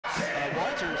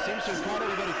seems to have caught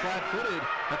everybody flat-footed.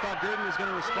 I thought Gurdon was going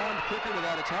to respond quicker to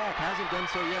that attack. Hasn't done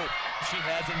so yet. She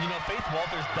hasn't. You know, Faith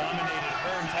Walters dominated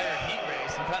her entire heat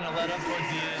race and kind of let up towards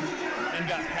the end and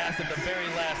got past at the very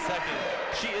last second.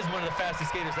 She is one of the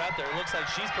fastest skaters out there. It looks like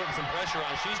she's putting some pressure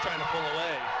on. She's trying to pull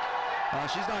away.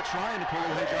 She's not trying to pull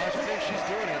away, Josh. I think she's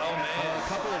doing it. Oh, man. A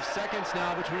couple of seconds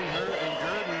now between her and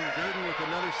Gurdon. Gurdon with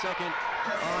another second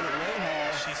on Rahal.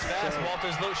 She's fast. So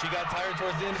Walters, look, she got tired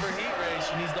towards the end of her heat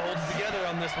race. She needs to hold it together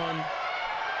on this one.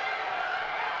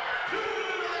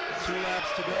 2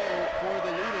 laps to go for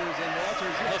the leaders, and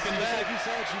Walters, yes, looking back. Like you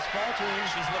said, she's faltering.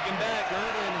 She's looking back.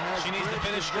 Gurdon has she needs to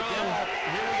finish strong.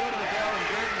 Here we go to the bell, and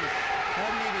Gurdon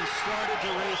hadn't even started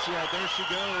to race yet. There she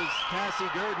goes, Cassie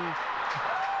Gurdon.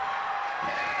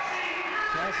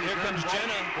 Here comes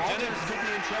Jenna. Walters could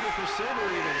be in trouble for silver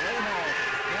even. Rahal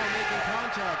now making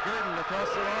contact. Gurdon across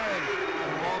the line.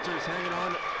 And Walters hanging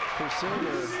on for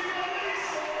silver.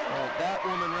 That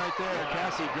woman right there,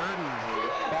 Cassie Gurdon,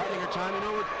 biding her time. You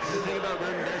know what the thing about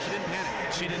Gurdon there? She didn't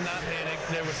panic. She did not panic.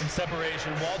 There was some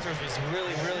separation. Walters was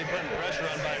really putting pressure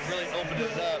on by really opening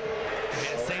it up.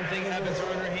 And same thing happened to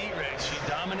her in her heat race. She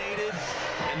dominated,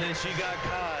 and then she got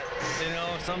caught. You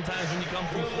know, sometimes when you come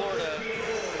from Florida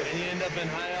and you end up in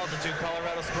high altitude,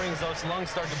 Colorado Springs, those lungs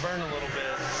start to burn a little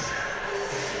bit.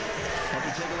 Hope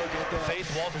you take a look at that. Faith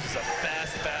Walters is a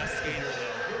fast skater,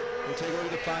 though. We'll take a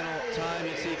look at the final time.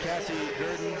 You see Cassie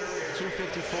Gurdon,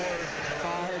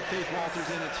 2:54.5. Faith Walters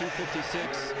in at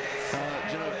 2:56.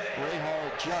 Jenna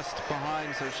Rahal just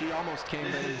behind, so she almost came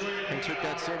in and took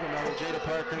that silver medal. Jada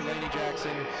Parker, Lainey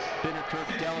Jackson, Binner Kirk,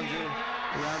 Dellinger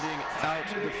rounding out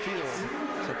the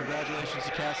field. So congratulations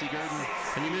to Cassie Gurdon.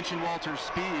 And you mentioned Walter's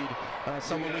speed,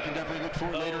 someone we can definitely look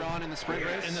for later on in the sprint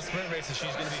race. In the sprint races,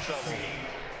 she's going to be trouble.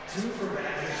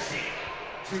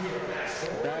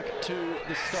 Back to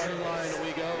the starting line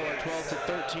we go. Our 12 to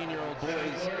 13-year-old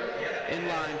boys in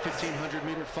line,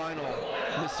 1500-meter final.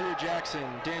 Nasir Jackson,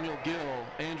 Daniel Gill,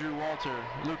 Andrew Walter,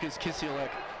 Lucas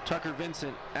Kisielek, Tucker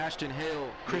Vincent, Ashton Hale,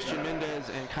 Christian Mendez,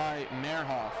 and Kai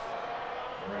Mehrhoff.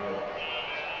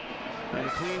 And a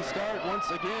clean start once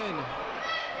again.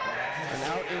 And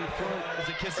out in front, is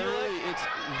it Kisielek?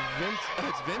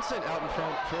 It's Vincent out in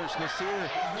front first. Nasir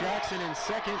Jackson in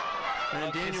second.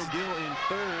 And Daniel Gill in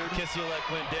third. Kisielek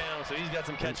went down, so he's got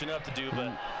some catching up to do,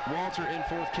 but Walter in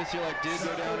fourth. Kisielek did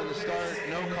go down in the start.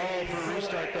 No call for a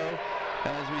restart, though.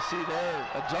 As we see there,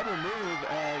 a double move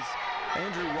as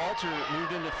Andrew Walter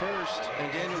moved into first and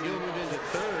Daniel Gill moved into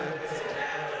third.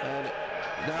 And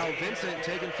now Vincent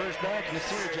taking first back.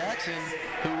 Nasir Jackson,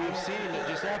 who we've seen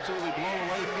just absolutely blow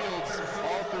away fields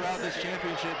all throughout this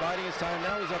championship, biding his time.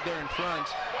 Now he's up there in front.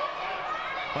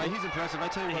 He's impressive. I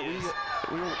tell you what,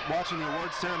 we were watching the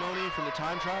awards ceremony from the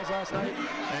time trials last night,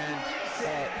 and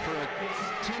for a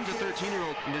 10 to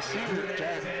 13-year-old, Nasir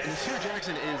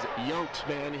Jackson is yoked,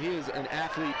 man. He is an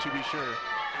athlete to be sure.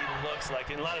 He looks like,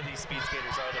 and a lot of these speed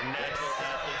skaters are, they're natural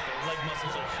athletes. Their leg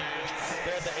muscles are huge.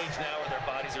 They're at the age now where their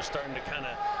bodies are starting to kind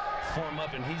of form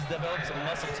up, and he's developed some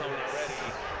muscle tone already.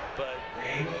 But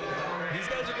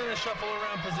these guys are going to shuffle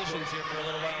around positions here for a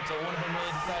little while until one of them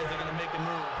really decides they're going to make a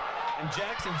move. And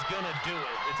Jackson's gonna do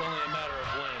it. It's only a matter of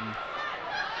when.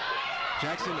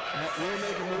 Jackson will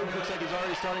make a move. Looks like he's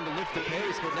already starting to lift the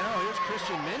pace, but now here's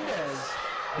Christian Mendez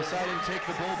deciding to take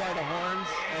the bull by the horns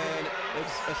and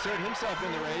assert himself in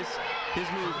the race. His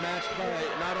move matched by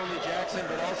not only Jackson,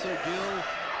 but also Gill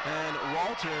and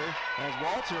Walter, as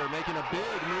Walter making a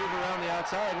big move around the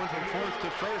outside, went from fourth to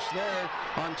first there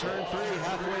on turn 3,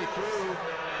 halfway through.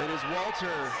 It is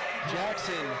Walter,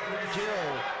 Jackson,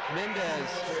 Gill, Mendez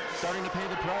starting to pay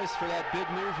the price for that big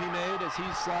move he made as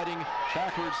he's sliding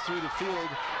backwards through the field.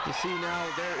 You see now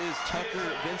there is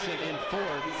Tucker Vincent in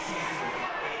fourth.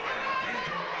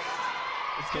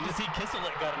 It's good to see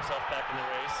Kisielek got himself back in the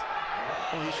race.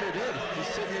 Well, he sure did.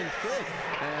 He's sitting in fifth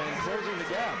and closing the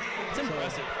gap. It's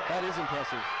impressive. That is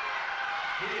impressive.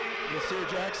 Nasir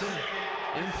Jackson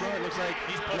in front. Looks like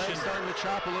he's legs starting to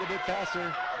chop a little bit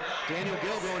faster. Daniel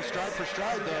Gill going stride for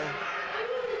stride, though.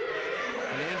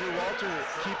 And Andrew Walter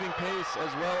keeping pace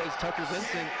as well as Tucker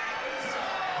Vincent.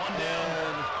 One down.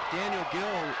 And Daniel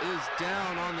Gill is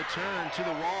down on the turn to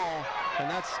the wall,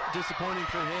 and that's disappointing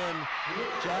for him.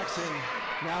 Jackson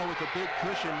now with a big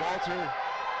cushion. Walter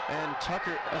and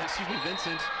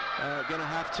Vincent gonna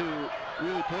have to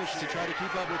really push to try to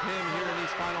keep up with him here in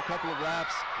these final couple of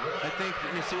laps. I think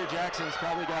Nasir Jackson's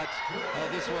probably got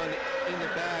this one in the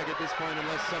bag at this point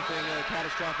unless something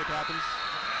catastrophic happens.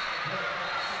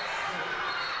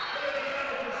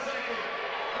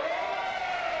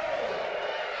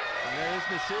 And there's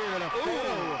Nasir in a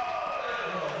photo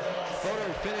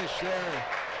finish there.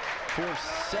 for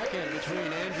second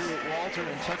between Andrew Walter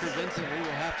and Tucker Vincent. We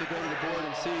will have to go to the board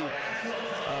and see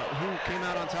who came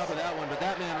out on top of that one. But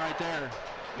that man right there,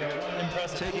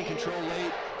 impressive, taking control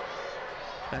late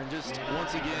and just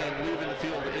once again leaving the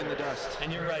field in the dust.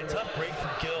 And you're right, tough break for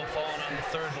Gill, falling on the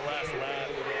third to last lap.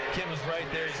 Kid was right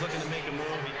there, he's looking to make a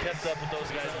move. He kept up with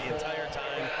those guys the entire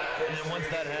time. And then once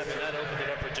that happened, that opened it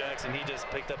up for Jackson. He just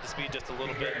picked up the speed just a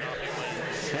little bit and off he went.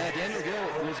 Yeah, Daniel Gill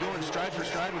was going stride for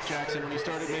stride with Jackson when he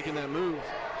started making that move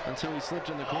until he slipped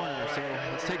in the corner. So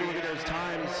let's take a look at those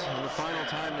times. And the final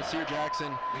time, Nasir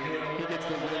Jackson, he gets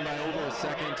the win by over a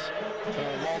second.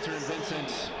 Walter and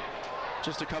Vincent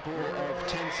just a couple of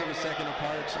tenths of a second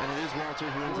apart, and it is Walter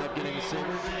who ends up getting the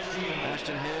silver.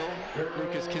 Ashton Hale,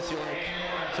 Lucas Kisielek.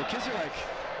 So Kisielek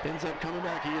ends up coming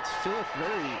back. He gets fifth.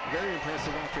 Very, very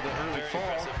impressive after the early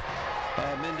fall.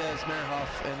 Mendez, Merhoff,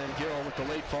 and then Gill with the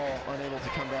late fall, unable to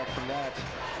come back from that.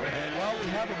 And while we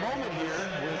have a moment here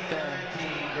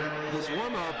with this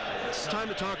warm-up, it's time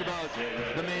to talk about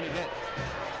the main event,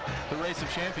 the Race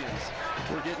of Champions.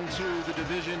 We're getting to the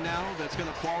division now that's going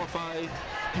to qualify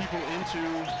people into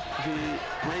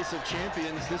the Race of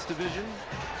Champions. This division,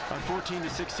 our 14 to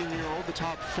 16-year-old, the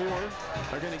top four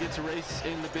are going to get to race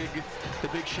in the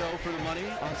big show for the money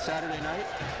on Saturday night.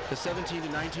 The 17 to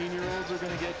 19-year-olds are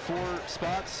going to get 4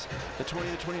 spots. The 20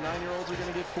 to 29-year-olds are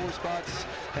going to get 4 spots,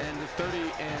 and the 30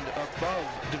 and above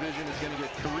division is going to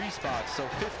get 3 spots. So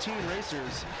 15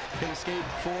 racers can escape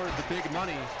for the big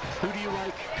money. Who do you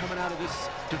like coming out of this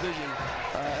division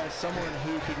as someone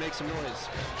who could make some noise?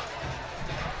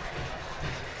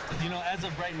 You know, as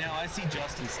of right now, I see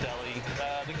Justin Stelly.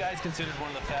 The guy's considered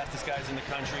one of the fastest guys in the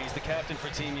country. He's the captain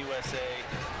for Team USA.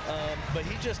 But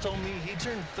he just told me he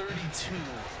turned 32.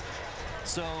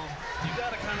 So you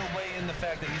got to kind of weigh in the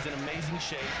fact that he's in amazing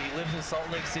shape. He lives in Salt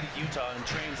Lake City, Utah, and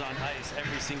trains on ice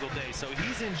every single day. So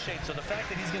he's in shape. So the fact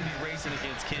that he's going to be racing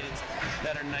against kids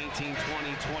that are 19, 20,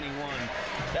 21,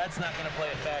 that's not going to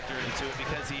play a factor into it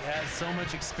because he has so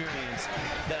much experience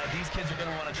that these kids are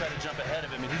going to want to try to jump ahead of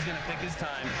him, and he's going to pick his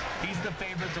time. He's the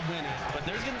favorite to win it, but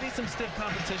there's going to be some stiff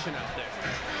competition out there.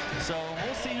 So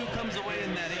we'll see who comes away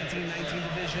in that 18-19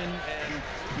 division, and,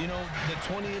 you know, the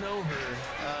 20 and over,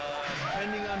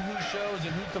 depending on who shows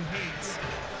and who competes,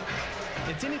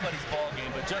 it's anybody's ball game,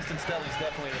 but Justin Stelly's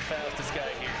definitely the fastest guy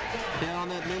here. Yeah, on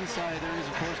that men's side, there is,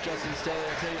 of course, Justin Stelly.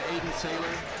 I tell you, Aiden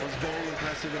Saylor was very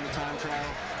impressive in the time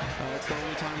trial. It's the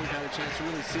only time we've had a chance to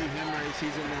really see him race.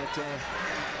 He's in that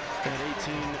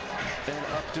 18 and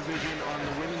up division. On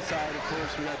the women's side, of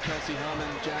course, we got Kelsey Hellman,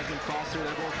 Jasmine Foster.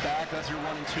 They're both back. That's your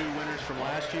 1 and 2 winners from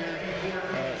last year.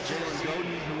 Jalen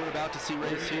Godin, who we're about to see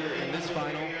race here in this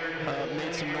final,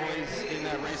 made some noise in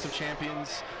that Race of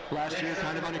Champions last year,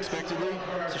 kind of unexpectedly.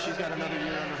 So she's got another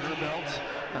year under her belt.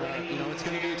 You know, it's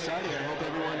going to be exciting. I hope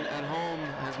everyone at home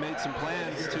has made some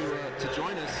plans to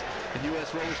join us at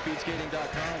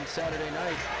usrollerspeedskating.com Saturday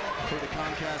night for the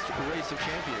Comcast Race of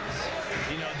Champions.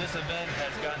 You know, this event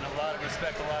has gotten a lot of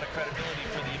respect, a lot of credibility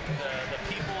for the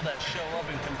people that show up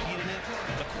and compete in it.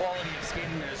 The quality of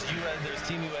skating, there's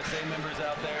Team USA members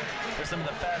out there. They're some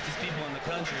of the fastest people in the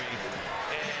country.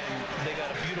 And they got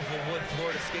a beautiful wood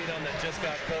floor to skate on that just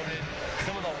got coated.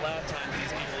 Some of the lap times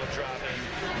these people are dropping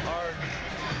are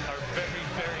very,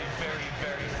 very, very,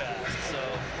 very fast. So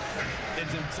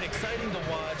it's exciting to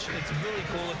watch. It's really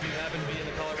cool if you happen to be in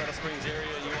the Colorado Springs area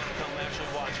and you want to come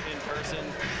actually watch in person.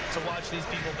 To watch these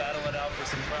people battle it out for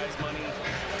some prize money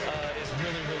is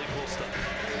really, really cool stuff.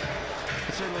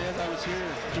 Certainly, as I was here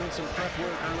doing some prep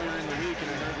work earlier in the week, and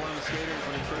I heard one of the skaters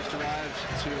when he first arrived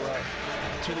to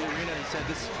the arena, he said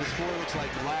this floor looks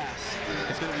like glass.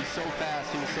 It's going to be so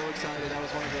fast. He was so excited. That was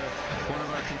one of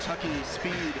our Kentucky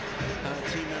speed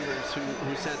team members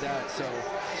who said that. So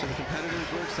the competitors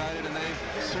were excited, and they've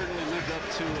certainly lived up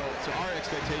to our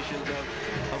expectations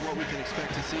of what we can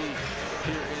expect to see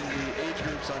here in the age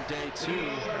groups on day 2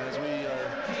 as we are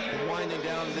winding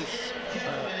down this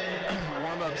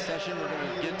warm-up session. We're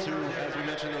going to get to, as we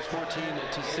mentioned, those 14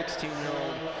 to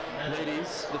 16-year-old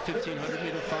ladies, the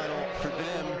 1,500-meter final for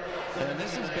them. And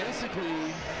this is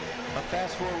basically a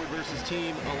fast-forward versus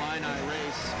Team Illini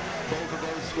race. Both of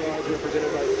those squads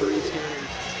represented by 3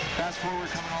 skaters. Fast-forward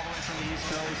coming all the way from the East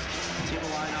Coast, Team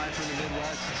Illini from the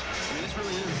Midwest. I mean, this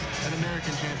really is an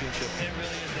American championship. It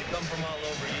really is. They come from all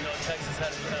over. You know, Texas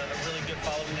had a really good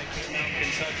following that came out.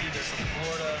 Kentucky, there's some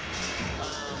Florida,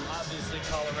 obviously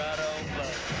Colorado,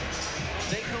 but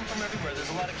they come from everywhere.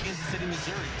 There's a lot of Kansas City,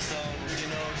 Missouri. So, you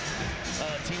know,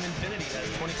 Team Infinity has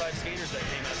 25 skaters that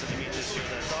came out to the meet this year.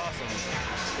 That's awesome.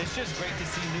 It's just great to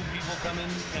see new people come in,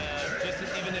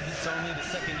 even if it's only the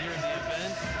second year of the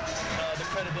event. The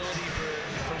credibility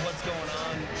for what's going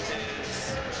on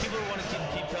is people want to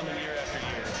keep coming year after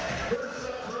year.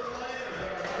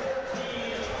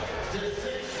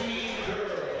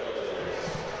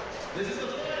 This is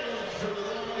the finals for the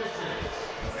long distance.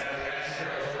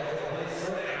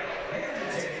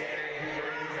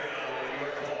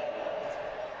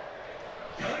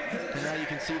 And now you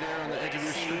can see there on the edge of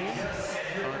your screen,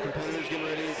 our competitors getting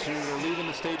ready to leave in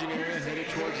the staging area, headed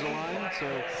towards the line.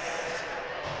 So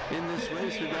in this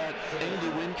race, we've got Andy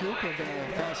Wincoop of the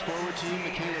fast forward team,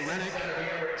 Michaela Rennick,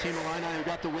 Team Illini, who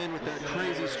got the win with that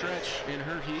crazy stretch in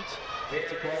her heat.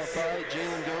 To qualify,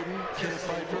 Jalen Godin, Kim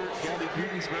Pfeiffer, Gabby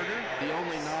Gutensberger, the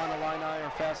only non-Illini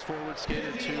or fast forward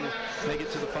skater to make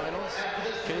it to the finals,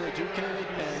 Kayla Duque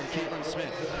and Caitlin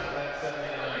Smith.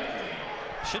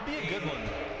 Should be a good one.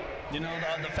 You know,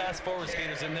 the fast forward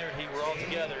skaters in their heat were all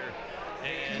together,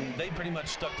 and they pretty much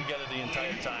stuck together the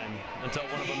entire time until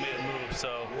one of them made a move.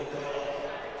 So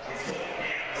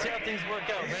see how things work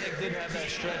out. Rennick did have that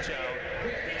stretch out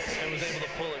and was able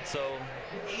to pull it. So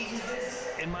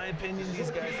in my opinion,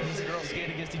 these guys and these girls skate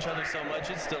against each other so much,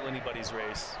 it's still anybody's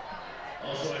race.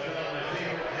 Also, I found my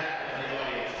favorite hat in the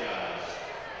audience, guys.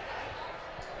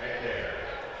 Right there.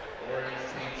 Orange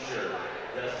t-shirt.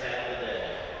 Best hat of the day.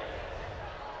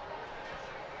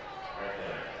 Right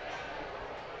there.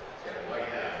 It's got a white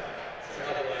hat.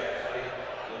 Travel hat, buddy.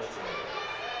 Looks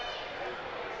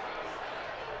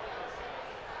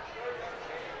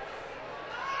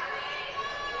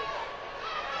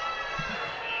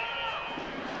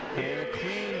And a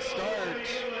clean start.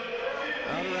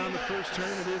 Out around the first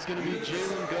turn, it is going to be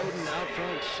Jalen Godin out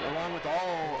front, along with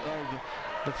all of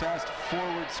the fast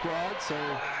forward squad. So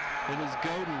it is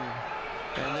Godin,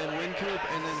 and then Wincoop,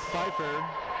 and then Pfeiffer.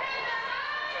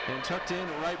 And tucked in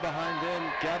right behind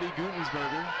them, Gabby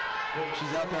Gutensberger.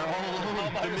 She's out there all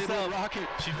alone, the middle rocket.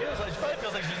 She probably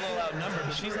feels like she's a little outnumbered,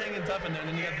 but she's hanging tough in there. And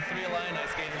then you got the three Illini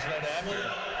skaters right after her.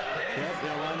 Yep,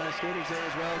 the Illini skaters there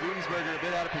as well. Gutensberger a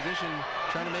bit out of position,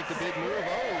 trying to make the big move.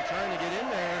 Oh, trying to get in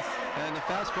there. And the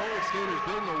fast forward skaters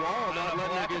building the wall, not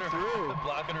letting her get through.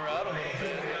 Blocking her out a little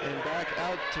bit. And back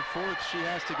out to fourth she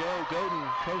has to go. Godin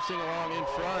coasting along in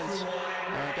front.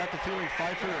 Got the feeling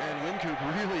Pfeiffer and Wincoop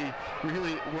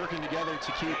really working together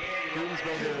to keep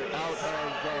Gutensberger out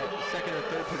of second or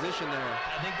third position there.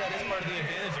 I think that is part of the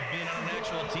advantage of being on an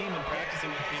actual team and practicing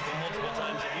with people multiple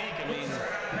times a week. I mean,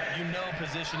 you know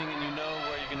positioning and you know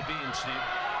where you're going to be, and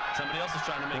somebody else is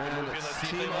trying to make a move here. Let's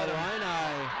see if they let him.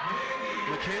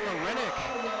 Michaela Rennick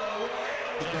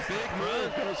with the big move,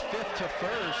 goes fifth to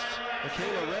first.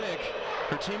 Michaela Rennick,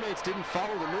 her teammates didn't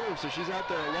follow the move, so she's out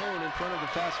there alone in front of the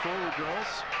fast forward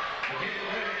girls.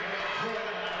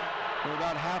 We're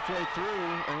about halfway through,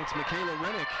 and it's Michaela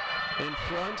Rennick in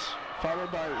front,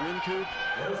 followed by Wincoop,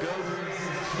 Godin,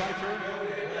 Pfeiffer,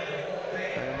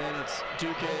 and then it's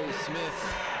Duque,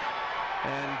 Smith,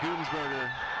 and Gutensberger.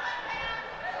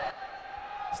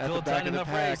 Still tight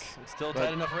enough race. It's still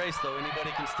tight enough race, though.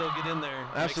 Anybody can still get in there.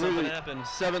 Absolutely. Make something happen.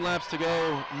 7 laps to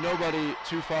go. Nobody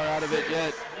too far out of it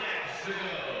yet.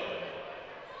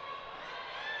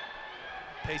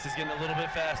 Pace is getting a little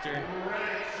bit faster.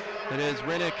 It is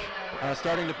Rennick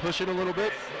starting to push it a little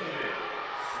bit.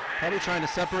 Probably trying to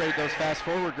separate those fast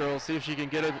forward girls, see if she can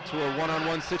get it to a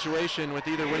one-on-one situation with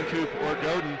either Wincoop or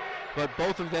Godin. But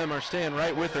both of them are staying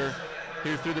right with her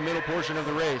here through the middle portion of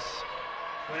the race.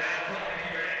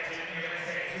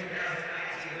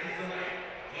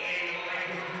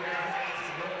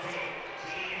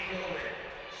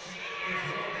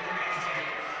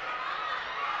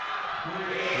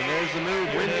 And there's the move.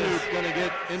 Wincoop's going to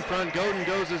get in front. Godin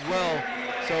goes as well.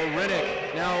 So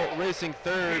Rennick now racing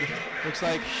third. Looks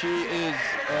like she is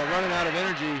running out of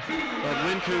energy. But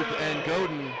Wincoop and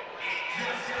Godin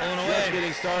just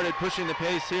getting started, pushing the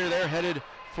pace here. They're headed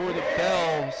for the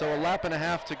bell. So a lap and a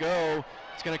half to go.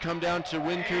 It's going to come down to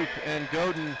Wincoop and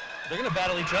Godin. They're going to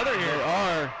battle each other here. They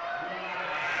are.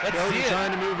 Let's Godin see it.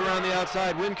 trying to move around the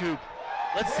outside. Wincoop.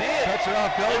 Let's see it. Cuts her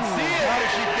off. Godin. Let's see it. How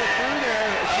did she get through there?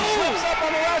 She slips up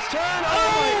on the last turn. Oh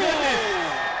my goodness.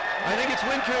 I think it's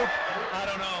Wincoop. I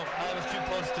don't know. I was too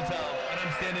close to tell. And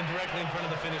I'm standing directly in front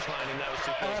of the finish line, and that was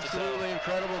too close Absolutely to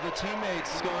tell. incredible. The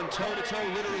teammates going toe-to-toe,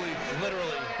 literally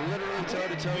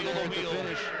toe-to-toe there at the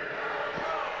finish.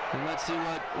 And let's see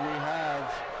what we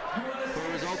have for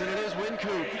a result. And it is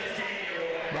Wincoop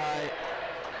by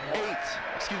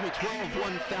 12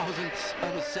 one-thousandths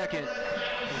of a second.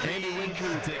 Andy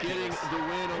Wincoop getting the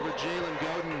win over Jalen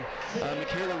Godin.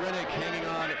 Michaela Rennick hanging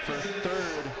on for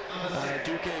third.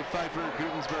 Duque, Pfeiffer,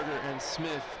 Gutensberger, and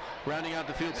Smith rounding out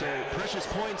the field. So precious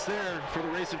points there for the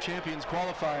Race of Champions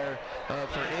qualifier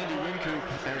for Andy Wincoop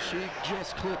as she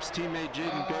just clips teammate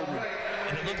Jaden Godin.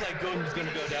 And it looked like Godin was going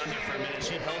to go down there for a minute.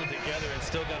 She held it together and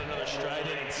still got another stride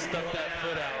in and stuck that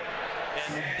foot out.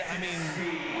 And I mean,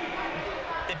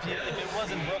 if it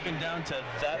wasn't broken down to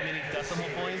that many decimal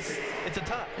points, it's a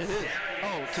tie. It is.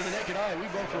 Oh, to the naked eye, we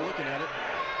both were looking at it,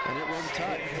 and it was a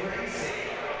tie.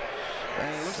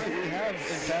 And it looks like we have,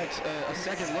 in fact, a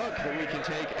second look that we can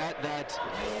take at that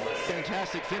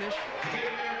fantastic finish.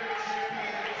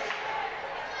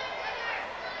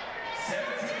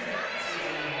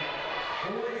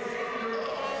 Oh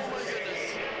my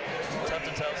goodness. Tough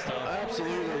to tell still.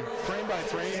 Absolutely. Frame by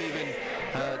frame even.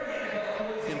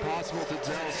 Impossible to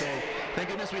tell. So thank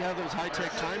goodness we have those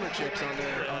high-tech timer chips on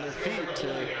their feet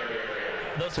to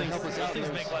help us out. Those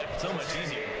things make life so much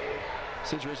easier.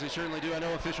 Situations they certainly do. I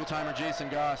know official timer Jason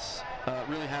Goss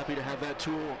really happy to have that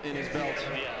tool in his belt.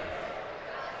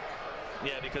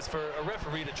 Yeah, because for a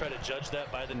referee to try to judge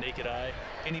that by the naked eye,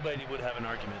 anybody would have an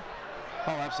argument.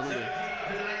 Oh, absolutely.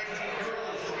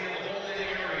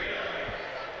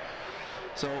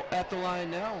 So at the line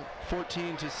now,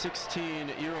 14 to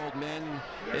 16-year-old men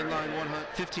inline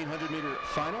 1,500-meter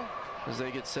final as they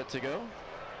get set to go.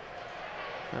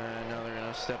 And now they're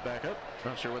going to step back up.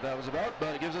 Not sure what that was about,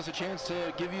 but it gives us a chance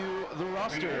to give you the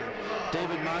roster.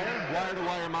 David Meyer,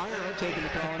 wire-to-wire Meyer, I've taken to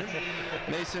calling him.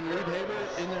 Mason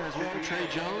Liebhaber in there as well. Trey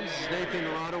Jones, Nathan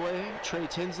Rodaway, Trey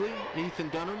Tinsley, Ethan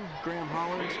Dunham, Graham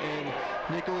Holland, and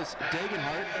Nicholas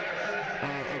Dagenhart.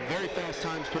 Very fast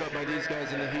times put up by these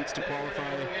guys in the heats to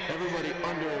qualify. Everybody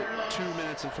under 2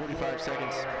 minutes and 45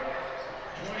 seconds.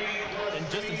 And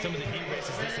just in some of the heat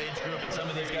races, this age group, and some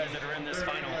of these guys that are in this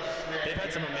final, they've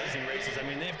had some amazing races. I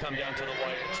mean, they've come down to the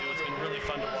wire, too. It's been really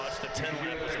fun to watch. The 10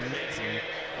 lap was amazing.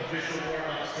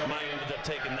 Maya ended up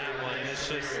taking that one, and it's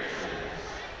just,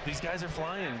 these guys are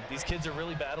flying. These kids are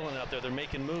really battling out there. They're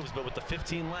making moves, but with the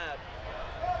 15 lap,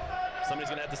 somebody's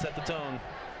going to have to set the tone.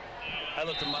 I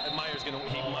looked at Meyer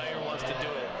wants to do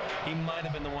it. He might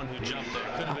have been the one who jumped there.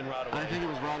 Could have been Rodaway. I think it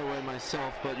was Rodaway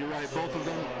myself, but you're right. Both of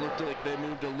them looked like they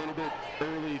moved a little bit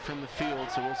early from the field,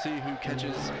 so we'll see who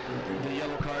catches the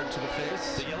yellow card to the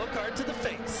face. The yellow card to the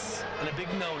face, and a big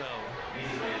no-no.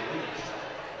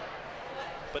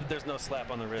 But there's no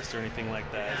slap on the wrist or anything like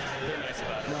that. They're nice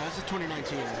about it. No, this is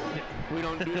 2019. We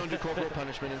don't do corporal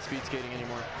punishment in speed skating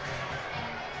anymore.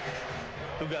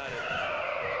 Who got it?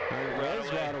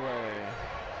 Rodaway.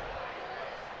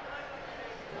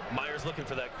 Meyer's looking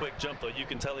for that quick jump, though. You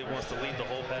can tell he wants to lead the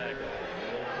whole pack.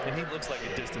 And he looks like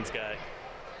a distance guy.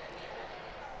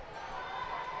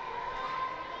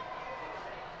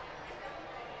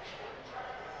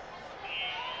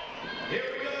 Here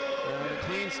we go. And a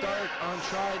clean start on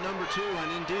try number 2,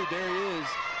 and indeed there he is.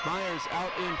 Myers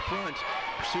out in front,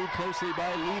 pursued closely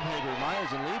by Liebhaber.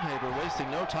 Myers and Liebhaber wasting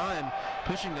no time,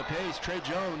 pushing the pace. Trey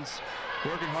Jones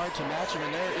working hard to match him,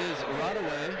 and there is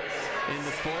Rodaway in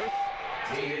the 4th.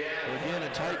 Again,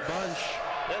 a tight bunch.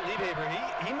 That Liebhaber,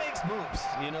 he makes moves.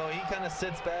 You know, he kind of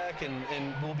sits back and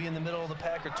will be in the middle of the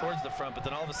pack or towards the front, but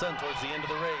then all of a sudden, towards the end of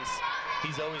the race,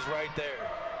 he's always right there.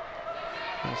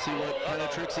 We'll see what kind of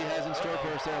tricks he has in store for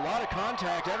us there. A lot of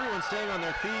contact, everyone staying on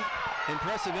their feet.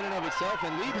 Impressive in and of itself, and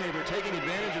Liebhaber taking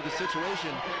advantage of the situation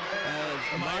as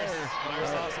Meyer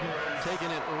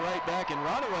taking it right back, and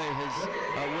Rodaway has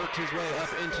worked his way up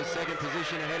into 2nd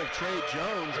position ahead of Trey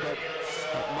Jones, but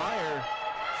Meyer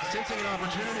sensing an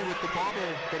opportunity with the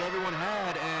bobble that everyone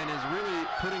had and is really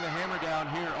putting the hammer down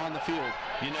here on the field.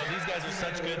 You know, these guys are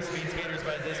such good speed skaters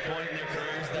by this point in their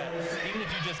careers that even if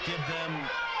you just give them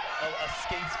a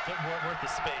skate's foot worth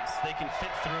of space, they can fit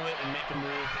through it and make a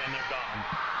move, and they're gone.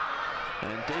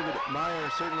 And David Meyer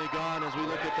certainly gone as we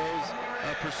look at those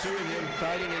pursuing him,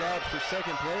 fighting it out for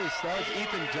 2nd place. That was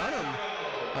Ethan Dunham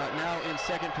now in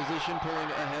 2nd position,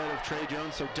 pulling ahead of Trey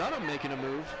Jones. So Dunham making a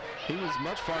move. He was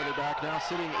much farther back, now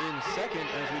sitting in 2nd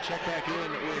as we check back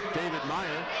in with David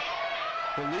Meyer.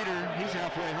 The leader, he's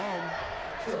halfway home.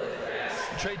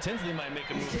 Trey Tinsley might make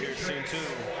a move here soon too.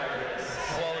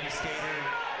 Quality skater.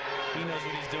 He knows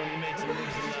what he's doing. He made some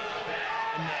moves in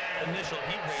the initial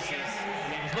heat races.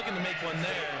 And he was looking to make one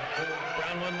there.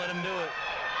 Brown wouldn't let him do it.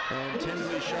 And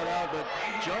Tinsley shut out, but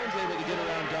Jones able to get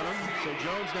around Dunham. So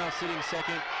Jones now sitting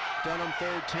 2nd, Dunham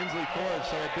 3rd, Tinsley 4th.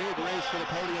 So a big race for the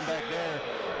podium back there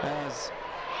as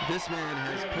this man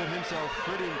has put himself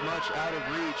pretty much out of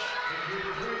reach.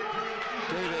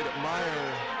 David Meyer,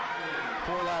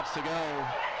 4 laps to go.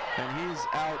 and he's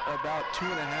out about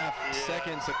 2.5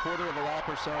 seconds, a quarter of a lap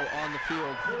or so on the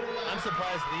field. I'm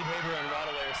surprised Liebhaber and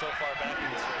Rodaway are so far back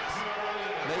in this race.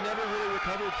 They never really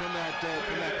recovered from that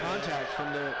contact,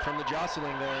 from the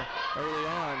jostling there early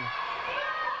on.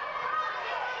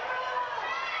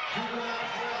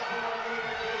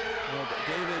 Well,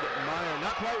 David Meyer,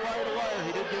 not quite wire to wire.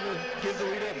 He did give the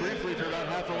lead up briefly for about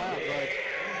half a lap, but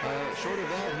short of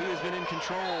that, he has been in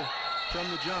control from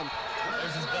the jump.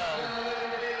 There's his bell.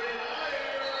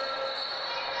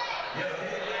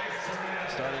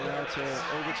 Starting now to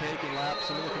overtake and lap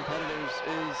some of the competitors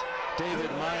is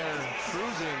David Meyer,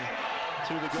 cruising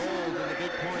to the gold and the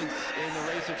big points in the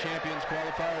Race of Champions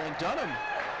qualifier. And Dunham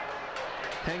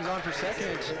hangs on for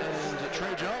second, and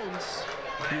Trey Jones,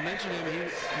 you mentioned him,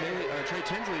 Trey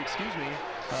Tinsley,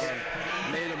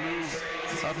 made a move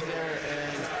up there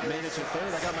and made it to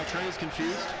third. I got my trays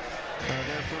confused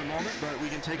there for a moment, but we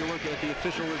can take a look at the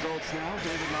official results now.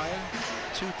 David Meyer,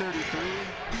 233.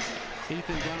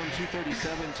 Ethan Dunham,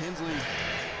 237. Tinsley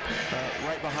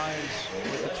right behind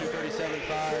with the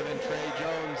 237.5, and Trey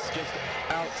Jones just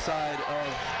outside of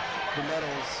the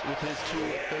medals with his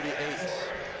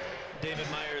 238. David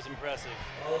Meyer is impressive.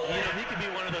 You know, he could be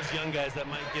one of those young guys that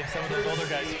might give some of those older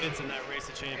guys fits in that Race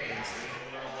of Champions.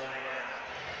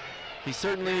 He's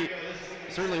certainly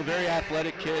a very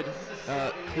athletic kid.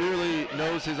 Clearly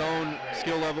knows his own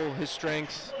skill level, his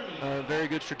strengths. Very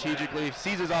good strategically.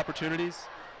 Sees his opportunities.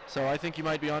 So I think you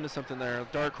might be onto something there.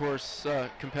 Dark horse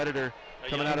competitor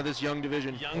coming out of this young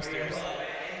division. Youngsters.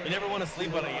 You never want to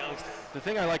sleep on a youngster. The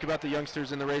thing I like about the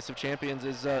youngsters in the Race of Champions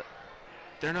is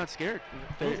they're not scared.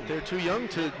 They're too young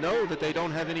to know that they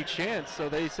don't have any chance. So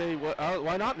they say,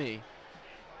 why not me?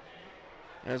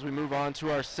 As we move on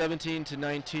to our 17 to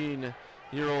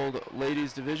 19-year-old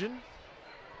ladies division.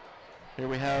 Here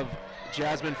we have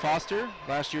Jasmine Foster,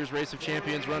 last year's Race of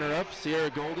Champions runner-up, Sierra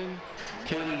Golden,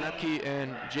 Kaylee Repke,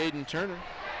 and Jaden Turner.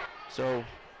 So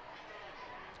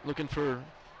looking for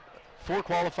 4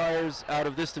 qualifiers out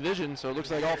of this division. So it looks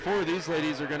like all 4 of these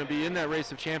ladies are going to be in that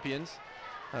Race of Champions,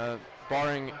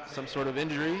 barring some sort of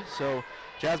injury. So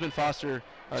Jasmine Foster,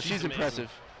 she's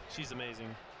impressive. She's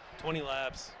amazing. 20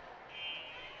 laps.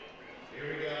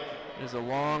 There's a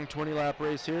long 20-lap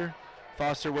race here.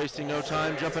 Foster wasting no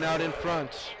time, jumping out in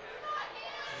front.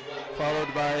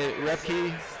 Followed by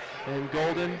Repke and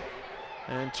Golden,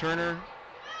 and Turner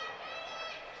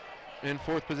in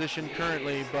 4th position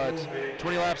currently, but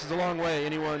 20 laps is a long way.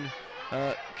 Anyone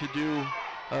could do,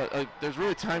 there's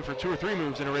really time for 2 or 3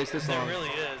 moves in a race this long. There really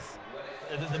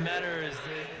is. The matter is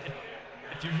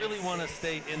if you really want to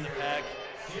stay in the pack,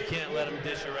 you can't let them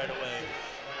dish it right away.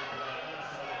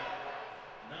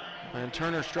 And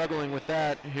Turner struggling with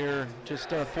that here, just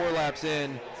 4 laps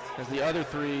in, as the other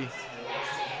 3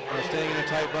 are staying in a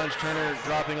tight bunch. Turner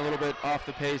dropping a little bit off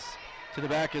the pace to the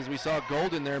back, as we saw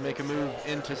Golden there make a move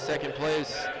into 2nd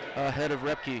place ahead of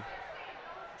Repke.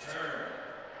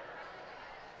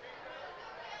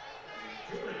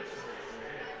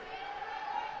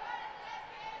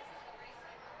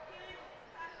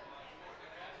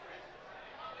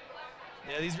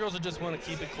 Yeah, these girls just want to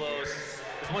keep it close.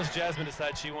 Because once Jasmine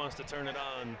decides she wants to turn it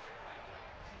on,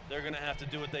 they're going to have to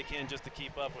do what they can just to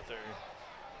keep up with her.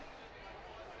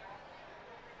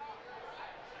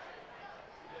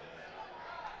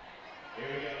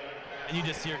 And you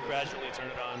just see her gradually turn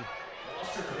it on.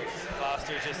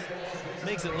 Foster just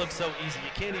makes it look so easy.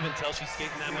 You can't even tell she's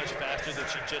skating that much faster than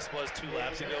she just was 2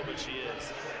 laps ago, but she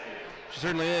is. She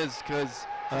certainly is, because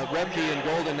Repke and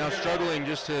Golden now struggling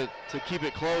just to keep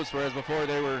it close, whereas before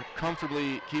they were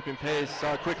comfortably keeping pace.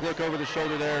 Saw a quick look over the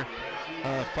shoulder there.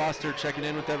 Foster checking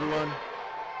in with everyone.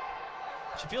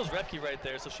 She feels Repke right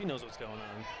there, so she knows what's going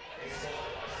on.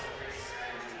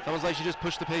 It's almost like she just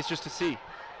pushed the pace just to see.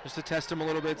 Just to test them a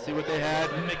little bit, see what they had,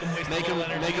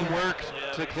 make them work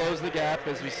to close the gap,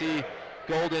 as we see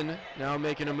Golden now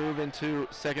making a move into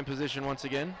 2nd position once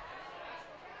again.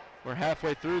 We're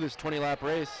halfway through this 20-lap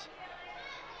race.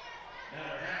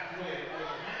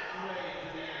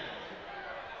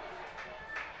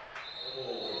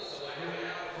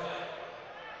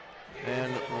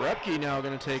 And Repke now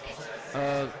going to take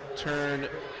a turn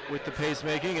with the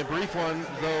pacemaking. A brief one,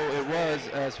 though it was,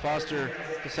 as Foster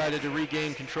decided to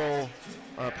regain control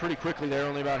pretty quickly there,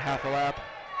 only about half a lap.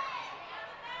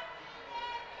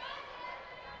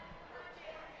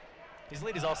 These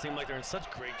ladies all seem like they're in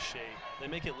such great shape. They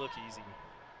make it look easy.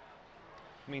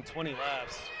 I mean, 20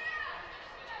 laps.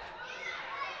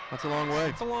 That's a long way.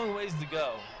 It's a long ways to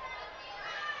go.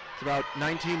 It's about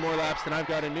 19 more laps than I've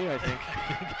got in me, I think.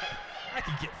 I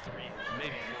could get 3,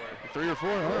 maybe 4. 3 or 4,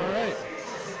 all right.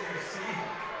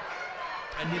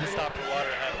 I need to stop for water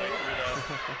halfway through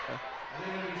though.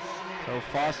 So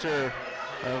Foster,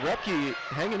 Repke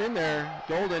hanging in there.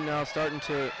 Golden now starting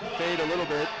to fade a little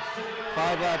bit.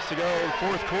 5 laps to go,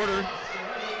 fourth quarter.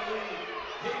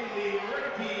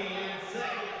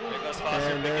 There goes Foster,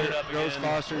 And picking there it up goes again.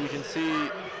 Foster. You can see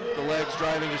the legs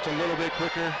driving just a little bit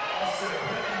quicker.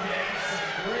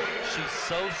 She's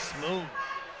so smooth.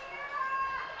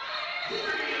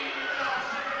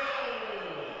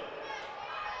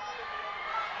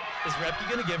 Is Repke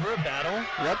going to give her a battle?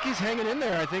 Repke's hanging in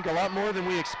there, I think, a lot more than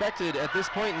we expected at this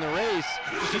point in the race.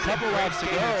 Just a couple laps to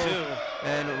go.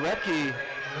 And Repke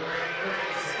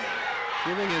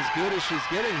feeling as good as she's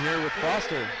getting here with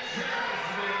Foster.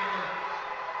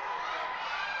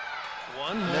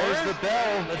 One more. There's the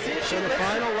bell. Let's see if she for the lets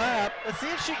final her- lap. Let's see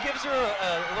if she gives her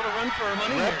a little run for her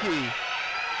money here. Repke,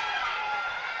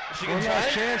 She one can try last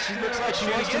it? chance. She looks like she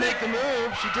She wants to gonna make get the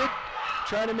move. She did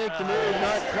try to make the move.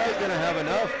 Not quite going to have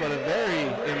enough, but a very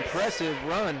impressive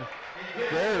run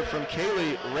there from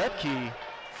Kaylee Repke,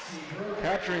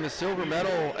 capturing the silver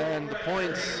medal and the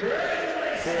points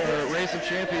for Race of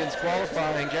Champions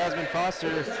qualifying. Jasmine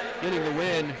Foster getting the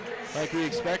win like we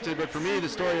expected, but for me the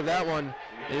story of that one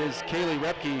is Kaylee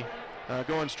Repke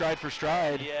going stride for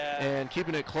stride and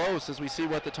keeping it close as we see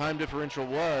what the time differential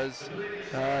was.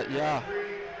 Yeah,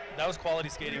 That was quality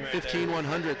skating right 15 there.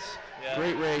 100ths. Yeah.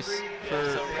 Great race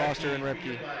for So Foster Repke- and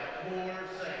Repke.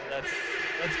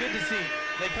 That's good to see.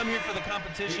 They come here for the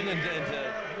competition and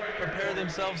to prepare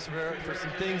themselves for some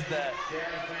things that,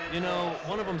 you know,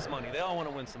 one of them's money. They all want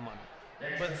to win some money.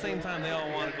 But at the same time, they all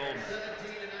want a gold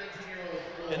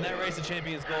medal. And that Race of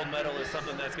Champions gold medal is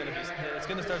something that's going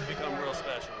to start to become real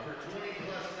special.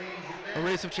 A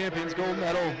Race of Champions gold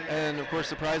medal and of course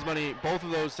the prize money, both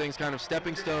of those things kind of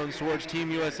stepping stones towards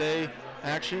Team USA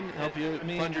action, help you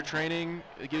fund your training.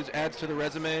 It adds to the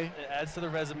resume. It adds to the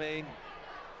resume,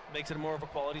 makes it more of a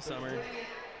quality summer.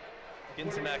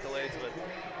 Getting some accolades, but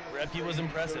Repke was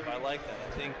impressive. I like that.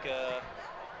 I think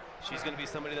she's going to be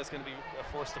somebody that's going to be a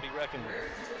force to be reckoned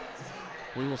with.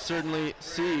 We will certainly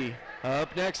see.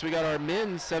 Up next, we got our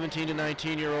men's 17 to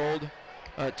 19-year-old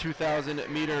 2,000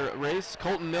 meter race.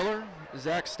 Colton Miller,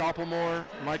 Zach Stoppelmore,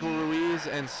 Michael Ruiz,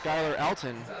 and Skylar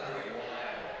Alton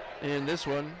in this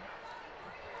one.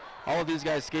 All of these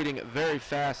guys skating very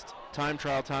fast time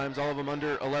trial times, all of them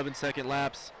under 11-second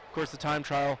laps. Of course, the time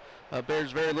trial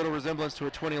bears very little resemblance to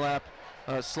a 20-lap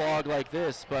slog like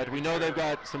this, but we know they've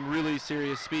got some really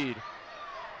serious speed.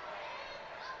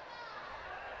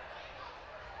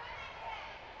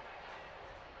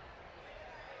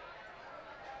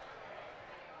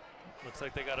 Looks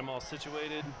like they got them all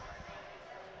situated.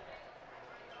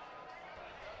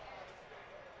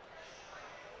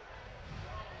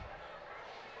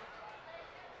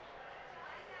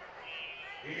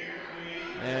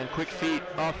 And quick feet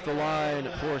off the line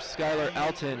for Skylar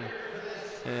Alton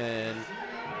and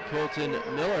Colton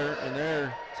Miller, and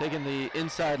they're taking the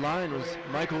inside line was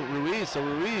Michael Ruiz. So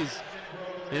Ruiz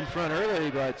in front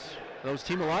early, but those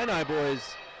Team Illini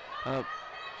boys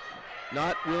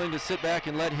not willing to sit back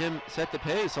and let him set the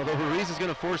pace, although Ruiz is going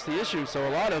to force the issue. So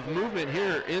a lot of movement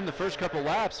here in the first couple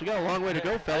laps. We got a long way to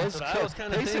go, fellas. That's what I was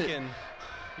kind of Pace it. thinking.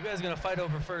 You guys are going to fight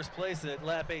over first place at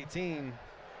lap 18.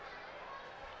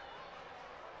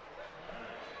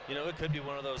 You know, it could be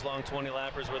one of those long 20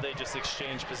 lappers where they just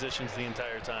exchange positions the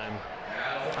entire time.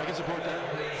 I can support that.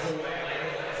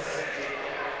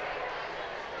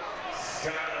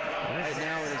 Right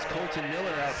now it is Colton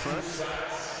Miller out front,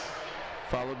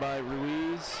 followed by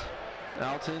Ruiz,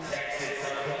 Alton,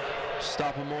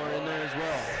 Stoppelmore in there as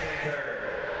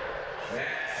well.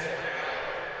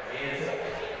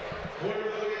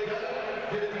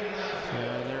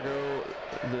 And there go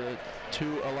the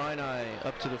two Illini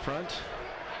up to the front.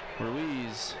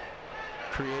 Ruiz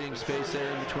creating space there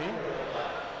in between.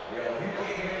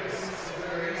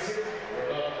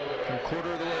 And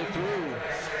quarter of the way through.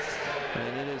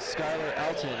 And it is Skylar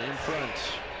Alton in front.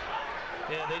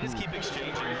 Yeah, they just keep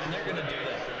exchanging, and they're going to do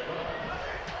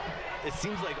that. It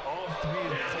seems like all three of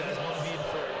these guys want to be in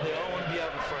front. They all want to be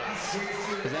out in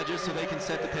front. Is that just so they can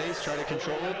set the pace, try to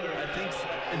control it? I think so.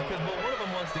 Because one of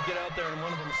them wants to get out there, and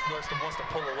one of them wants to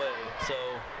pull away. So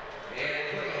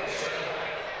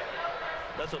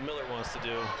that's what Miller wants to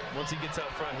do. Once he gets out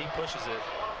front, he pushes it.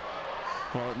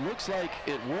 Well, it looks like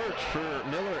it worked for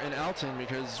Miller and Alton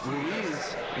because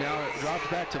Ruiz now dropped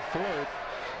back to fourth.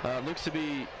 Looks to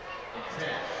be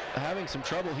having some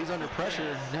trouble. He's under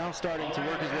pressure, now starting to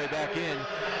work his way back in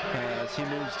as he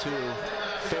moves to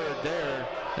third there.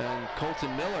 And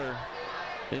Colton Miller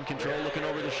In control, looking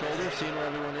over the shoulder, seeing where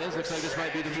everyone is. Looks like this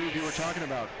might be the move you were talking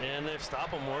about. And they've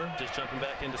stopped him more, just jumping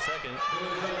back into second.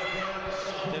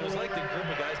 It was like the group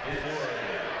of guys before.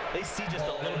 They see just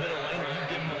a little bit of lane, you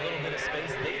give them a little bit of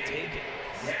space, they take it.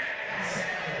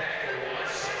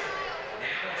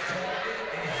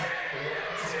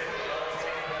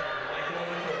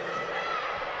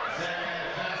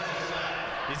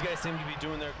 These guys seem to be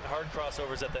doing their hard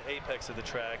crossovers at the apex of the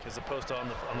track as opposed to on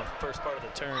the first part of the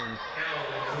turn.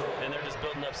 And they're just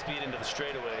building up speed into the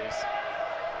straightaways.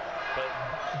 But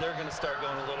they're going to start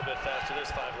going a little bit faster.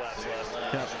 There's 5 laps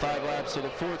left. Yeah, 5 laps. So the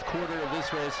fourth quarter of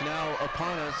this race now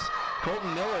upon us.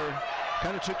 Colton Miller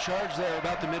kind of took charge there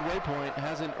about the midway point.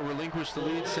 Hasn't relinquished the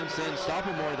lead since then.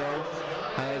 Stoppelmoor, though,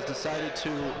 has decided to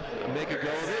make a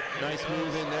go of it. Nice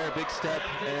move in there, big step,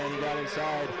 and he got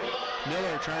inside.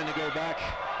 Miller trying to go back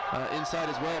inside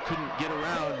as well. Couldn't get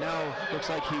around. Now looks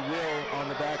like he will on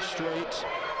the back straight.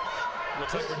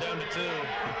 Looks like we're down to 2.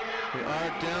 We are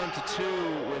down to 2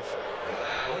 with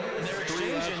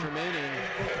 3 laps remaining.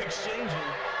 They're exchanging.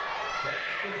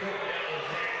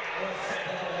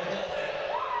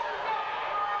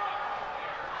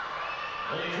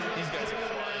 These guys are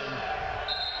flying.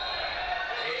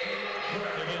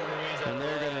 They're getting Ruiz out. And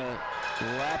they're going to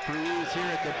lap Ruiz here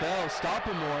at the bell.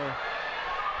 Stoppelmoor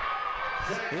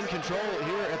in control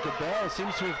here at the bell.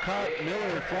 Seems to have caught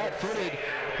Miller flat-footed.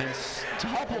 And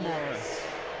Stoppelmoor.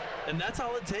 And that's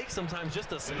all it takes sometimes,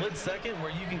 just a split second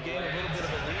where you can gain a little bit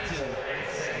of a lead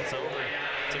and it's over.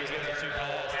 Some of these guys are too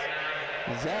fast.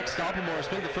 Zach Stoppelmoor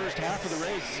spent the first half of the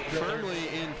race firmly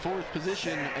in 4th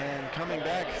position and coming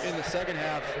back in the second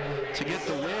half to get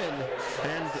the win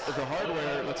and the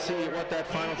hardware. Let's see what that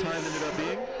final time ended up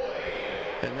being.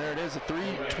 And there it is, a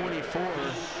 3:24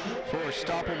 for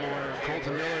Stoppelmoor.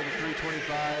 Colton Miller, the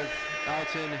 3:25.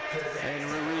 Alton and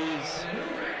Ruiz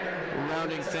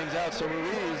rounding things out. So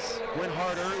Ruiz went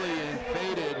hard early and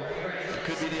faded. It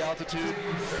could be the altitude.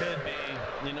 Could be,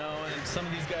 you know, and some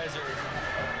of these guys are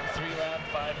 3 laps,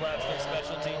 5 laps, their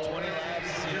specialty, 20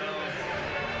 laps, you know.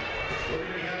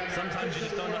 Sometimes you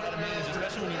just don't know how to manage,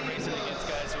 especially when you're racing against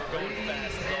guys who are going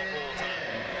fast the whole time.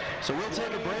 So we'll take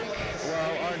a break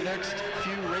while our next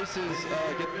few races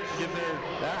give their,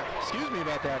 excuse me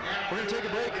about that. We're going to take a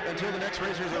break until the next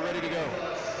racers are ready to go.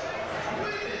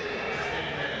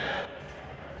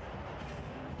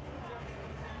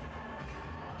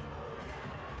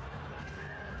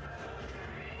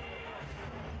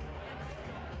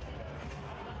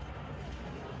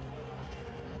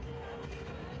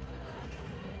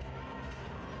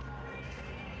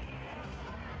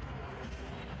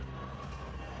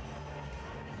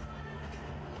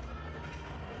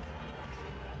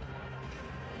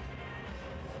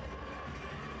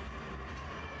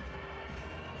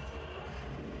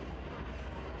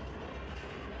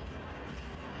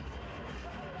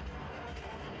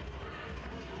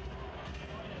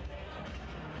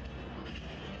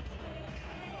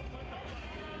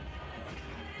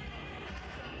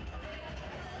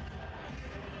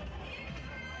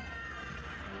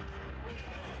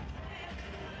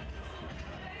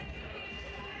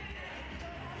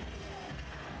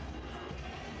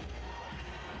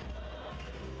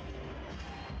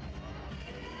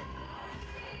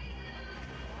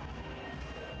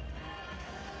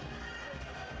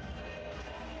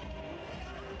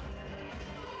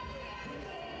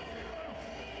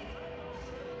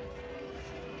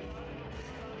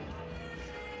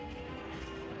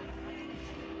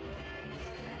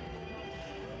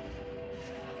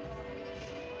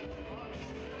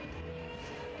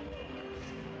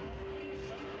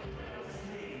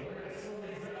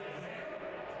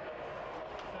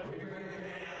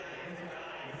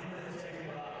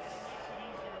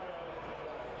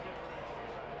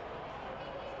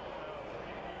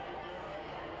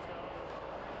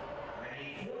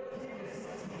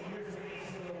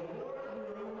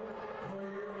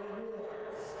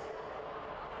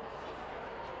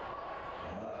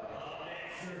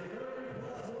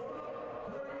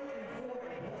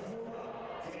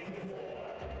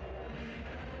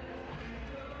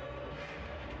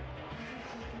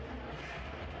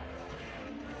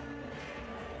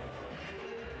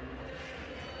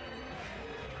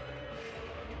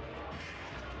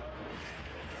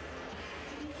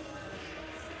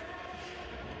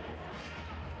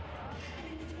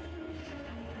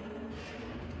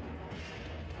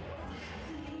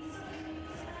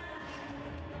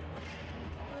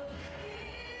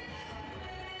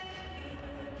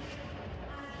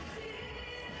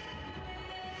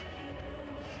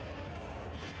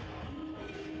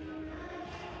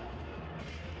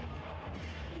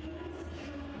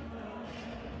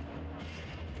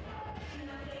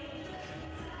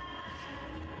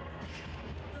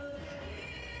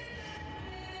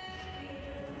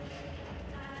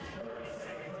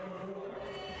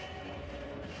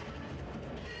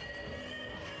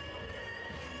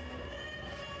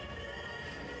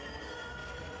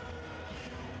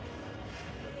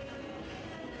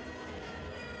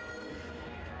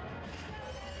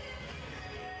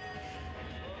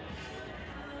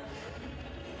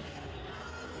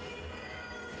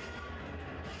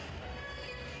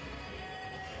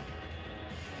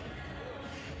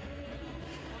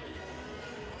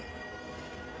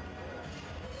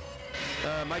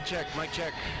 Mic check, mic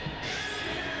check.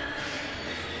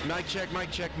 Mic check,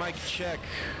 mic check, mic check.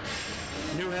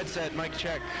 New headset, mic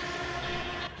check.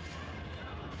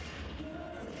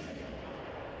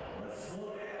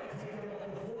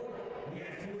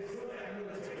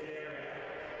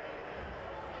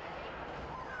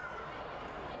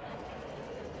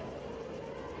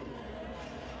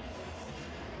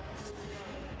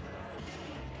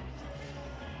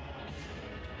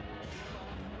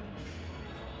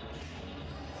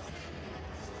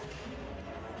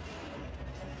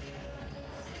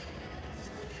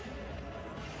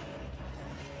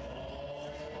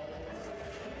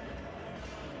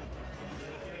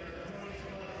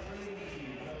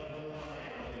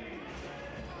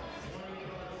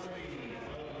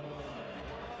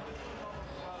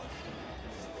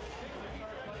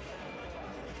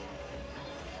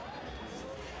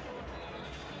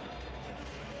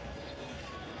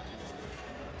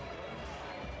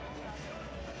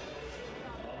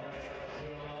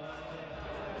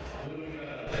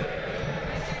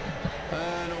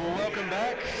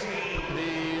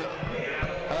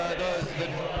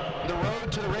 The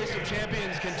road to the Race of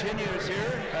Champions continues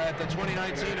here at the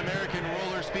 2019 American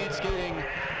Roller Speed Skating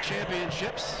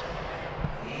Championships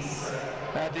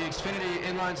at the Xfinity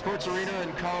Inline Sports Arena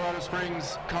in Colorado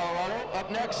Springs, Colorado.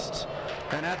 Up next,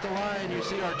 and at the line, you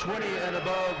see our 20 and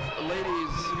above ladies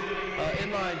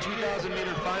inline 2,000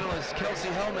 meter finalists, Kelsey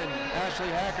Hellman, Ashley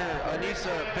Hacker,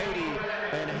 Anissa Beatty,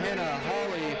 and Hannah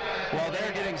Hawley. While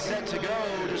they're getting set to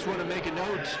go, just want to make a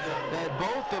note that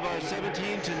both of our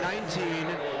 17 to 19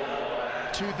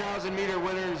 2,000 meter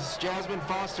winners, Jasmine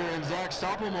Foster and Zach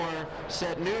Stoppelmore,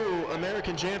 set new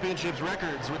American Championships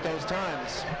records with those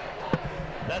times.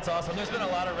 That's awesome. There's been a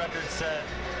lot of records set,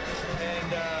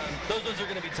 and those ones are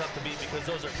going to be tough to beat because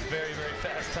those are very, very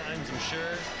fast times, I'm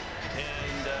sure.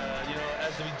 And, you know,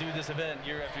 as we do this event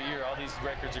year after year, all these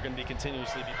records are going to be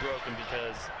continuously broken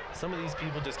because some of these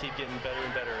people just keep getting better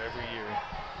and better every year.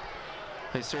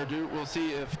 They sure do. We'll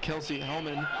see if Kelsey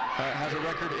Hellman has a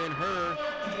record in her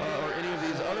or any of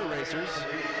these other racers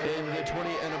in the 20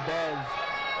 and above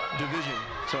division.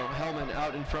 So Hellman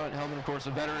out in front. Hellman, of course,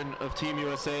 a veteran of Team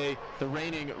USA, the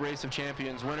reigning Race of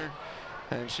Champions winner.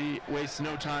 And she wastes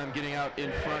no time getting out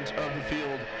in front of the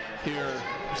field here.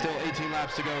 Still 18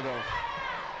 laps to go, though.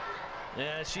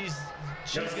 Yeah, she's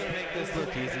going to make this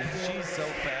look easy. She's so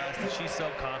fast and she's so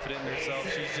confident in herself.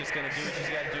 She's just going to do what she's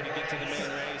got to do to get to the main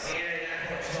race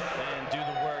and do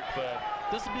the work. But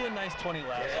this will be a nice 20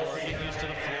 laps for her. Get used to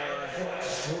the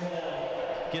floor,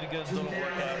 get a good little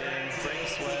workout in, break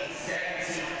sweat.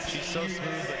 She's so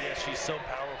smooth, but yeah, she's so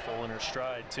powerful in her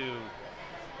stride too.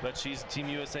 But she's Team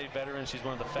USA veteran. She's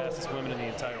one of the fastest women in the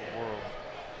entire world.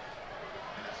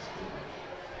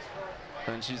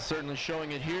 And she's certainly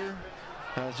showing it here.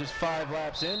 It's just 5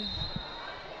 laps in.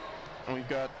 And we've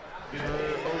got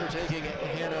her overtaking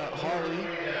Hannah Hawley.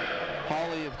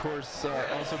 Hawley, of course,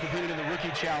 also competed in the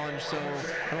Rookie Challenge, so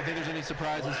I don't think there's any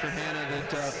surprises for Hannah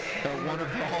that one of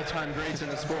the all-time greats in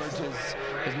the sport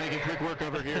is making quick work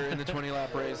of her here in the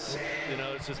 20-lap race. You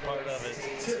know, it's just part of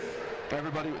it.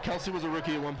 Everybody, Kelsey was a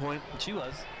rookie at one point. She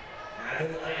was.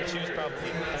 She was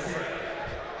probably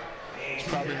She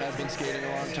probably has been skating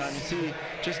a long time. You see,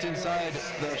 just inside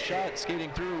the shot,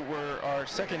 skating through were our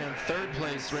second and third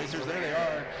place racers. There they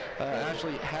are,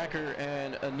 Ashley Hacker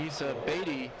and Anissa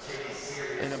Beatty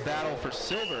in a battle for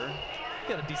silver.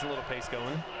 Got a decent little pace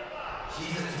going.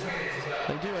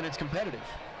 They do, and it's competitive.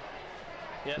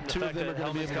 Yeah, the two of them are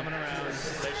going to be coming around.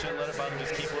 They shouldn't let it bother them.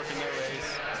 Just keep working their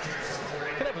race.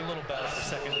 Could have a little battle for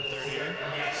second and third here.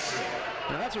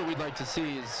 Now that's what we'd like to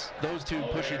see is those two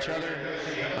push each other,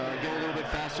 go a little bit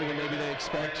faster than maybe they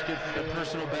expect, get a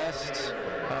personal best,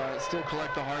 still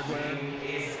collect the hardware.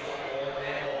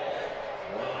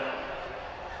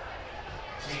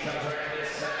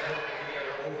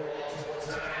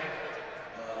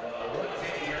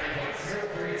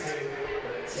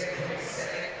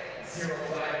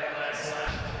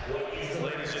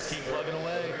 Ladies just keep plugging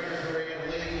away.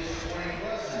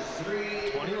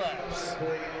 20 laps.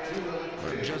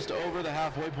 We're just over the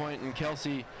halfway point, and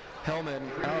Kelsey Hellman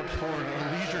out for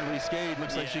a leisurely skate.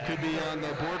 Looks like she could be on the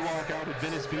boardwalk out at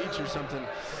Venice Beach or something.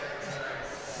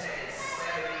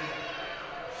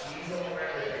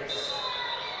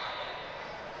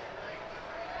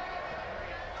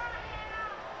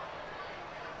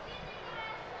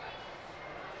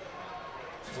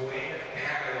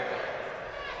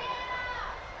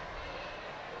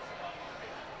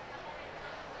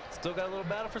 Still got a little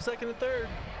battle for second and third.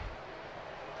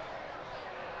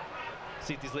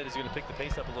 See if these ladies are going to pick the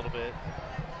pace up a little bit.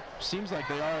 Seems like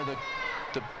they are.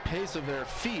 the pace of their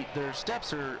feet, their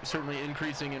steps are certainly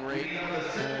increasing in rate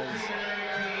as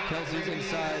Kelsey's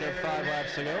inside of 5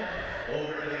 laps to go.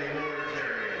 Over to the awards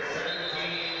area,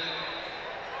 17,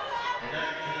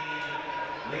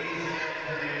 19, leads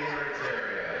into the awards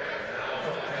area. Now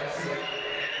for Kelsey,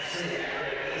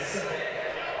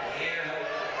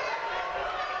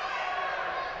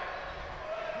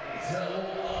 so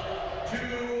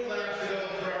 2 laps to go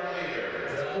for our leader.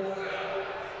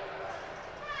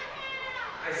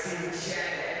 I see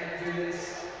Chad do this.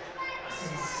 I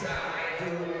see Sky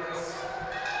do this.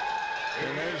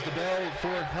 And there's the bell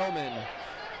for Hellman.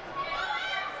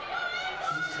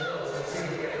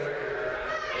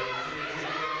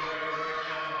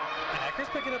 Hacker's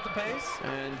picking up the pace.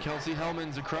 And Kelsey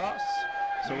Hellman's across.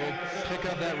 So we'll pick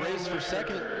up that race for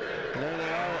second. There they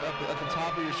are up at the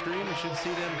top of your screen. You should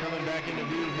see them coming back into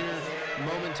view here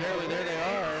momentarily. There they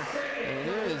are. And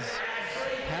it is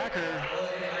Hacker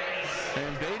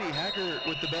and Beatty. Hacker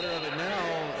with the better of it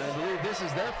now. I believe this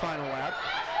is their final lap.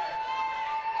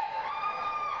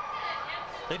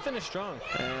 They finished strong.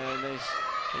 And they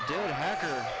did.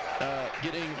 Hacker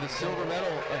getting the silver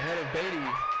medal ahead of Beatty.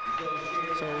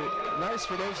 So nice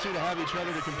for those two to have each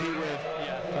other to compete with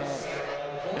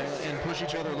and push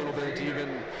each other a little bit,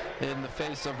 even in the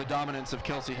face of the dominance of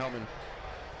Kelsey Hellman.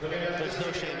 There's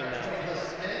no shame in that.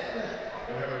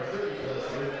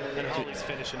 And Holly's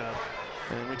finishing up.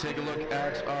 And we take a look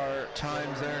at our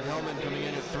times there. Hellman coming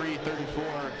in at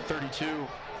 3:34.32.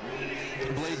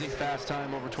 Blazing fast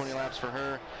time, over 20 laps for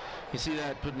her. You see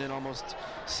that, putting in almost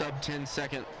sub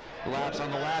 10-second laps. On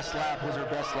the last lap was her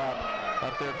best lap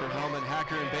up there for Hellman.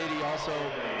 Hacker and Beatty also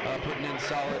putting in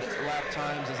solid lap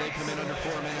times as they come in under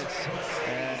 4 minutes.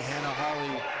 And Hannah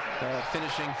Holly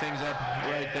finishing things up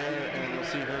right there, and you'll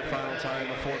see her final time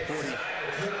of 4:40.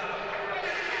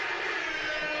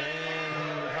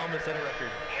 And Hellman set a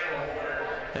record.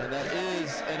 And that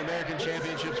is an American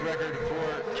Championships record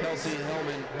for Kelsey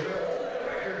Hellman.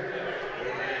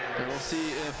 And we'll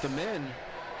see if the men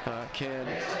can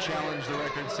challenge the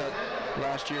record set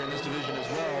last year in this division as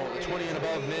well. The 20 and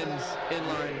above men's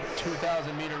inline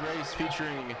 2,000 meter race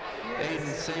featuring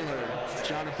Aiden Saylor,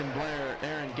 Jonathan Blair,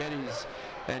 Aaron Geddes,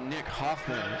 and Nick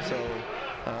Hoffman. So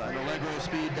an Allegro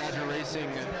Speed Badger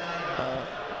Racing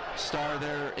star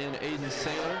there in Aiden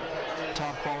Saylor,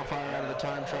 top qualifier out of the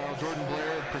time trial. Jordan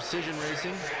Blair of Precision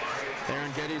Racing,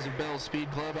 Aaron Geddes of Bell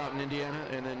Speed Club out in Indiana,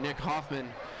 and then Nick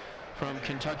Hoffman from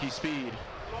Kentucky Speed.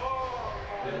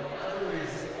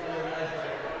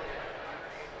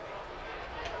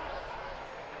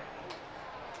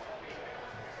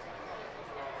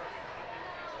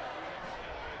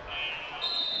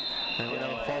 And we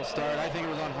have a false start. I think it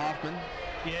was on Hoffman.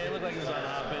 Yeah, it looked like it was on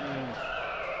Hoffman.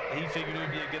 He figured it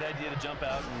would be a good idea to jump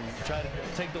out and try to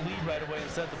take the lead right away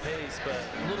and set the pace, but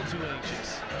a little too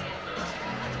anxious.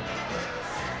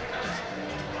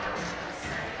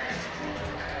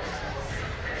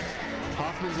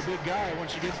 Hoffman's a big guy.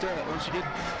 Once you get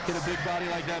hit a big body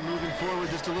like that moving forward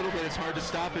just a little bit, it's hard to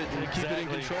stop it and keep it in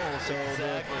control. So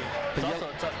it's also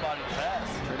a tough body to pass.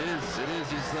 It is.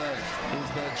 He's the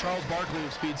Charles Barkley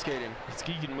of speed skating.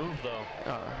 He can move though.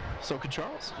 So could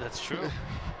Charles. That's true.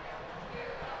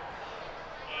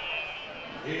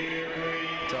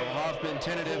 So Hoffman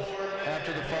tentative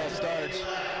after the false start,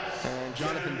 and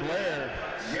Jonathan Blair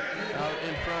out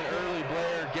in front early.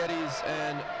 Blair, Geddes,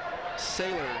 and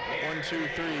Saylor, 1, 2,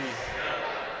 3.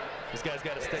 This guy's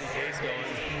got a steady pace going.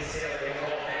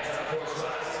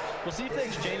 We'll see if they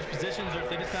exchange positions or if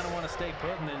they just kind of want to stay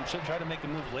put and then should try to make a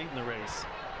move late in the race.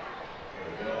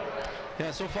 Yeah,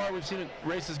 so far we've seen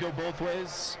races go both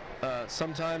ways.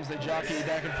 Sometimes they jockey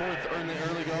back and forth in the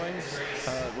early going.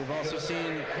 We've also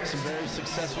seen some very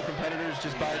successful competitors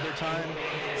just bide their time,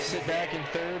 sit back in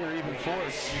third or even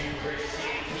fourth.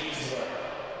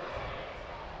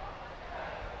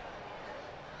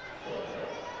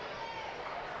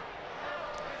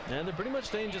 Yeah, they're pretty much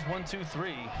staying just 1, 2,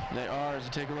 3. They are, as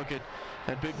you take a look at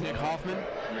big Nick Hoffman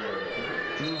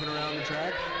moving around the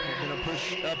track. He's going to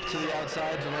push up to the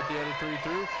outside to let the other 3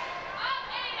 through.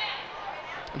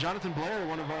 Jonathan Blair,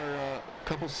 one of our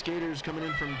couple skaters coming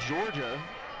in from Georgia,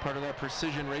 part of that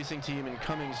Precision Racing team in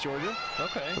Cummings, Georgia.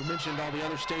 Okay. We mentioned all the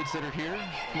other states that are here.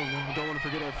 We don't want to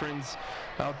forget our friends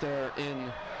out there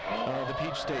in the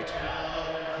Peach State.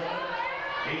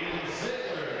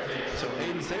 So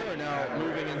Aiden Saylor now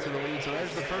moving into the lead. So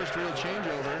there's the first real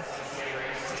changeover.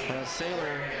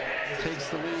 Saylor takes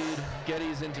the lead.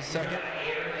 Geddes into second.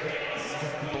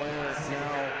 Blair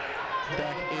now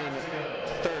back in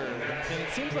third. And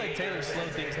it seems like Taylor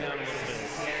slowed things down a little bit.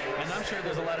 And I'm sure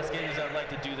there's a lot of skaters that would like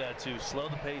to do that too. Slow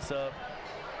the pace up.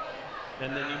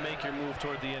 and then you make your move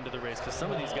toward the end of the race. Because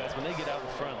some of these guys, when they get out in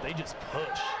front, they just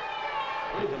push.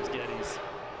 Here comes Geddes.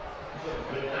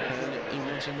 And you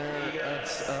mentioned there,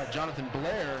 that's Jonathan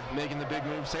Blair making the big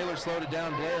move. Saylor slowed it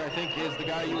down. Blair, I think, is the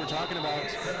guy you were talking about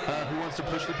who wants to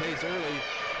push the pace early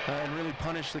and really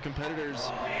punish the competitors,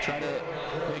 try to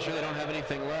make sure they don't have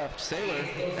anything left. Saylor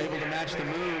able to match the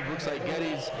move. Looks like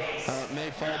Geddes may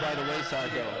fall by the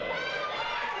wayside, though.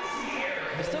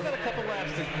 They still got a couple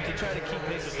laps to try to keep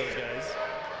pace with those guys.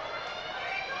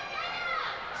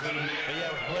 But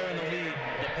yeah, with Blair in the lead,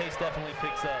 the pace definitely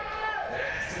picks up.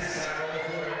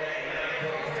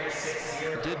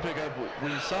 Did pick up. We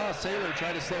saw Saylor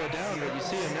try to slow it down, but you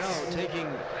see him now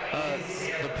taking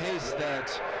the pace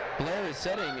that Blair is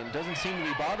setting and doesn't seem to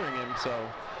be bothering him. So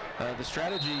the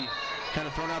strategy kind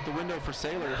of thrown out the window for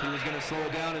Saylor. If he was going to slow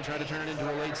it down and try to turn it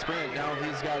into a late sprint, now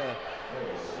he's got to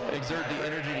exert the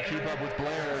energy to keep up with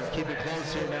Blair and keep it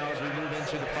close here now as we move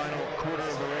into the final quarter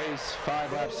of the race.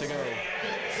 5 laps to go.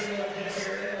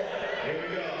 Here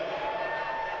we go.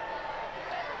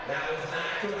 That was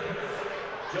not good.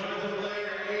 Jonathan Blair,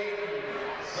 8,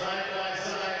 side by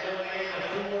side, going in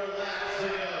 4 laps to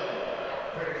go.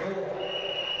 Pretty cool.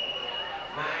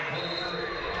 9.3.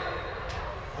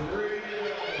 3 to go.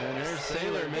 And there's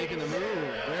Saylor making the move.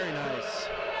 Very nice.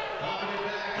 Popping it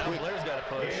back. Now Blair's got to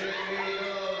push. Here we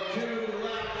go. 2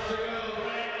 laps to go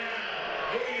right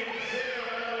now. 8-0 in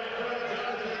front of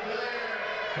Jonathan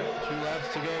Blair. 2 laps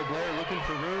to go. Blair looking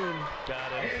for room. Got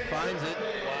him. Finds it.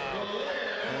 Wow.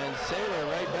 And Saylor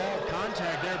right back.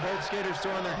 Contact there. Both skaters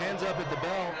throwing their hands up at the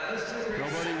bell.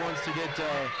 Nobody wants to get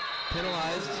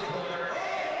penalized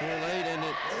here late, and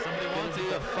it's going to be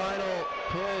a final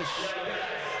push.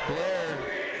 Blair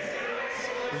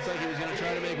looks like he was going to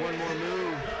try to make one more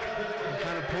move. He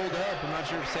kind of pulled up. I'm not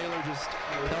sure if Saylor just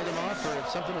held him off or if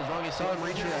something was wrong. He saw him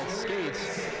reach for that skate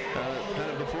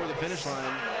kind of before the finish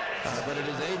line. But it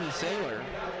is Aiden Saylor.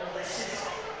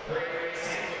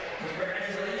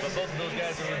 But both of those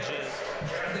guys are legit.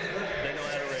 They know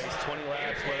how to race. 20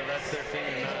 laps, whether that's their thing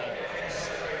or not.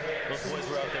 Those boys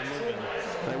were out there moving.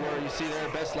 They were. You see their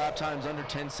best lap times under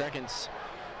 10 seconds.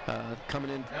 Coming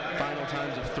in final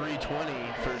times of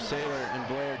 3:20 for Saylor and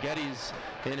Blair. Geddes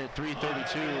in at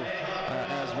 3:32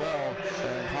 as well.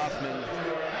 And Hoffman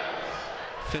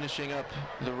finishing up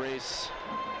the race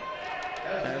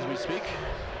as we speak.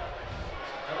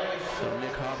 So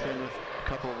Nick Hoffman with a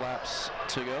couple of laps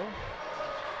to go.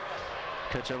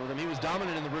 Catch up with him. He was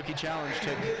dominant in the rookie challenge,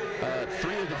 took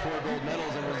 3 of the 4 gold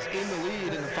medals and was in the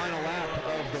lead in the final lap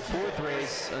of the 4th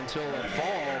race until a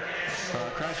fall,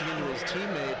 crashing into his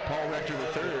teammate, Paul Rector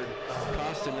III,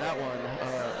 cost him that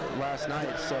one last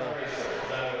night. So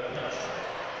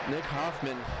Nick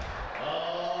Hoffman.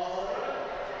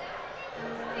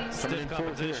 Stiff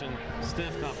competition.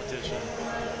 Stiff competition.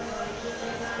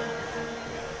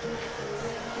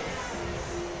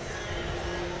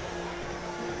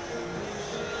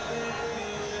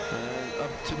 Up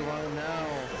to the line now,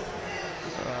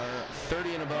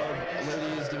 30 and above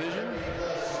ladies division,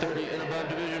 30 and above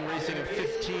division racing a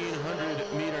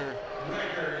 1,500 meter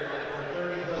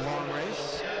long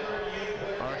race.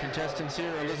 Our contestants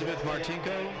here, Elizabeth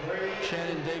Martinko,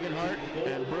 Shannon Dagenhart,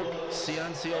 and Brooke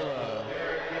Cianciola.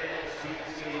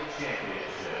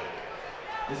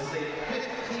 This is a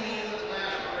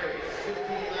 15-lap race.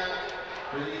 15 laps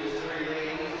for these 3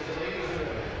 ladies. The ladies are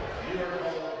New York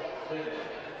Hall winners.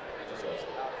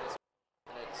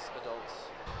 Adults.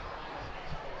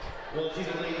 Well, it's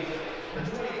either ladies, the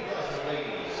 20-plus are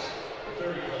ladies, the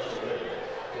 30-plus are women.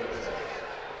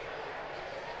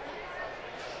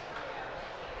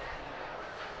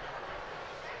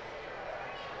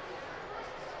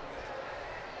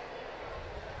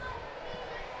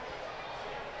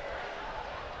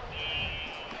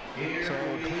 So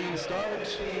clean start,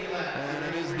 and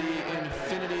it is the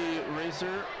Infinity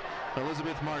Racer,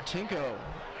 Elizabeth Martinko,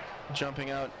 jumping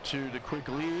out to the quick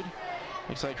lead.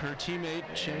 Looks like her teammate,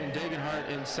 Shannon Dagenhart,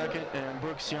 in second, and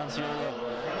Brooke Cianciola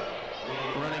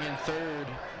running in third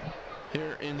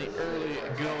here in the early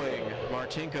going.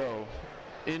 Martinko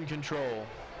in control.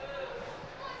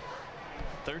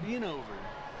 30 and over.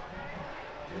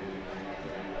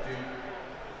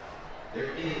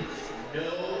 There is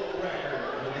no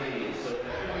record for these, so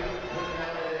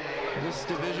This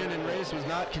division and race was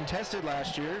not contested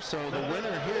last year, so the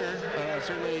winner here,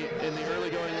 certainly in the early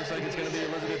going, looks like it's going to be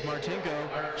Elizabeth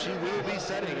Martinko. She will be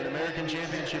setting an American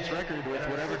Championships record with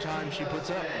whatever time she puts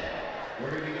up.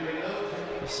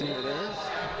 You see her there.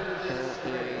 That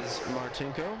is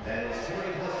Martinko.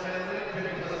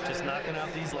 Just knocking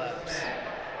out these laps.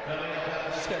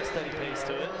 She's got a steady pace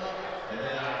to it.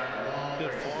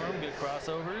 Good form, good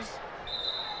crossovers.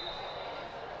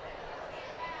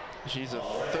 She's a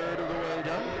third of the way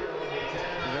done.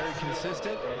 Very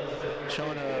consistent.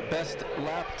 Showing a best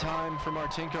lap time for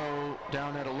Martinko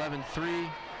down at 11.3.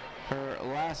 Her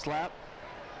last lap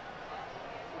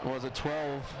was a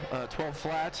 12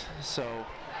 flat, so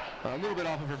a little bit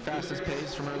off of her fastest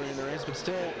pace from earlier in the race, but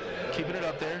still keeping it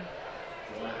up there,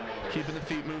 keeping the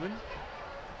feet moving.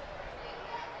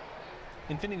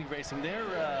 Infinity Racing,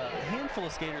 they're a handful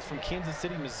of skaters from Kansas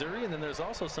City, Missouri, and then there's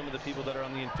also some of the people that are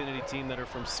on the Infinity team that are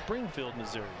from Springfield,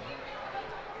 Missouri.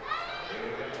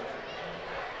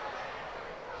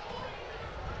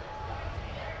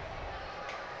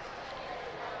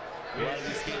 A lot of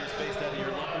these skaters based out of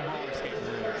your local roller skating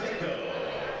rink.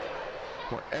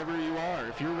 Wherever you are,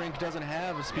 if your rink doesn't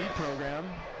have a speed program,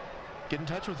 get in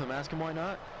touch with them, ask them why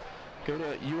not. Go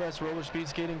to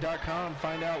usrollerspeedskating.com,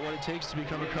 find out what it takes to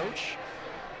become a coach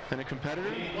and a competitor,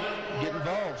 get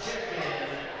involved.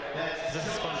 This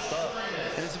is fun stuff.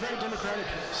 And it's a very democratic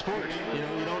sport. You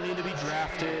know, you don't need to be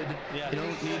drafted. Yeah. You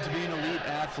don't need to be an elite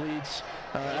athlete.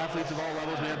 Athletes of all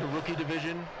levels. We have the rookie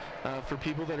division for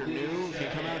people that are new. Can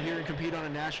come out here and compete on a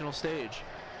national stage.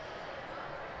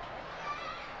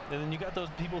 And then you got those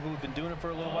people who have been doing it for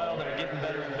a little while that are getting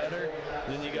better and better.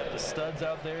 And then you got the studs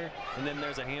out there. And then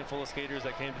there's a handful of skaters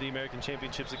that came to the American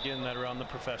Championships again that are on the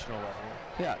professional level.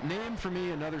 Yeah, name for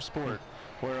me another sport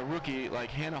where a rookie like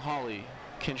Hannah Hawley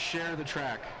can share the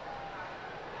track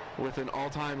with an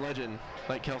all-time legend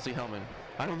like Kelsey Hellman.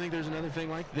 I don't think there's another thing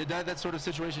like that. That sort of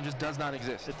situation just does not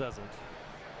exist. It doesn't.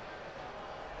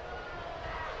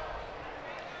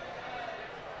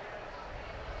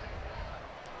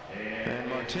 And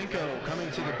Martinko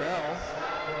coming to the bell.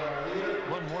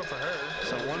 One more for her.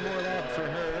 So one more lap for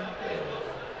her.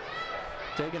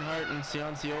 Degenhart and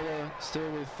Cianciola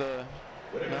still with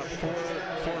about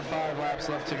four or five laps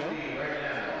left to go.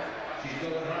 She's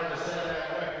going hard to set that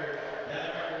record.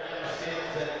 That record now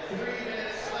stands at 3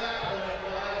 minutes flat,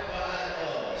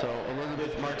 0.550. So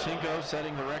Elizabeth Martinko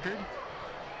setting the record.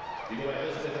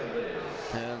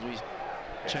 As we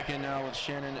check in now with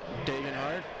Shannon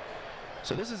Degenhart.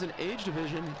 So this is an age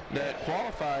division that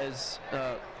qualifies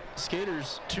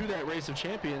skaters to that race of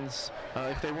champions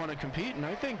if they want to compete, and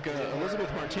I think Elizabeth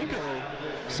Martinko,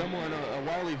 someone, a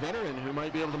wily veteran who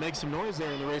might be able to make some noise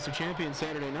there in the race of champions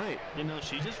Saturday night. You know,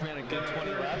 she just ran a good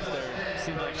 20 laps there.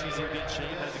 Seems like she's in good shape,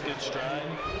 has a good stride.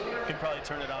 Could probably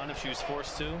turn it on if she was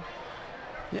forced to.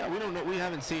 Yeah, we don't know. We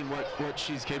haven't seen what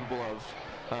she's capable of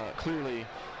clearly,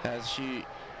 as she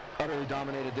utterly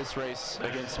dominated this race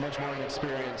against much more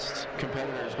inexperienced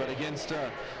competitors, but against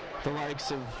the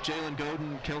likes of Jalen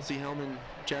Godin, Kelsey Hellman,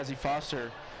 Jazzy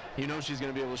Foster, you know she's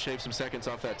going to be able to shave some seconds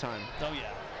off that time. Oh,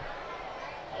 yeah.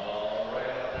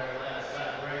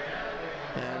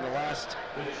 And the last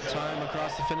time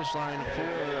across the finish line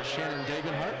for Shannon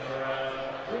Degenhart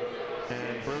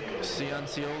and Brooke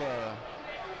Cianciola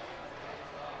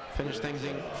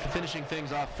finishing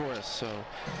things off for us. So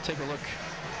take a look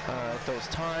at those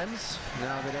times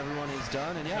now that everyone is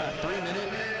done. And yeah,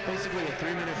 basically a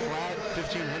 3-minute flat,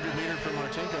 1,500 meter for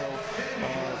Martinko.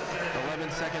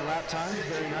 11-second lap time,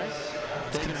 very nice.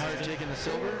 Degenhart taking the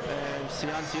silver, and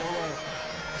Cianciola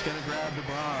is going to grab the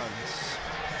bronze.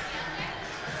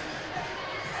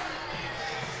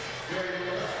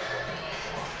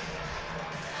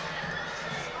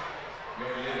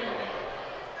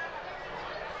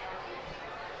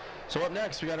 So up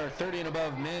next, we got our 30 and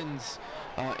above men's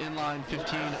inline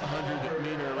 1,500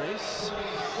 meter race.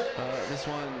 This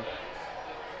one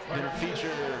going to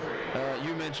feature,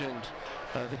 you mentioned,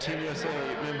 the Team USA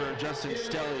member Justin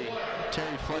Stelly,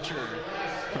 Terry Fletcher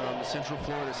from Central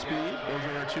Florida Speed. Those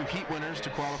are our two heat winners to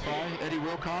qualify. Eddie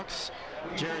Wilcox,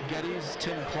 Jared Geddes,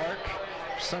 Tim Clark,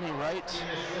 Sonny Wright,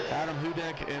 Adam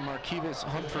Hudek, and Marquivas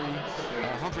Humphrey.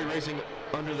 Humphrey racing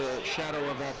under the shadow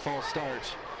of that false start.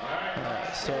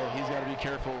 So he's got to be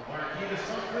careful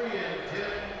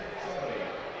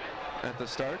at the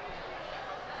start.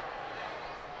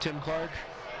 Tim Clark,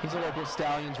 he's a local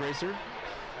Stallions racer.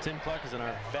 Tim Clark is an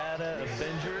Arvada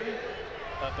Avenger,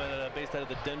 based out of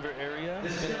the Denver area.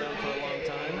 He's been around for a long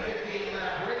time.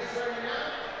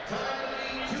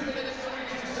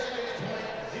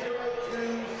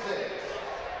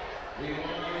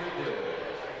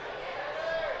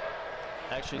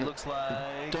 Actually looks like...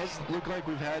 It does look like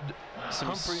we've had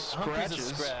some scratches.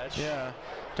 Humphrey's a scratch. Yeah,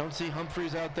 don't see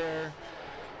Humphreys out there.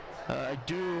 I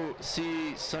do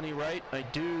see Sonny Wright. I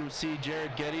do see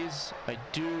Jared Geddes. I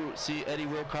do see Eddie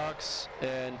Wilcox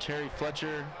and Terry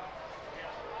Fletcher.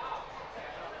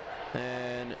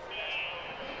 And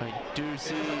I do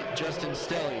see Justin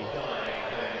Stelly.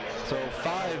 So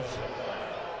 5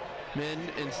 men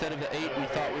instead of the 8 we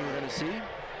thought we were going to see.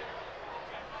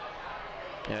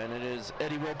 And it is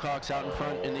Eddie Wilcox out in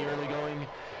front in the early going,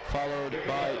 followed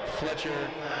by Fletcher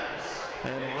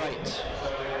and Wright.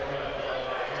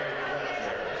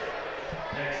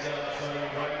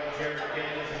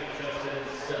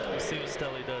 Let's see what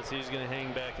Stelly does. He's going to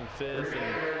hang back in fifth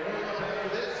and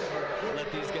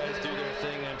let these guys do their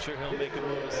thing. I'm sure he'll make a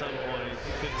move at some point.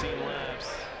 15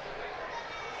 laps.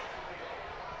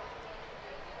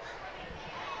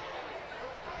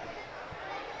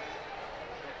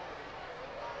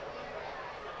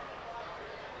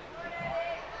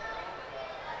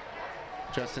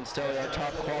 Justin Stelly, our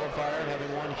top qualifier,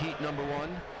 having won heat number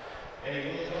 1.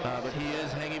 But he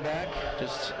is hanging back,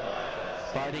 just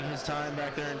biding his time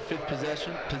back there in 5th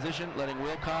position, letting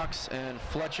Wilcox and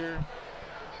Fletcher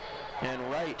and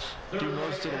Wright do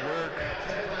most of the work.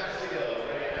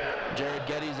 Jared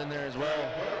Getty's in there as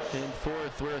well in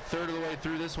 4th. We're a third of the way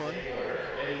through this one.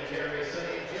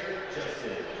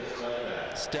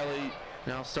 Stelly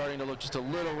now starting to look just a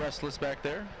little restless back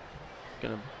there.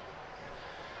 Gonna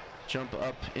jump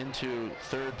up into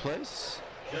 3rd place.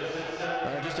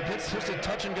 Just a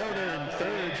touch and go there in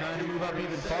 3rd, trying to move up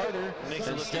even farther.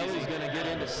 And Stelly's going to get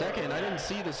into 2nd. I didn't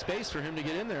see the space for him to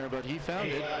get in there, but he found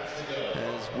it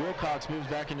as Wilcox moves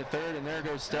back into 3rd, and there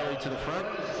goes Stelly to the front.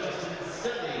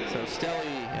 So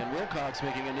Stelly and Wilcox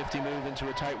making a nifty move into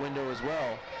a tight window as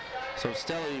well. So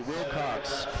Stelly,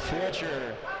 Wilcox,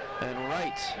 Fletcher, and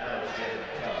Wright.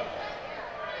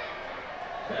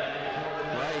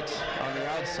 Wright on the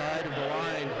outside of the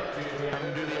line, have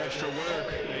him do the extra work.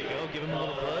 There you go, give him a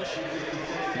little push.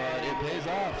 But it pays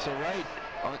off, so Wright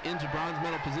into bronze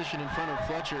medal position in front of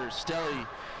Fletcher, Stelly,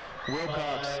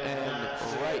 Wilcox, and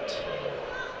Wright.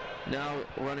 Now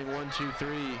running 1, 2,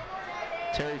 3.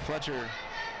 Terry Fletcher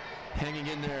hanging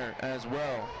in there as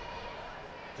well.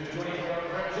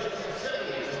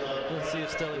 Let's see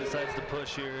if Stelly decides to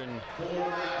push here. And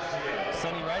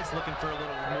Sonny Wright's looking for a little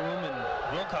room, and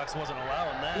Wilcox wasn't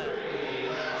allowing that.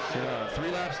 Yeah,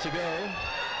 3 laps to go.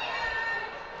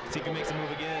 See if he can make some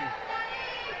move again.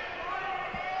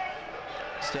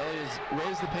 Stelly has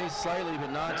raised the pace slightly,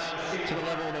 but not to the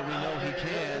level that we know he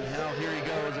can. Now here he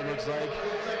goes, it looks like.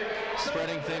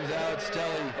 Spreading things out,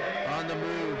 Stelly on the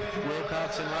move.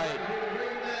 Wilcox and Wright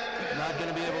not going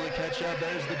to be able to catch up.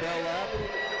 There's the bell lap.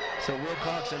 So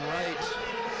Wilcox and Wright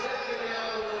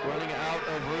running out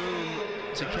of room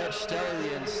to catch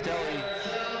Stelly, and Stelly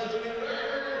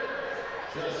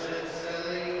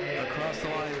across the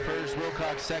line first,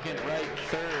 Wilcox second, Wright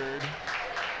third.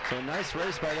 So a nice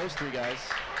race by those 3 guys.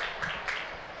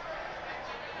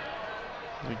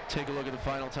 We take a look at the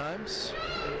final times.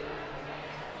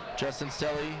 Justin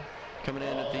Stelly coming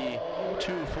in at the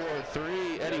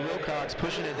 2:43. Eddie Wilcox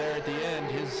pushing it there at the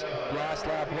end. His last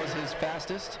lap was his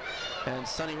fastest. And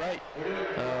Sonny Wright,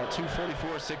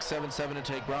 2:44.677 to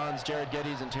take bronze. Jared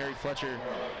Geddes and Terry Fletcher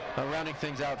rounding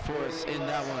things out for us in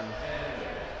that one.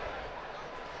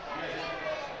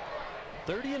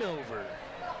 30 and over.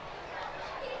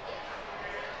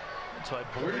 So I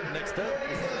believe next up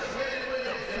is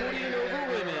 40 and over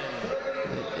women.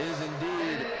 It is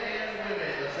indeed.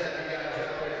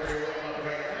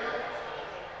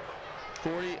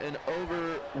 40 and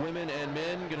over women and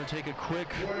men. Going to take a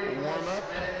quick warm up.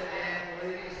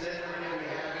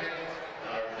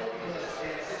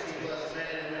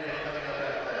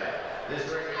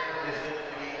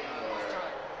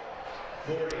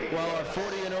 While our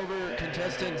 40 and over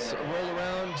contestants roll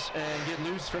around and get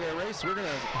loose for their race, we're going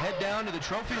to head down to the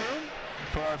trophy room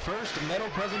for our first medal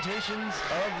presentations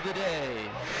of the day.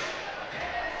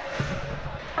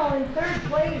 Oh, in 3rd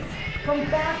place from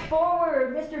Fast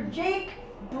Forward, Mr. Jake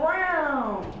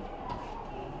Brown.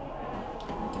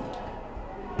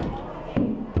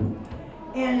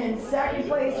 And in 2nd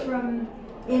place from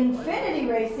Infinity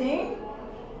Racing,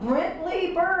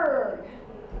 Brentley Berg.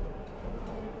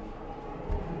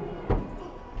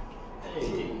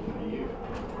 Hey,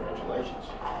 congratulations.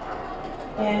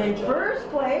 And in 1st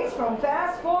place from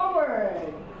Fast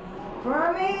Forward,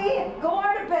 Fermi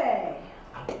Gordepe.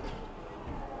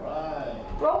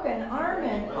 Right. Broken arm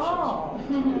and all.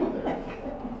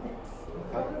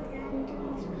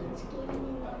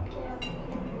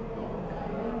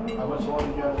 How much longer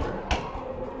you got there?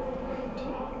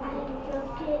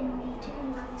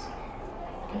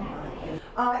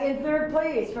 In 3rd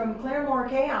place from Claremore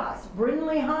Chaos,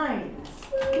 Brindley Hines.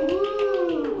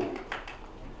 Woo!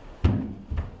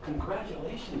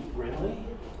 Congratulations, Brindley.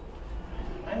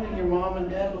 I knew your mom and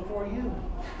dad before you.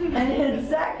 And in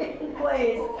 2nd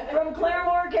place from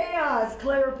Claremore Chaos,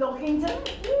 Claire Pilkington.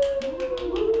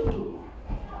 Woo!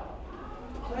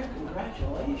 Claire,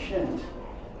 congratulations.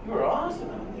 You were awesome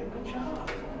out there. Good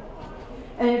job.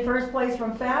 And in first place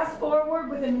from fast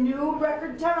forward with a new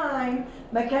record time,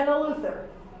 McKenna Luther.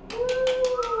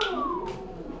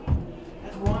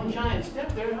 That's one giant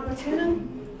step there, huh, McKenna?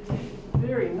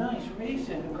 Very nice race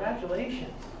and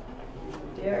congratulations.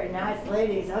 Very nice,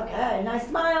 ladies. Okay, nice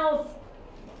smiles.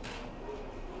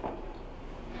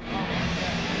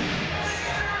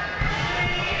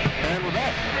 And we're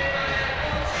back.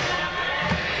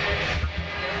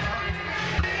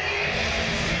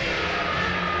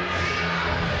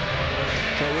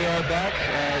 So we are back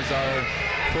as our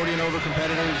 40 and over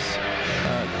competitors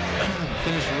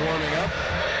finish warming up,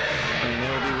 and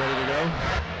they'll be ready to go.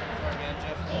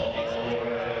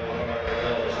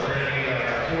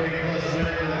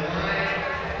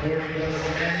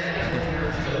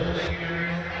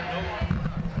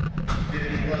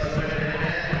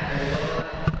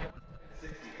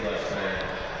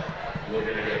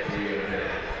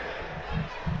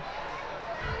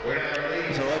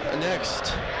 So up next,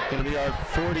 going to be our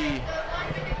 40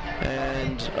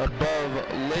 and above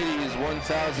ladies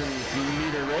 1,000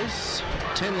 meter race.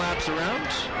 10 laps around.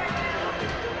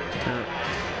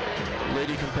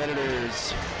 Lady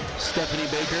competitors Stephanie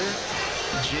Baker,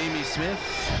 Jamie Smith,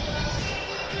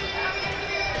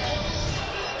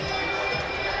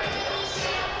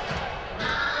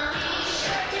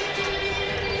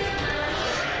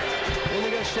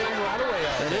 Sherry Rodaway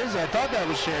out. That is, I thought that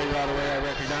was Sherry Rodaway I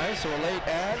recognized. So a late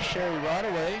ad, Sherry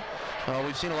Rodaway.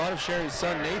 We've seen a lot of Sherry's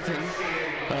son Nathan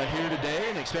here today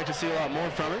and expect to see a lot more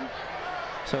from him.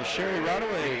 So Sherry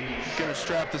Rodaway going to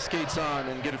strap the skates on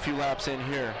and get a few laps in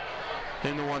here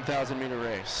in the 1,000 meter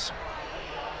race.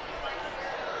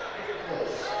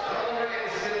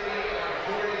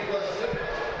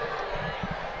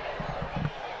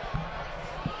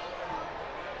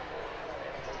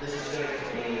 This is going to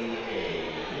be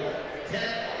a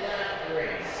 10-lap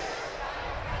race.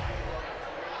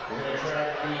 We're going to try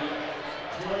to beat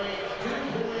 2 minutes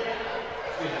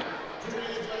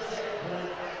 1 second,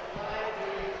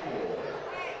 5:34.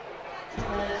 2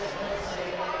 minutes 1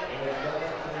 second, and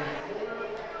 1:34.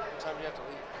 What time do you have to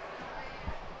leave?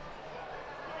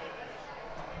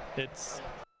 It's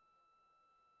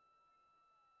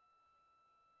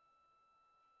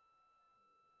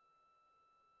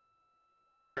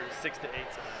 6 to 8 tonight.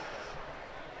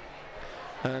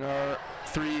 And our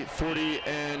 340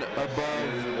 and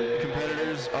above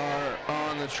competitors are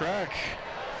on the track.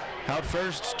 Out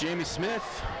first, Jamie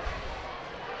Smith,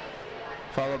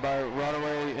 followed by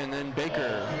Rodaway and then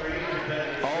Baker.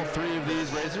 All three of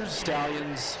these racers,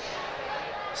 Stallions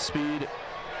Speed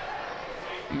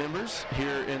members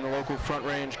here in the local Front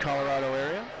Range, Colorado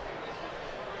area.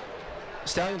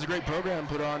 Stallions, a great program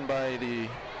put on by the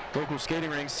local skating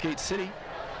rink, Skate City,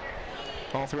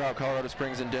 all throughout Colorado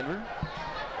Springs and Denver.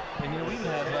 And you know, we even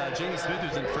have Jamie Smith,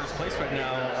 who's in first place right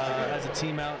now, as a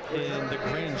team out in the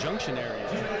Grand Junction area.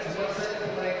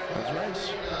 That's right.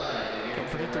 Don't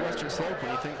forget the Western Slope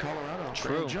when you think Colorado.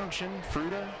 True. Grand Junction,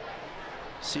 Fruita,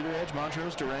 Cedar Edge,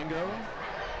 Montrose, Durango.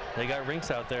 They got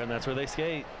rinks out there, and that's where they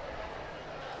skate.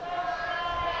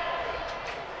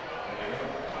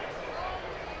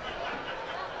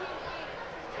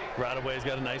 Rodaway's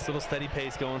got a nice little steady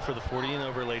pace going for the 40 and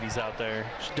over ladies out there.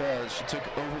 She does. She took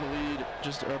over the lead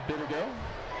just a bit ago.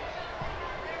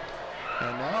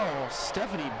 And now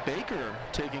Stephanie Baker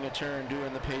taking a turn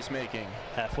doing the pacemaking.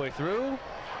 Halfway through.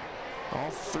 All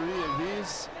three of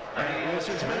these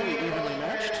racers very evenly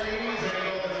matched.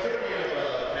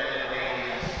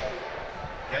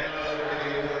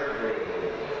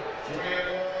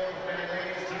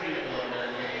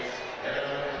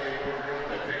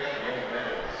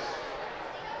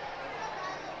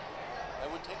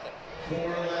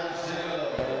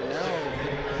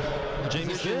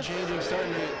 Jamie Smith changing,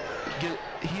 starting to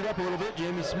heat up a little bit.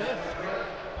 Jamie Smith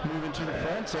moving to the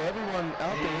front. So everyone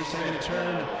out there is taking a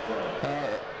turn,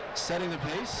 setting the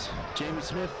pace. Jamie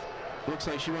Smith looks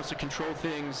like she wants to control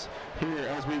things here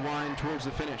as we wind towards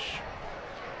the finish.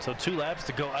 So 2 laps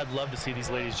to go. I'd love to see these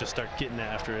ladies just start getting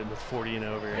after it in the 40 and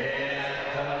over.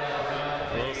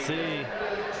 We'll see.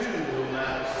 2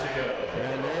 laps to go.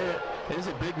 And there is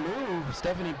a big move.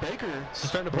 Stephanie Baker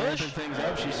starting to push things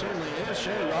up. She certainly is.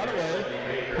 Sherry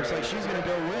Rodaway looks like she's going to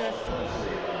go with.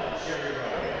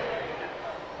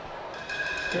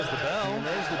 There's the bell. And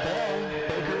there's the bell.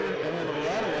 Baker and then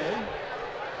Rodaway.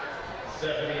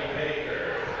 Stephanie Baker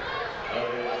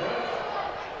out in front.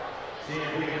 See if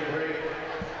we can break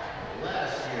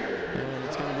last year. And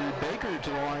it's going to be Baker to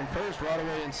the line first,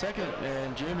 Rodaway in second,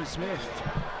 and Jamie Smith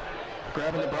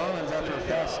grabbing the bronze after a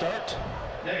fast start.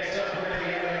 Next up, we're going to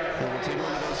get We'll take a look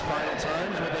at those final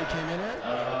times where they came in at.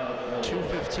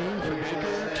 2:15 for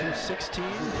Baker, 2:16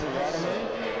 for Rodaway.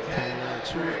 And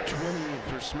 2:20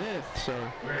 for Smith. So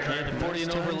yeah, the 40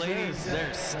 and over ladies,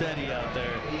 they're steady out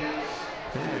there. Yeah,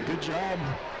 good job.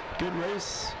 Good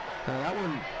race.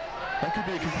 That could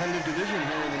be a competitive division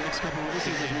here in the next couple of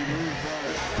races as we move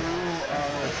through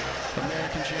our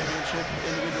American Championship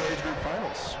individual age group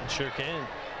finals. Sure can.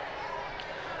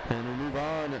 And we move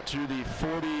on to the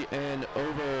 40 and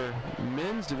over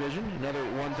men's division, another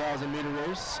 1,000 meter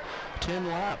race. 10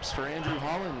 laps for Andrew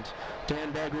Holland,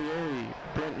 Dan Baglieri,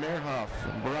 Brent Mehrhoff,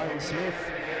 Brian Smith,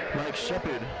 Mike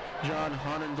Shepard, John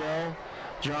Honendell,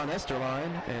 John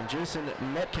Esterline, and Jason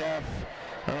Metcalf.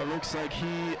 Looks like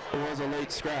he was a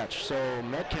late scratch. So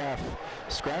Metcalf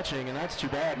scratching, and that's too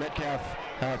bad. Metcalf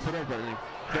put up a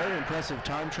very impressive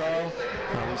time trial.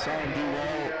 We saw him do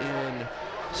well in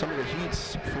some of the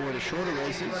heats for the shorter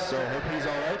races, so I hope he's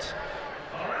all right.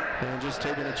 And just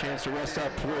taking a chance to rest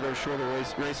up for those shorter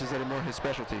races that are more his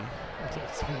specialty.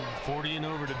 It's 40 and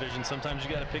over division. Sometimes you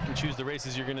got to pick and choose the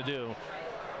races you're going to do.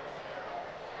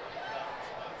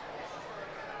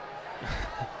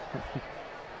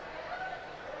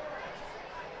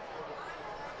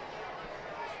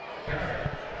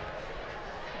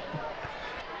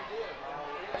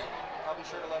 I'll be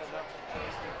sure to let him know.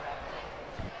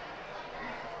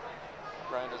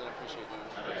 Brian doesn't appreciate you.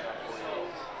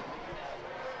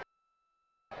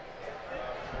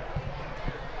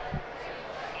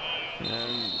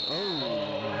 And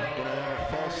gonna have a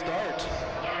false start.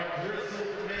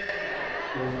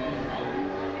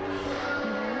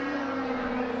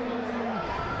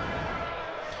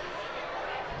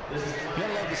 You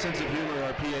gotta love the sense of humor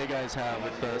our PA guys have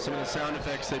with some of the sound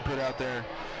effects they put out there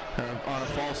on a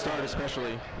false start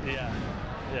especially. Yeah,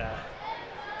 yeah.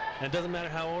 And it doesn't matter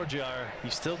how old you are,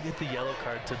 you still get the yellow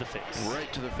card to the face.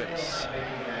 Right to the face.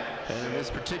 And in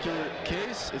this particular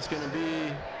case, it's going to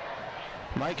be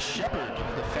Mike Shepard,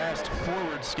 the fast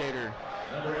forward skater,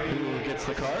 who gets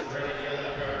the card.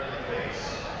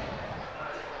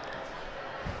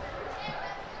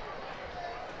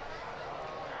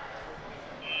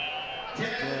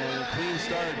 And clean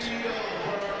start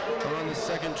on the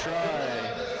second try. A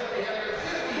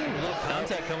little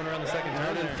contact coming around the second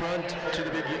Out turn. in front at the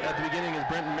beginning is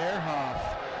Brent Mehrhoff,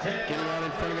 getting out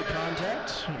in front of the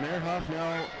contact. Mehrhoff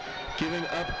now giving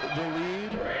up the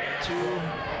lead to,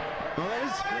 well, that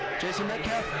is Jason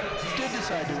Metcalf did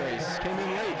decide to race, came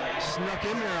in late, snuck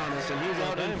in there on us, and he's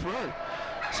out in front.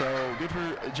 So good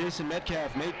for Jason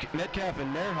Metcalf. Metcalf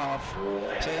and Mehrhoff,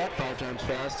 say that 5 times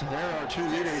fast. There are 2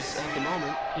 leaders at the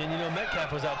moment. And you know,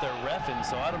 Metcalf was out there reffing,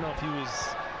 so I don't know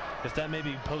if that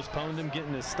maybe postponed him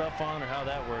getting his stuff on or how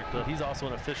that worked, but he's also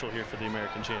an official here for the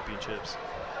American Championships.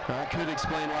 That could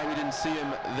explain why we didn't see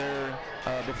him there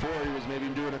before. He was maybe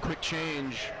doing a quick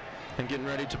change and getting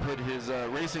ready to put his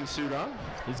racing suit on.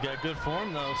 He's got good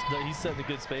form, though. He's setting a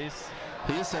good space.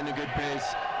 He is setting a good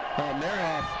pace.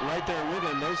 Mehrhoff right there with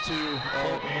him. Those two,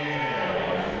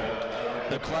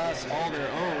 the class all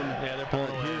their own. Yeah, they're pulling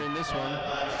away. Here in this one.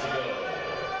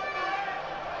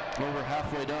 Over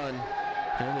halfway done.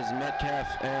 And it is Metcalf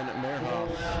and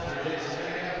Mehrhoff.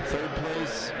 Third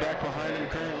place back behind him,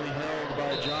 currently held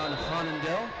by John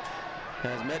Honendell.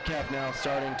 As Metcalf now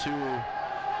starting to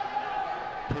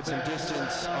put some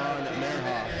distance on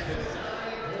Mehrhoff.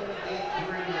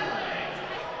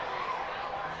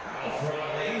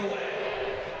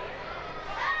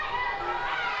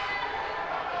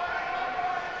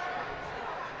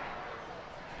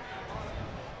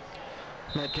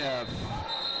 Metcalf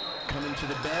coming to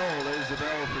the bell. There's the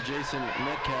bell for Jason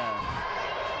Metcalf.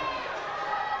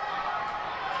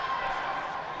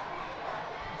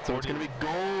 So it's going to be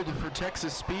gold for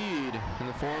Texas Speed in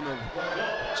the form of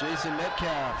Jason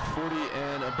Metcalf, 40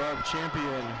 and above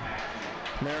champion.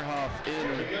 Mehrhoff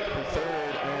in for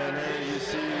third, and there you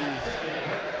see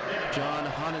John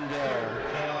Honendell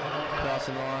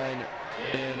crossing the line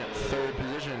in third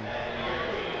position.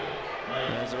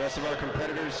 As the rest of our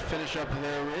competitors finish up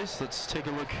their race, let's take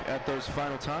a look at those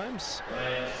final times.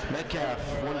 Metcalf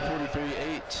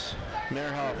 143.8,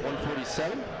 Mehrhoff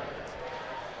 147,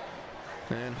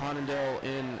 and Honendell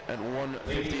in at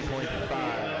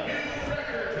 150.5.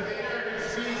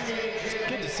 It's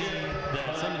good to see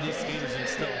that some of these skaters are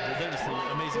still, they're just in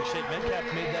amazing shape. Metcalf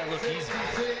made that look easy.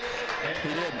 He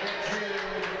did.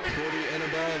 40 and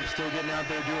above, still getting out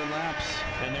there doing laps.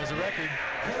 And there's a record.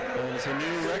 And it's a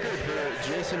new record for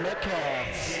Jason Metcalf,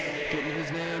 getting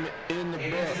his name in the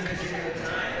book.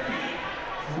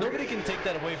 Nobody can take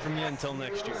that away from you until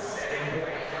next year.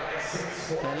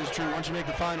 That is true. Once you make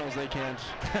the finals, they can't.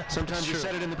 Sometimes you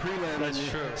set it in the prelim and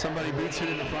somebody beats it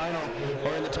in the final.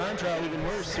 Or in the time trial, even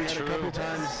worse. We had a couple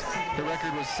times the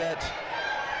record was set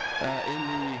in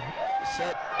the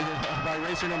set by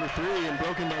racer number 3 and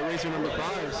broken by racer number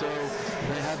 5, so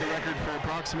they had the record for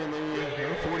approximately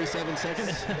 47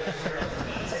 seconds.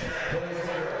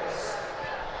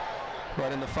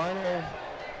 But in the final,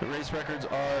 the race records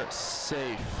are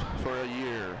safe for a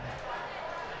year.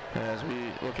 As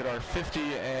we look at our 50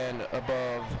 and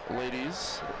above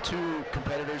ladies, 2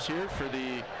 competitors here for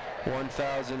the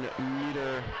 1,000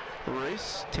 meter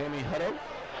race. Tammy Hutto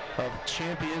of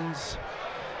Champions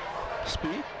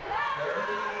Speed.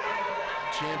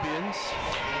 Champions.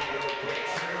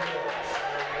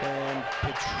 And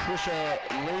Patricia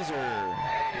Laser,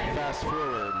 fast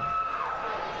forward.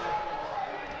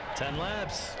 10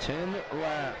 laps. 10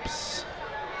 laps.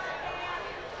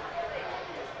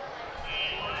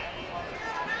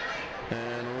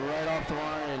 And right off the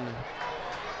line,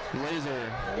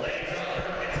 Laser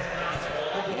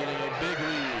getting a big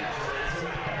lead.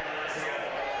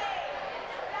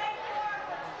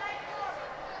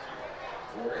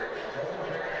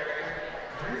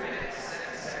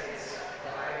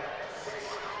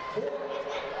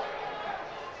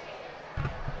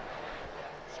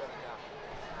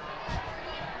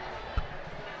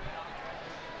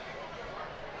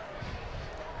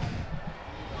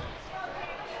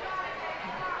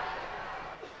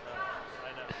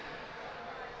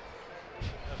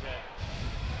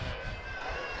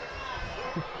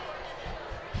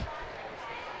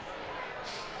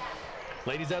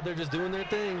 Ladies out there just doing their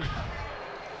thing.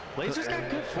 Laser's got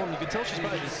good form. You can tell she's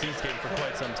probably been speed skating for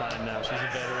quite some time now. She's a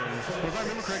veteran. Well, if I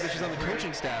remember correctly, she's on the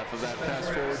coaching staff of that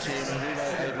fast forward team. I believe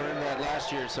I learned that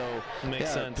last year. So Makes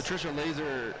sense. Patricia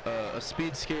Laser, a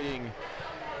speed skating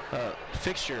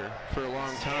fixture for a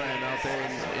long time out there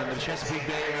in the Chesapeake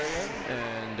Bay area,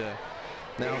 and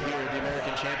now here at the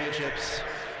American Championships,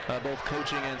 both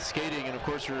coaching and skating. And of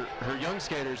course, her young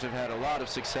skaters have had a lot of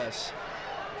success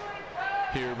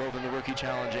here, both in the Rookie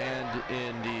Challenge and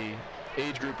in the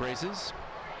age group races.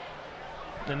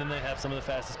 And then they have some of the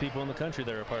fastest people in the country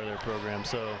that are a part of their program.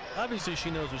 So obviously she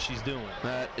knows what she's doing.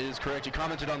 That is correct. You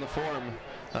commented on the forum.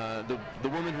 The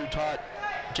woman who taught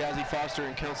Jazzy Foster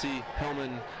and Kelsey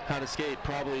Hellman how to skate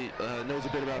probably knows a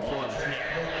bit about form.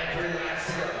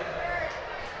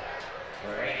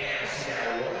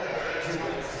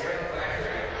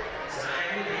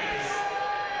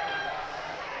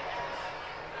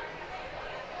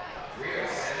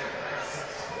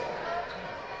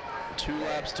 Two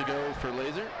laps to go for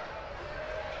Laser.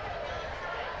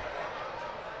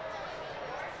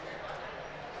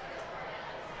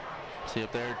 See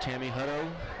up there, Tammy Hutto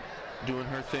doing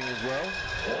her thing as well.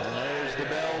 And there's the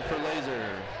bell for Laser.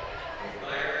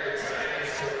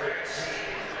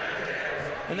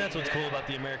 And that's what's cool about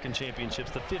the American Championships,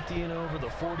 the 50 and over,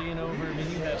 the 40 and over. I mean,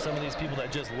 you have some of these people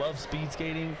that just love speed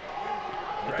skating.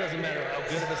 It doesn't matter how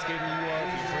good of a skater you are,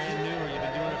 if you're brand new or you've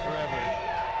been doing it forever.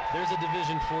 There's a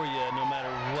division for you no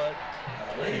matter what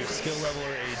your skill level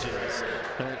or age is.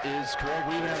 That is correct.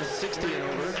 We even have a 60 and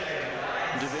over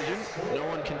division. No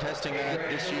one contesting that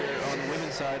this year on the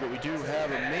women's side, but we do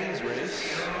have a men's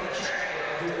race.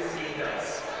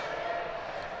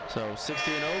 So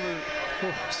 60 and over.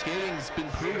 Skating's been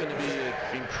proven to be an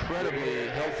incredibly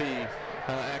healthy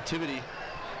activity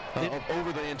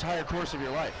over the entire course of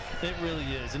your life. It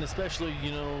really is, and especially,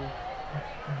 you know,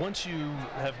 once you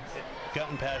have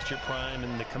gotten past your prime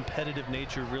and the competitive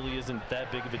nature really isn't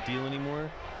that big of a deal anymore,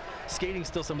 skating's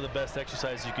still some of the best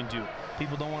exercise you can do.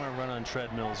 People don't want to run on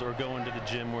treadmills or go into the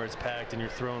gym where it's packed and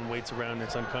you're throwing weights around and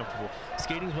it's uncomfortable.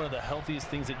 Skating's one of the healthiest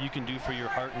things that you can do for your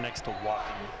heart next to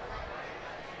walking.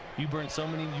 You burn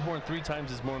 3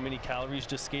 times as many calories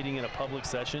just skating in a public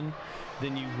session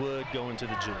than you would going to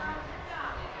the gym.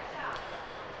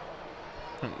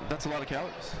 That's a lot of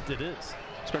calories. It is.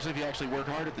 Especially if you actually work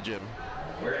hard at the gym.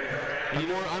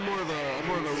 I'm more of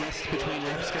a rest between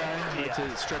reps guy. I like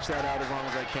to stretch that out as long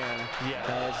as I can.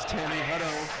 Yeah. As Tammy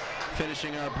Hutto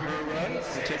finishing up her run.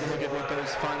 We'll take a look at what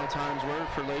those final times were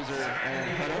for Laser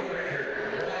and Hutto.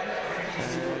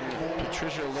 And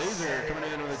Patricia Laser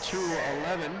coming in with a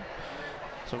 2:11.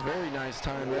 So very nice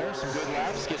time there. Some good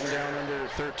laps, getting down under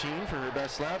 13 for her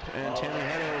best lap. And Tammy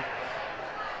Hutto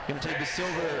going to take the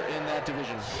silver in that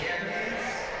division.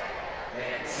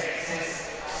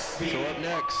 So up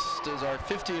next is our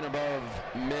 50 and above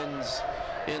men's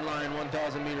inline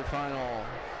 1,000 meter final,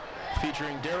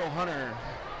 featuring Daryl Hunter,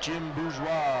 Jim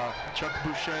Bourgeois, Chuck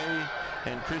Boucher,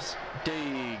 and Chris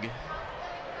Daig.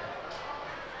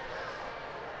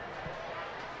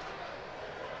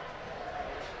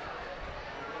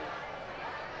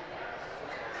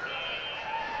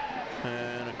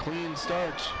 And a clean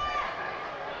start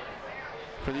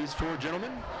for these 4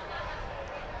 gentlemen.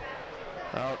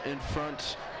 Out in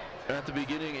front at the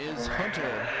beginning is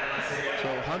Hunter.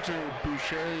 So Hunter,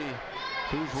 Boucher,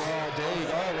 Bourgeois,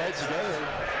 Dade, all right together.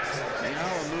 And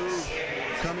now a move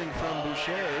coming from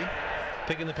Boucher.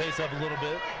 Picking the pace up a little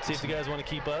bit. See if the guys want to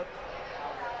keep up.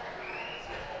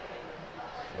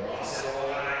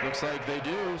 Looks like they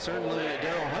do. Certainly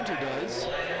Daryl Hunter does,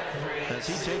 as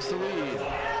he takes the lead.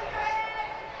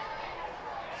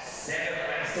 7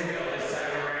 laps to go this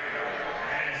time around.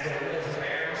 As the Wolves of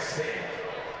Aerosmith.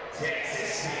 Texas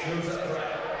speed moves up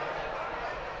front.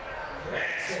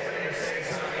 Maxwell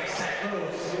intersects on the side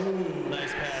moves.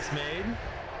 Nice pass made.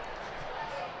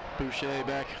 Boucher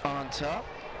back on top.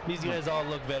 These guys all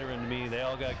look veteran to me. They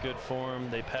all got good form.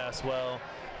 They pass well.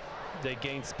 They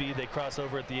gain speed. They cross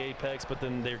over at the apex, but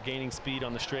then they're gaining speed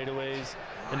on the straightaways.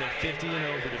 And then 50 and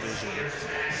over division.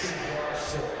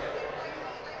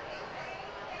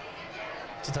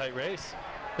 It's a tight race.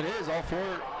 It is. All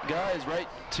 4 guys right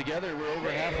together. We're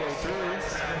over halfway through.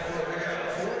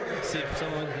 See if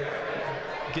someone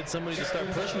gets somebody to start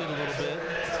pushing it a little bit.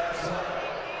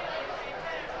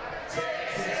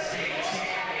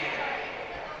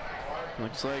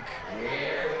 Looks like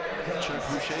Chuck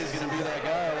Boucher is going to be that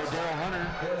guy, or Daryl Hunter.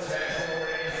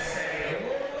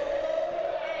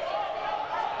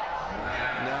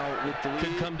 Now with the lead.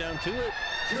 Could come down to it.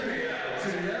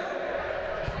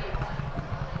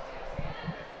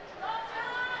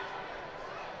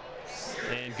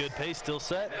 And good pace still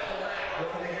set.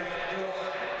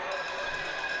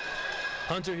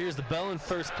 Hunter hears the bell in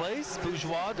first place.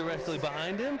 Bourgeois directly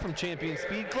behind him from Champion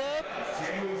Speed Club.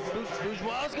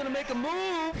 Bourgeois is going to make a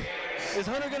move. Is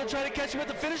Hunter going to try to catch him at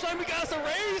the finish line? We got us a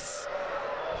race.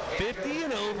 50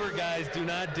 and over, guys. Do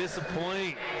not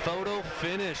disappoint. Photo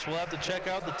finish. We'll have to check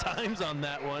out the times on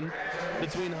that one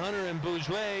between Hunter and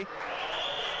Bourgeois.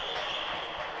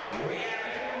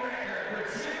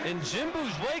 And Jim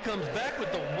Bourgeois comes back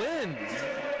with the win.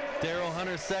 Daryl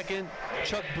Hunter second,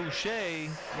 Chuck Boucher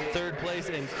third place,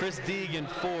 and Chris Deegan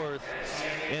fourth.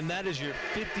 And that is your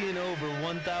 50 and over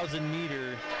 1,000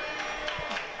 meter.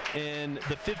 And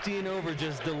the 50 and over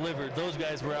just delivered. Those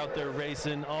guys were out there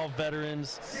racing, all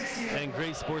veterans, and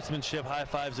great sportsmanship, high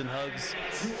fives and hugs.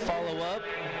 Follow up.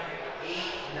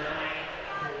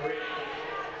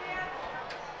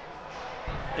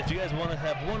 If you guys want to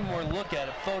have one more look at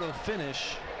a photo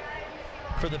finish,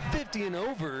 for the 50 and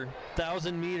over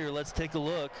 1,000 meter, let's take a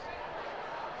look.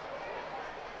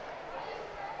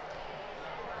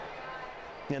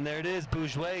 And there it is,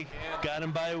 Bourgeois got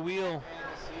him by a wheel.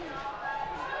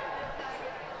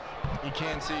 You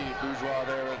can see Bourgeois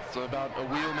there. It's about a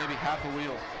wheel, maybe half a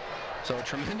wheel. So a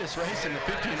tremendous race in the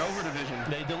 50 and over division.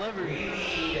 They delivered.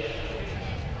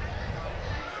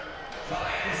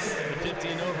 The 50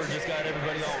 and over just got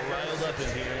everybody all riled up in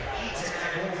here.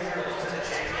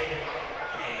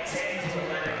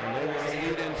 And they were on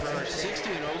lead in for our 60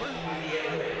 and over.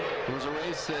 It was a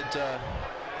race that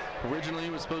originally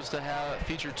was supposed to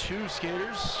feature 2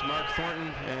 skaters, Mark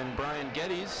Thornton and Brian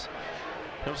Geddes.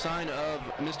 No sign of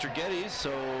Mr. Geddes,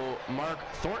 so Mark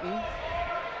Thornton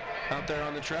out there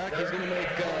on the track. He's going to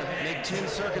make 10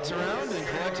 circuits around and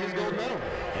collect his gold medal.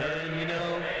 And, you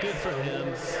know, good for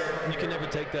him. You can never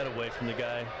take that away from the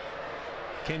guy.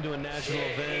 Came to a national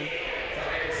event.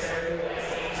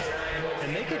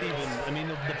 And they could even, I mean,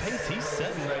 the pace he's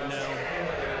setting right now.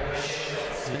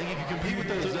 I think if you compete with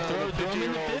those throw him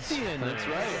in the 50 in. That's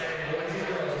right.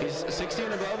 He's 60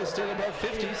 and above, is still above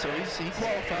 50, so he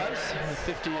qualifies in the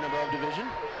 50 and above division.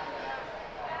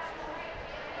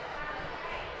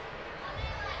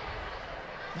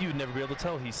 You would never be able to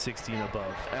tell he's 60 and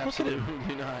above.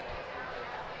 Absolutely not.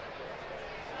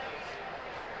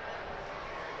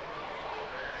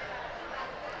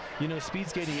 You know, speed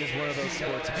skating is one of those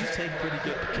sports. If you take pretty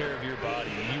good care of your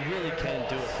body, you really can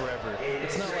do it forever.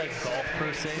 It's not like golf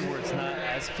per se, where it's not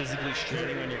as physically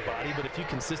straining on your body, but if you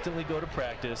consistently go to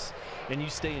practice and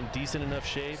you stay in decent enough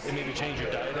shape and maybe change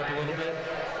your diet up a little bit,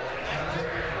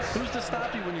 who's to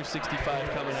stop you when you're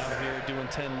 65 coming out here doing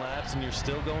 10 laps and you're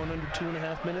still going under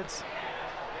 2.5 minutes?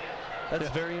 That's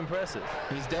very impressive.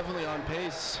 He's definitely on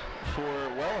pace for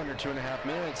well under 2.5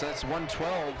 minutes. That's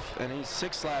 1:12, and he's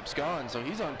 6 laps gone. So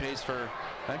he's on pace for,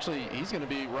 actually, he's going to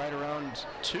be right around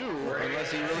 2,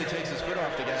 unless he really takes his foot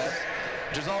off the gas,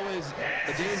 which is always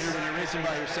a danger when you're racing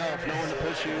by yourself. No one to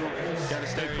push you. Got to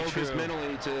stay focused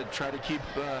mentally to try to keep,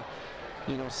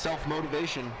 you know,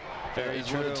 self-motivation.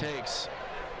 Is what it takes.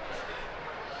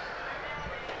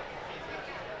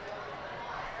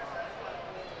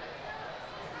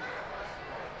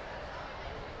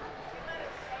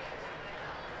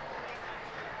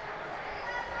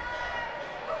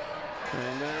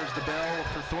 And there's the bell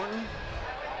for Thornton.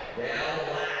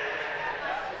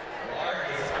 Mark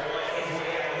is going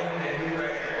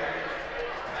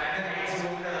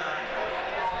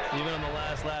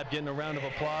getting a round of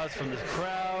applause from the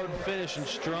crowd, finishing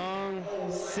strong,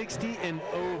 60 and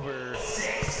over.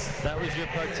 That was your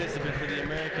participant for the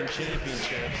American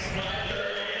Championships.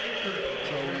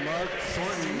 So Mark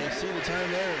Thornton, you see the time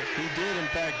there. He did, in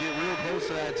fact, get real close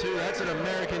to that, too. That's an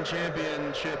American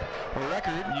Championship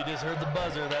record. You just heard the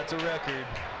buzzer. That's a record.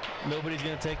 Nobody's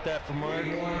going to take that from Mark.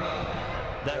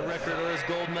 That record or his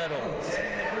gold medal.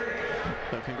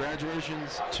 So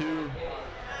congratulations to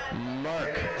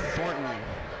Mark Thornton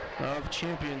of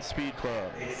Champion Speed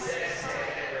Club.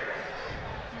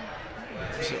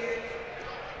 So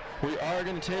we are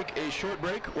going to take a short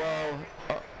break while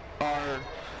our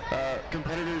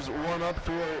competitors warm up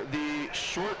for the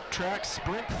short track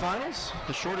sprint finals.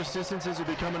 The shortest distances will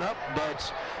be coming up,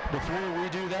 but before we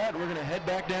do that, we're going to head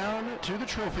back down to the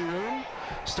trophy room,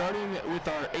 starting with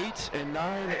our 8- and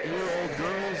 9-year-old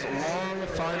girls' long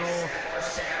final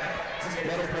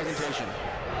medal presentation.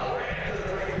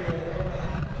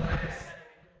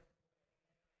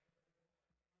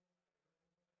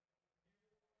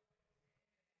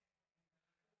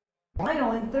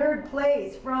 Final in third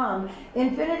place from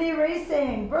Infinity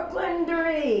Racing, Brooklyn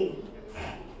Duree.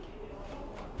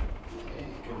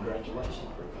 Congratulations.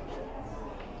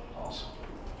 Awesome.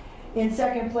 In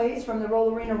second place from the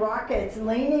Roll Arena Rockets,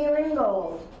 Lainey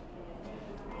Ringgold.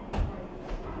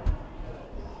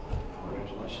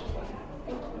 Congratulations.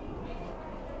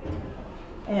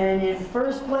 And in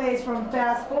first place from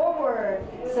Fast Forward,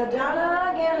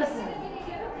 Sadana Gannison.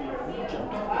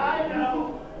 I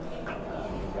know.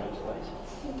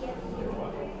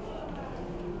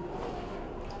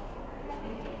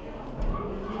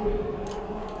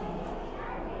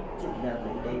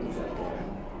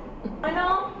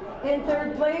 Final in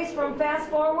third place from Fast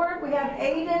Forward, we have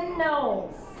Aiden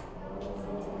Knowles.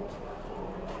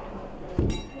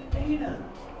 Aiden.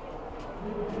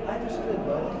 Life is good,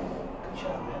 buddy. Good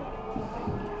job,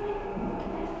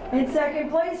 man. In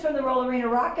second place from the Roll Arena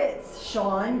Rockets,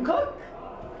 Sean Cook.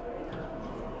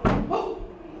 Whoa!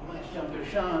 Nice jump there,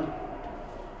 Sean.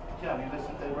 Good job. You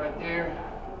listen to that right there.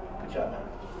 Good job, man.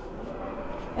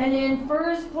 And in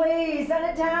first place,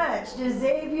 unattached, is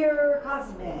Xavier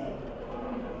Cosme.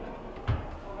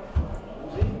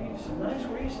 Xavier, some nice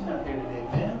racing out there today,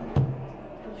 man.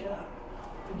 Good job.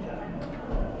 Good job.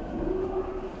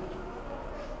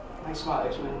 Nice spot,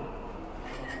 X-Man.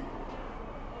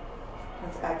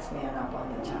 That's X-Man up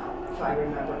on the top, if I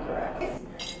remember correctly.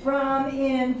 From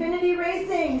Infinity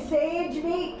Racing, Sage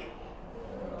Meek.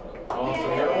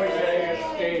 Awesome. Everybody's a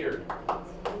skater.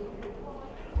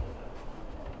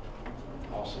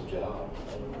 Awesome job.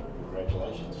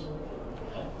 Congratulations.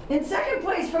 In second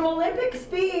place from Olympic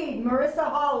Speed, Marissa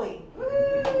Hawley.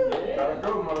 Gotta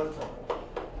go, Melissa.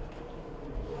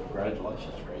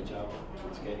 Congratulations. Great job.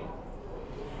 Good skating.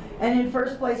 And in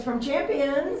first place from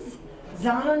Champions,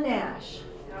 Zana Nash.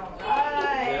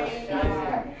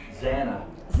 Xana.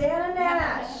 Xana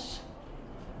Nash.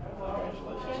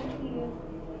 Congratulations.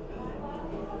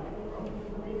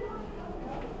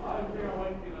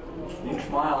 You can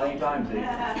smile anytime, Z.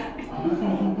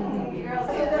 Let's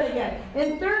do that again.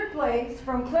 In third place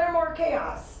from Claremore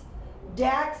Chaos,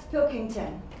 Dax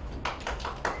Pilkington.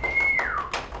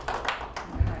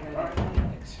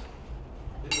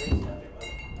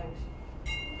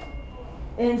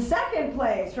 In second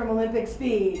place from Olympic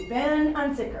Speed, Ben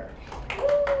Hunsicker.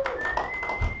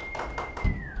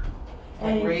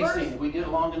 And in Racing, first, if we did it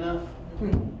long enough,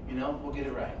 you know, we'll get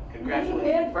it right.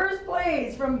 Congratulations. in first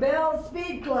place from Bell's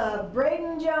Speed Club,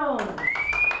 Braden Jones.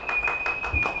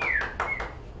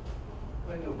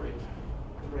 Way to go, Brady.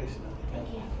 Good racing out there.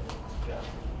 Thank you. Good job.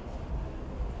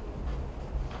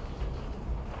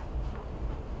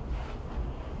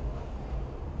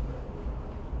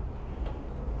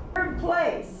 Third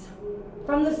place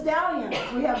from the Stallions,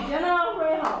 we have Jenna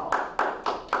Rahal.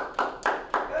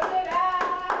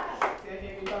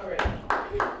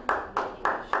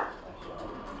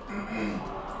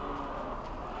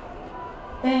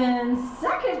 In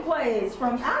second place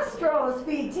from Astro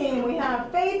Speed Team, we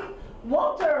have Faith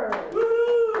Walter.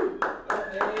 Woo!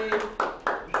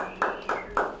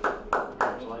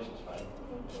 Congratulations, buddy.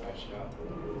 Nice job.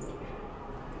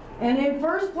 And in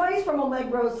first place from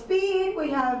Allegro Speed,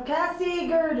 we have Cassie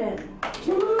Gurdon.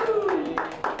 Woo!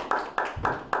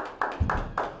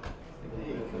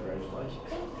 Congratulations.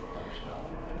 Nice job.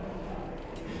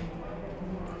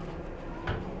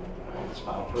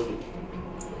 Smile pretty.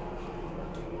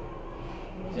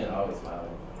 Yeah, always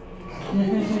smiling.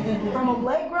 From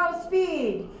Allegro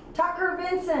Speed, Tucker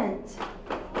Vincent.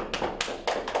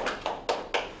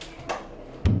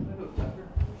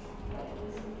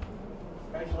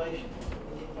 Congratulations.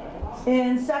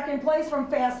 In second place from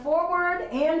Fast Forward,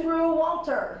 Andrew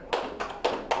Walter.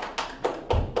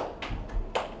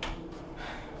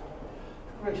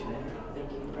 Congratulations,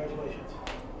 Andrew. Congratulations.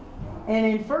 And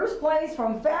in first place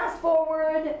from Fast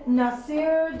Forward,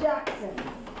 Nasir Jackson.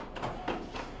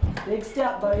 Big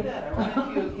step, buddy. Look at that, I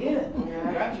ran into you again.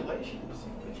 Congratulations.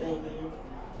 Good job, man.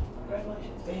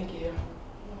 Congratulations. Thank you.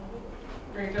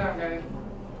 Great job, guys.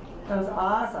 That was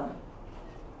awesome.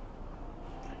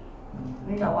 I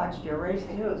think I watched your race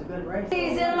too. It was a good race.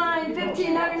 He's in line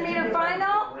 1500 meter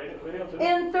final.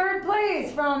 In third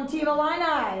place from Team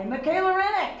Illini, Michaela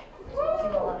Rennick.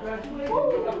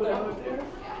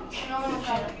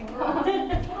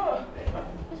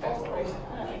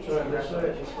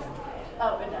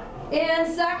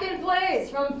 In second place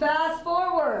from Fast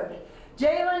Forward,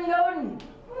 Jalen Godin.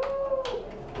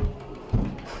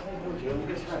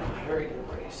 Very good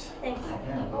race.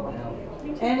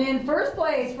 And in first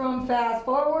place from Fast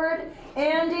Forward,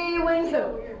 Andy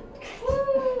Winku.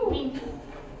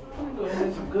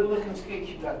 There's some good looking skates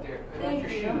you got there. I like your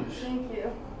shoes. Thank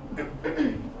you.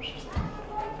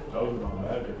 Those don't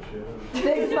matter, shit.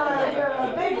 Big smile,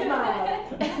 girl, big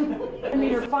smile.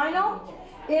 Meter final.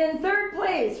 In third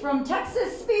place from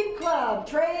Texas Speed Club,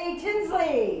 Trey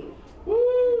Tinsley.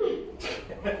 Woo!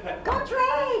 Go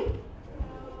Trey!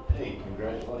 Hey,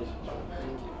 congratulations.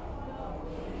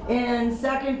 In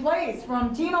second place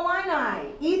from Team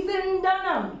Illini, Ethan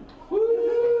Dunham.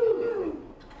 Woo!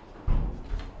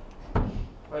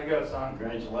 Way to go, son.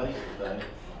 Congratulations, Dave.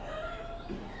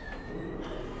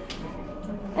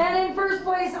 And in first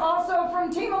place also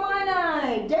from Team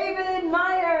Illini, David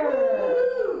Meyer.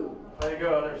 Way to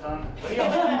go, other son.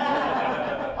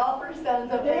 All three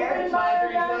sons up there. David My Meyer,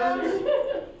 three Dunham. sons.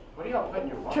 What are y'all putting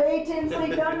your wallet? Trey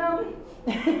Tinsley Dunham.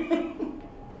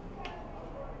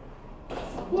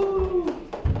 Woo!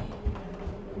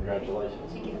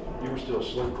 Congratulations. You were still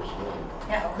asleep this morning.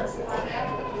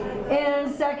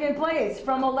 In second place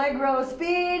from Allegro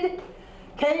Speed,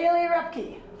 Kaylee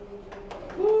Repke.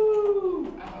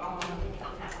 Woo!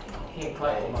 Can't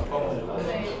clap on my phone.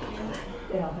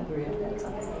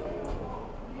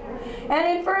 And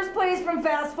in first place from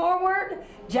Fast Forward,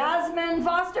 Jasmine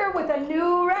Foster with a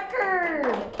new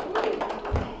record.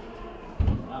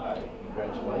 All right,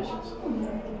 congratulations.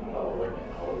 Oh, wait a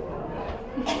minute. Hold on.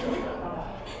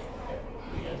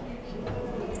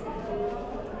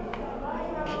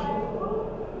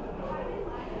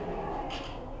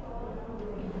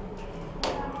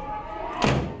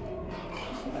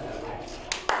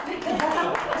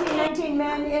 19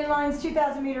 men inlines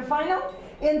 2,000 meter final.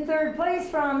 In third place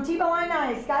from Team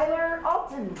Illini, Skylar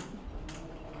Alton.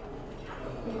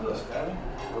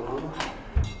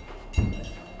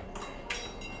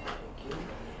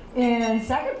 In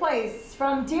second place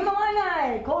from Team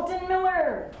Illini, Colton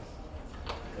Miller.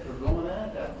 We're blowing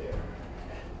that out there.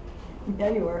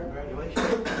 There you were.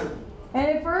 Congratulations. And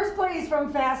in first place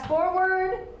from Fast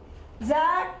Forward,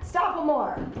 Zach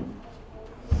Stoppelmore.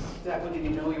 Zach, when did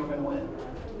you know you were going to win?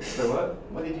 Say what?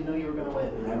 When did you know you were going to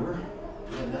win? Remember?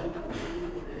 You didn't know?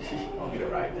 I'll get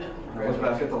it right then. Was when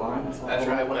I hit the line? That's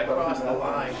right, when I crossed the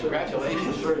line.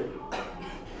 Congratulations.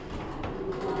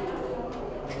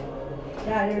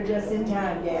 Yeah, you're just in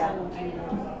time, Dad.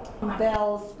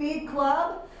 Bell Speed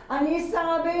Club,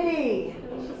 Anissa Beatty.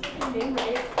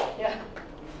 Yeah.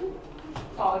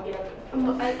 Oh, I'll get it. Oh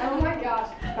my gosh.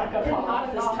 Not gonna fall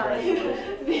off this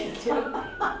time. These two.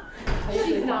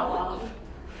 She's not off.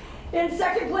 In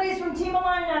second place from Team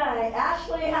Illini,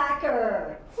 Ashley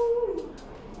Hacker.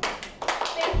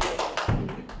 Thank you.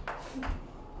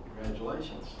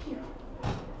 Congratulations.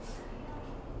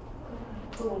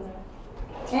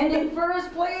 And in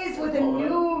first place with a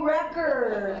new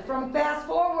record from Fast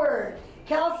Forward,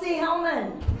 Kelsey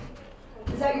Hellman.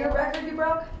 Is that your record you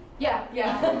broke? Yeah.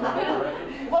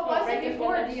 What was it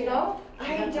before? Do you know?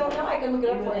 I don't know. I can look it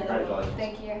up for you. Congratulations.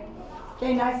 Thank you.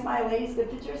 Okay, nice smile, ladies. Good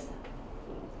pictures.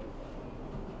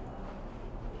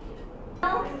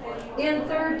 In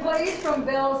third place from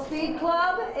Bell Speed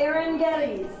Club, Aaron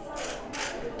Geddes.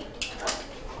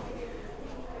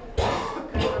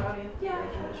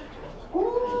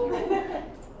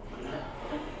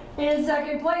 In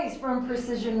second place from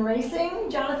Precision Racing,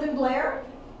 Jonathan Blair.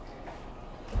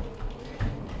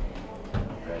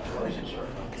 Congratulations, sir.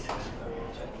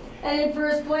 And in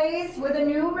first place with a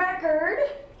new record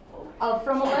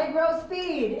from Allegro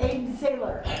Speed, Aiden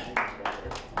Saylor.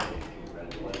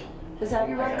 Is that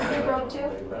your record you broke too?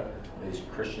 These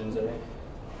Christians, I think.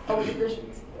 Oh, the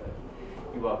Christians.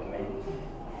 You're welcome, man.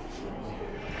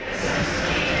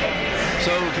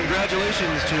 So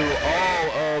congratulations to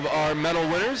all of our medal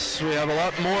winners. We have a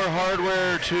lot more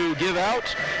hardware to give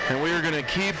out, and we are going to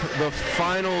keep the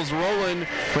finals rolling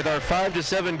with our 5 to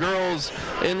 7 girls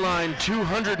inline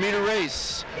 200-meter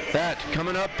race. That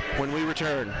coming up when we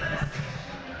return.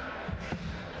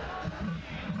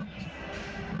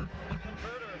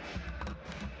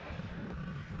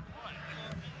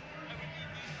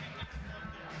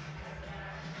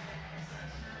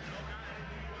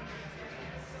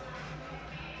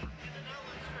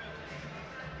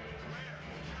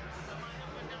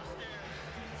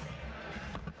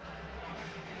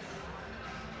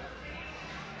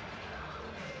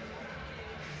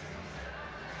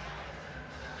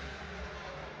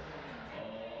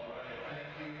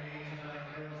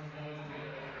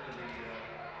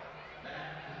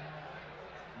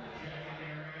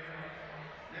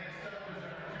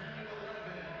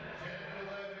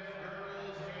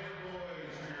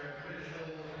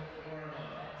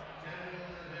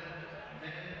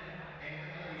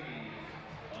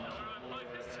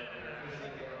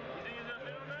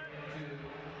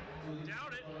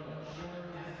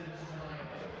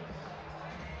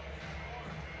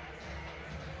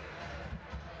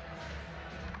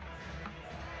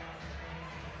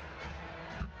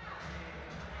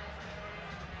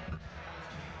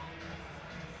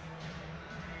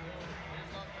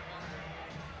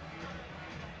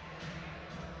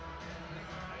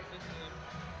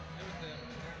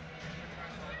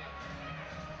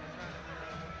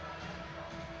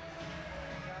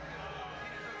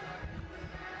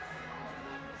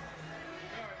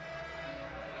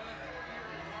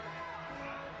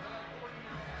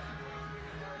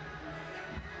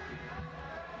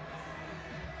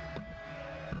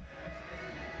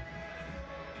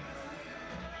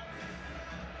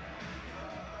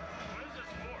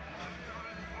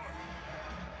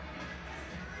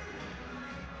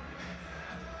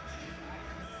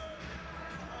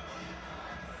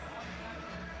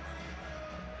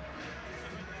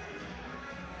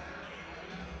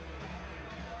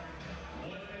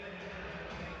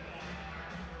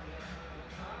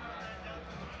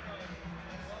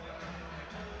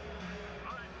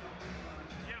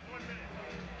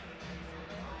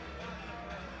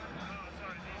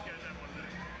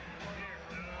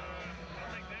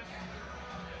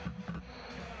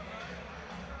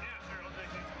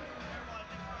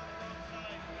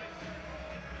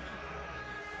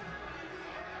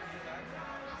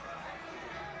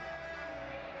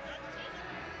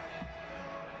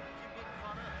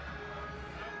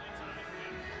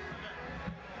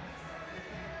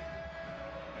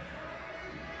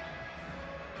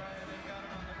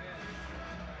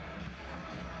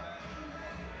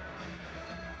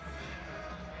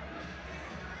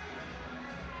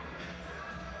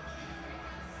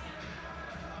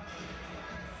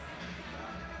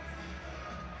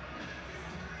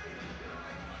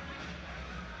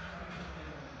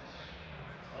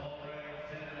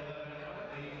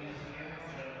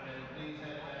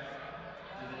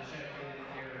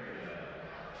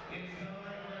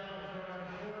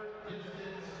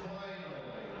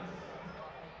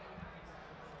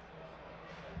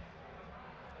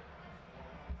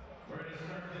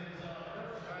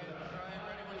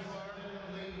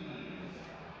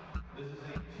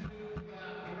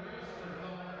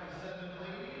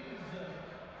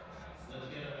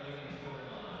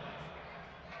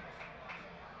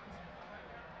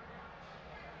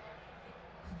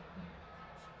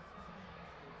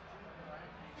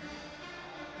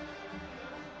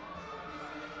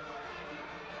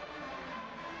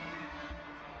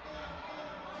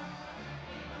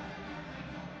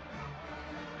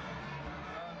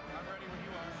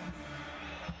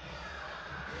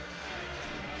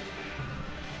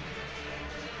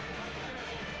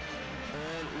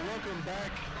 Welcome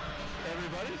back,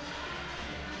 everybody.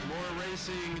 More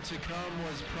racing to come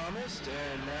was promised,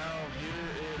 and now here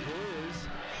it is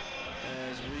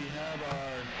as we have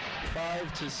our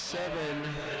 5 to 7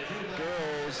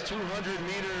 girls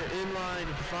 200-meter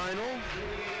inline final.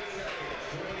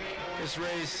 This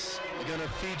race is going to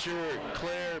feature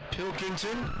Claire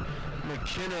Pilkington,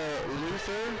 McKenna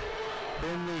Luther,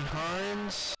 Brinley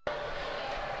Hines,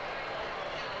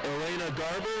 Elena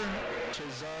Garber,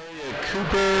 Cesaria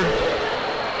Cooper,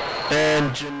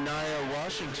 and Janiyah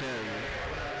Washington.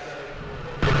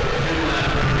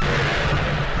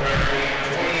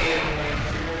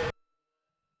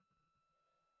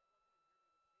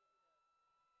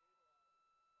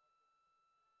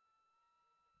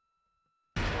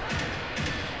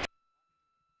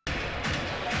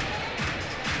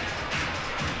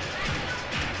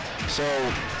 So,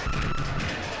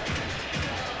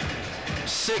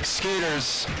 6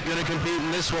 skaters going to compete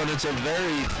in this one. It's a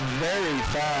very, very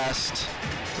fast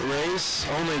race.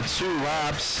 Only 2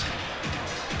 laps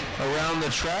around the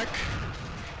track.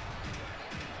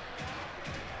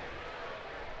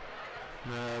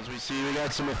 As we see, we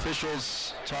got some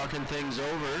officials talking things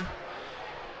over.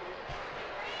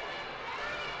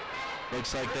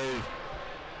 Looks like they've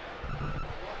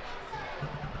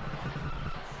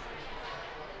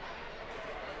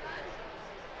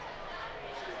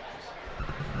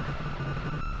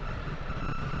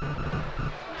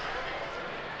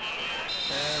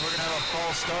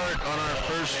false start on our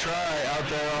first try out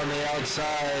there on the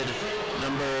outside.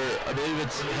 I believe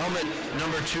it's helmet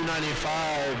number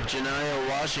 295, Janiyah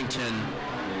Washington,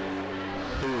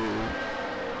 who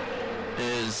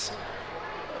is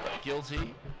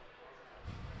guilty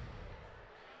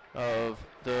of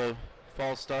the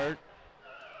false start.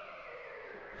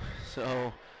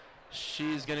 So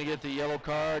she's going to get the yellow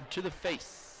card to the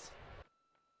face.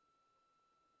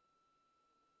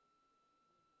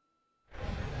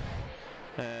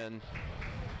 And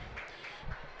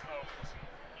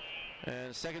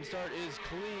second start is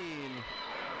clean.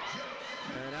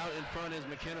 And out in front is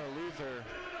McKenna Luther.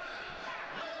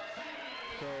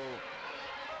 So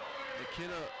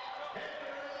McKenna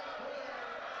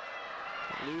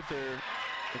Luther,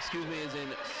 is in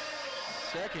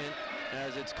second,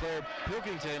 as it's Claire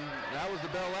Pilkington. That was the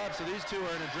bell lap, so these two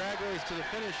are in a drag race to the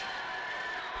finish.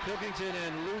 Pilkington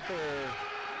and Luther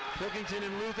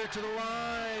to the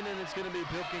line, and it's going to be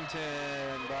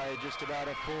Pilkington by just about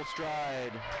a full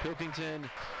stride. Pilkington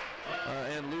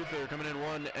and Luther coming in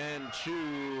 1 and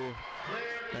 2.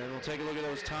 And we'll take a look at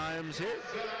those times here.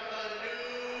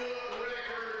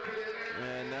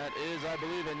 And that is, I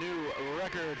believe, a new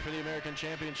record for the American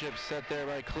Championship set there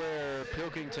by Claire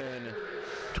Pilkington.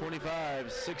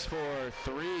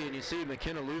 25.643, and you see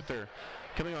McKenna Luther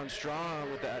coming on strong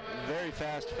with that very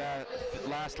fast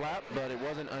last lap, but it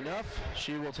wasn't enough.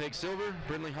 She will take silver.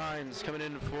 Brindley Hines coming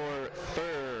in for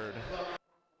third.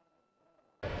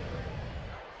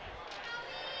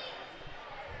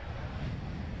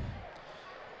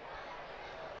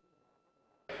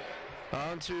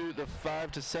 On to the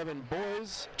 5 to 7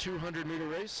 boys 200-meter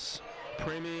race.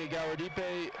 Premi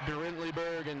Gawadipe, Brindley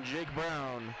Berg, and Jake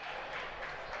Brown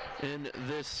in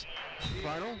this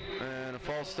final, and a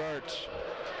false start.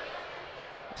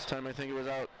 This time I think it was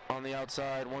out on the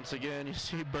outside once again. You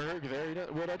see Berg there.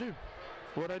 What'd I do?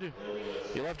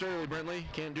 You left early, Brindley.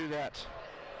 Can't do that.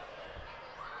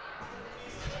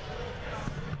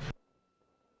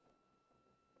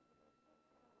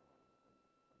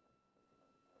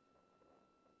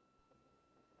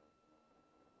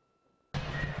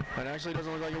 It actually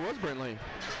doesn't look like it was Brindley.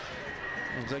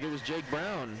 Looks like it was Jake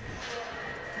Brown.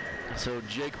 So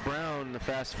Jake Brown, the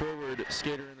fast forward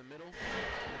skater in the middle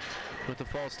with the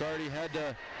false start. He had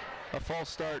a false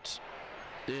start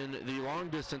in the long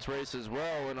distance race as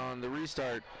well, and on the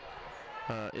restart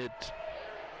it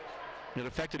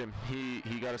affected him.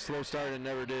 He got a slow start and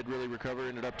never did really recover,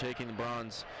 ended up taking the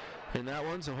bronze in that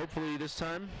one. So hopefully this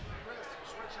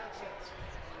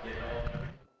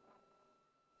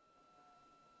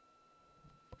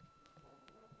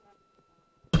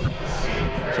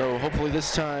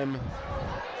time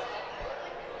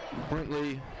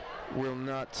Brindley will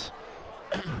not,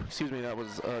 that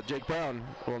was Jake Brown,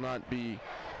 will not be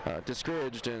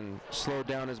discouraged and slowed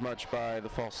down as much by the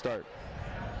false start.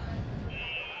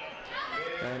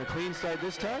 And a clean start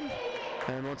this time.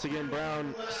 And once again,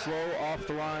 Brown slow off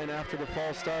the line after the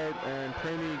false start, and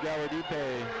Premi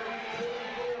Gawadipe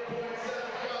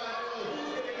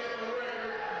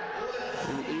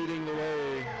leading the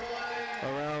way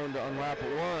around on lap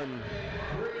 1.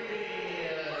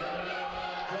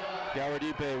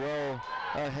 Gawadipe well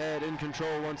ahead, in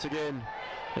control once again.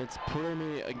 It's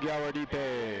Premi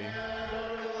Gawadipe.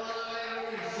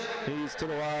 He's to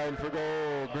the line for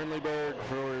gold. Brindley Berg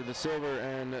for the silver,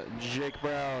 and Jake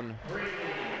Brown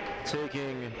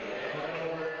taking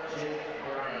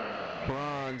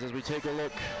bronze. As we take a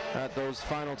look at those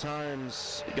final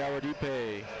times,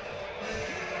 Gawadipe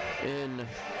in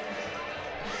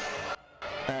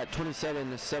at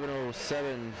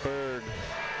 27.707, Berg,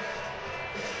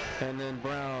 and then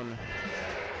Brown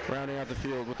rounding out the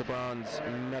field with the bronze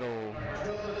medal.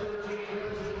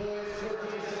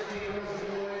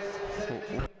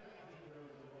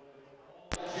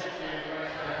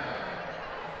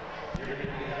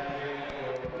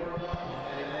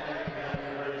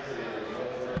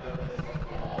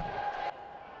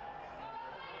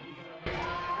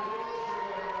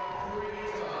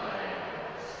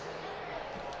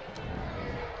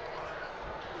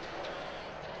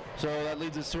 So that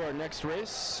leads us to our next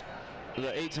race.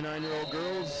 the 8 to 9-year-old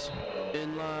girls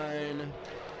inline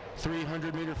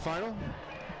 300-meter final.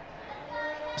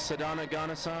 Sadana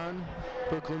Ganasan,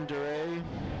 Brooklyn Duray,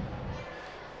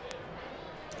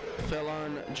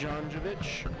 Felon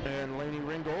Janjovic, and Lainey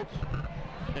Ringgold.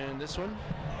 And this one.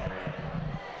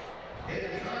 And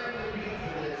the time to beat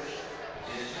for this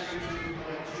is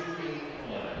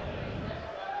 32.281.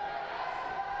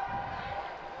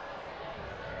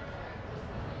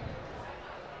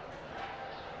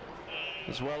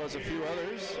 As well as a few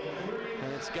others.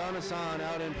 And it's Ganasan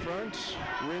out in front,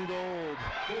 Ringgold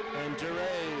and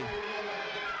Duray.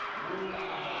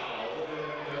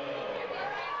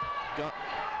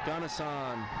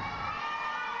 Ganasan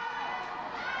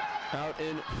out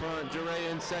in front, Duray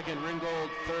in second, Ringgold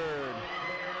third.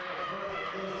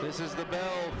 This is the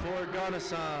bell for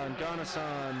Ganasan,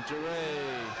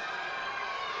 Duray.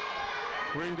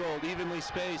 Ringgold evenly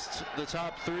spaced, the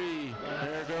top three.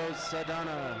 There goes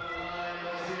Sadana.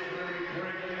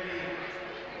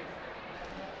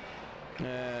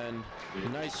 And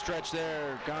nice stretch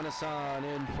there, Ganasan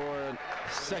in for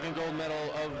second gold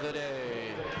medal of the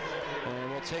day.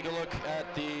 And we'll take a look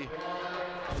at the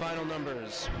final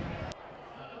numbers.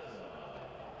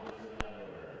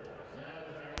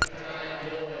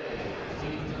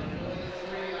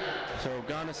 So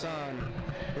Ganasan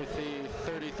with the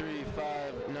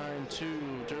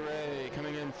 33.592, Duray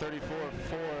coming in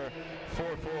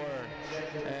 34.444,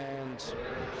 and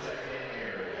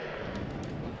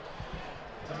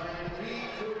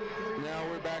now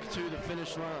we're back to the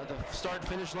finish line, the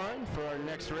start-finish line for our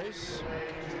next race.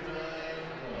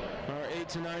 Our 8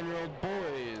 to 9-year-old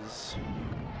boys.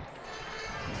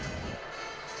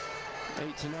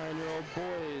 8 to 9-year-old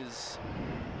boys.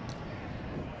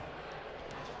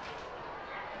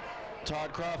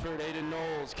 Todd Crawford, Aiden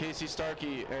Knowles, Casey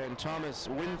Starkey, and Thomas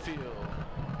Winfield.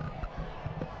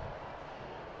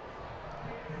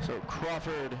 So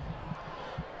Crawford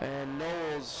and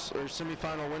Knowles are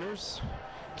semifinal winners.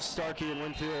 Starkey and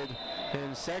Winfield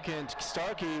in second.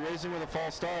 Starkey racing with a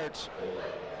false start.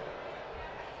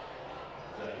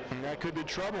 And that could be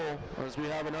trouble as we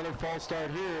have another false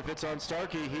start here. If it's on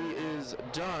Starkey, he is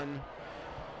done.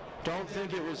 Don't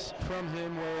think it was from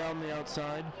him way on the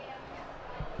outside.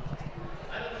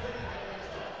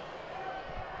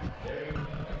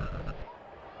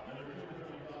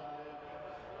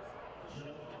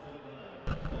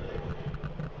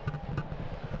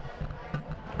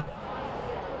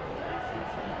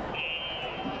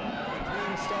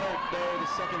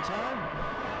 Second time.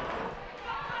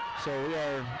 So we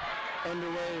are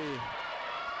underway.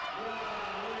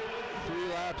 3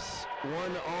 laps,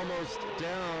 one almost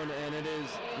down, and it is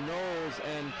Knowles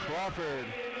and Crawford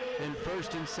in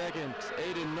first and second.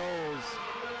 Aiden Knowles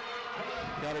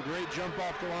got a great jump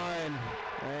off the line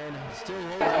and still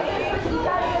holds it.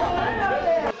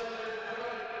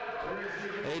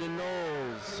 Aiden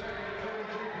Knowles.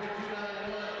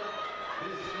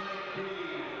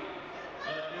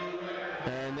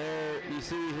 And there you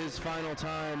see his final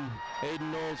time.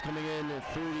 Aiden Knowles coming in at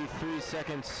 33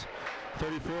 seconds.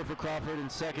 34 for Crawford in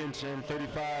second and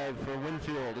 35 for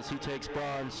Winfield as he takes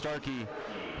bronze. Starkey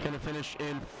going to finish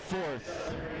in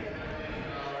fourth.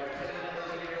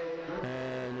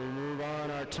 And we move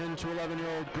on our 10 to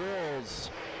 11-year-old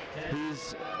girls.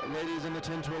 These ladies in the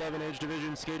 10 to 11 age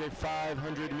division skate a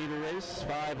 500-meter race,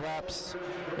 5 laps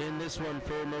in this one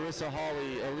for Marissa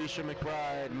Hawley, Alicia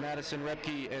McBride, Madison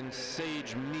Repke, and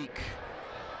Sage Meek.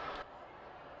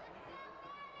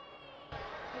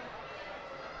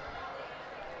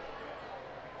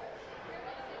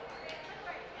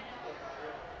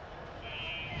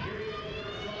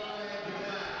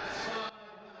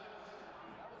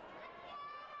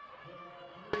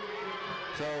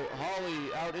 So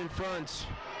Hawley out in front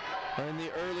in the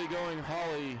early going.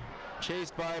 Hawley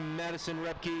chased by Madison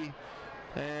Repke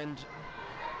and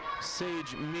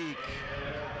Sage Meek.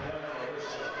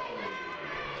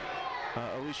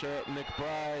 Alicia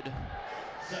McBride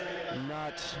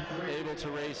not able to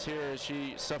race here as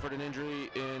she suffered an injury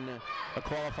in a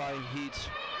qualifying heat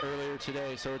earlier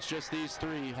today. So it's just these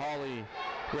three, Hawley,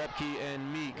 Repke,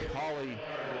 and Meek. Hawley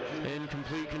in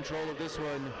complete control of this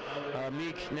one.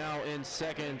 Meek now in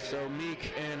second. So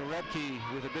Meek and Repke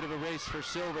with a bit of a race for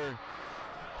silver.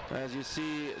 As you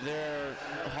see there,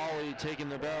 Hawley taking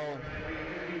the bell.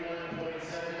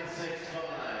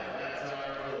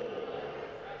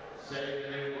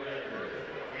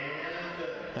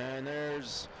 And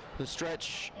there's the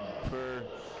stretch for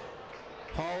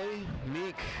Holly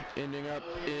Meek ending up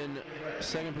in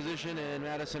second position, and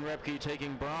Madison Repke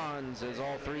taking bronze, as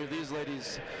all three of these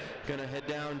ladies gonna head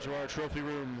down to our trophy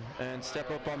room and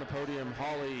step up on the podium.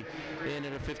 Holly in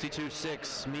at a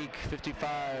 52.6, Meek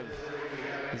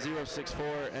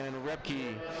 55.064, and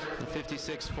Repke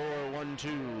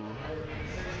 56.412.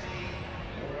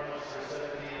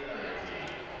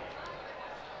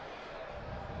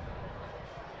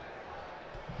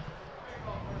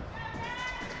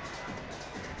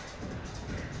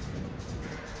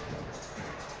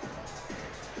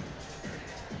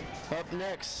 Up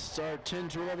next, our 10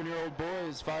 to 11-year-old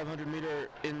boys 500-meter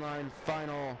inline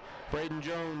final. Braden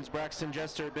Jones, Braxton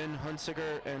Jester, Ben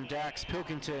Hunsiker, and Dax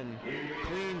Pilkington.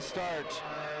 Clean start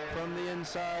from the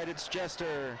inside. It's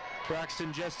Jester.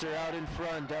 Braxton Jester out in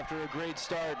front after a great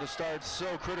start. The start's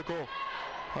so critical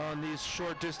on these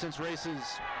short distance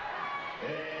races.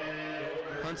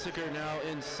 Hunsiker now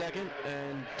in second,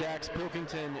 and Dax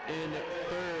Pilkington in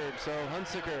third. So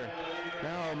Hunsiker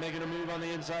now making a move on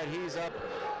the inside. He's up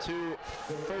to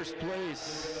first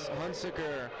place.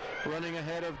 Hunsiker running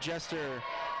ahead of Jester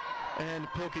and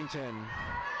Pilkington.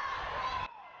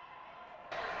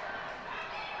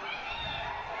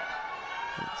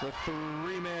 It's a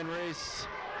three-man race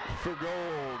for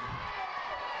gold.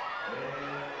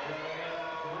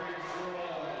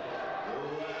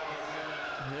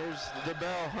 Here's the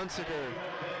bell. Hunsiker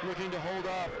looking to hold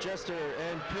off Jester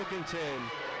and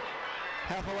Pilkington.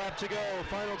 Half a lap to go,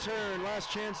 final turn, last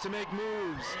chance to make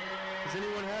moves. Does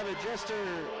anyone have it?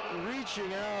 Jester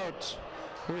reaching out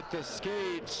with the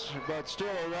skate, but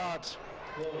still about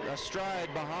a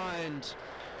stride behind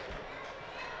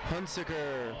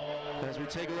Hunsiker. As we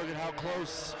take a look at how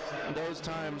close those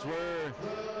times were,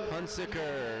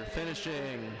 Hunsiker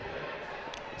finishing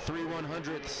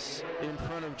 3/100ths in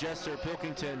front of Jester.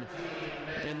 Pilkington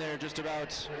in there just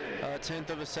about a 1/10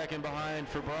 of a second behind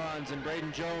for bronze, and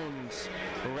Braden Jones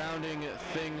rounding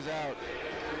things out.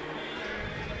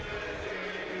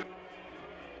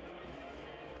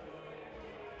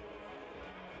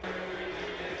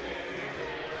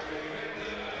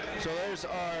 So there's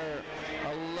our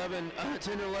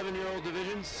 10 to 11-year-old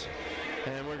divisions,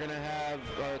 and we're gonna have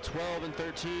 12 and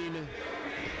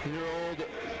 13-year-old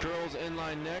girls in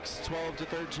line next. 12 to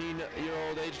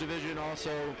 13-year-old age division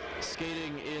also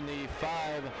skating in the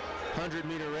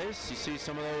 500-meter race. You see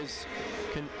some of those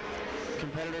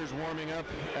competitors warming up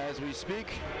as we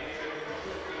speak,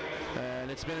 and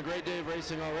it's been a great day of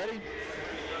racing already.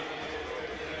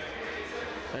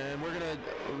 And we're gonna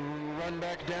run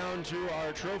back down to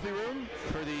our trophy room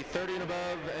for the 30 and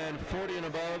above and 40 and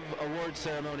above award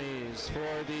ceremonies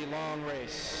for the long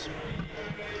race.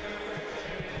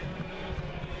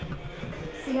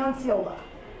 Sion Silva.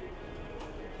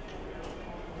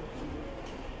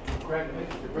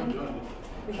 Congratulations, your brother's gonna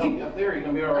help you up there. You're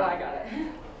gonna be all right. I got it.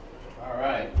 All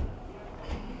right.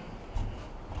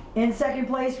 In second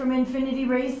place from Infinity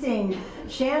Racing,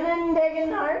 Shannon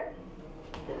Degenhart.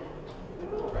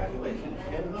 Congratulations,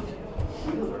 Shannon.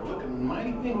 Wheels are looking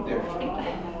mighty big there.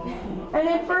 And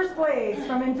in first place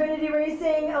from Infinity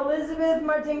Racing, Elizabeth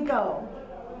Martinko.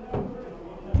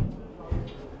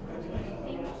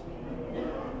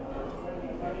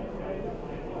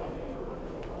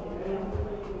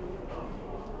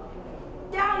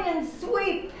 Stallion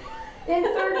sweep in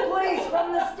third place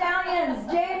from the Stallions,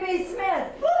 Jamie Smith.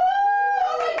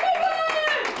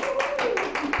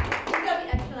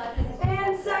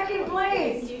 And second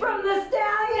place from the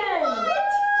Stallions,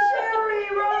 Sherry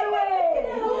Runaway.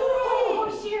 Oh,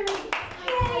 Sherry.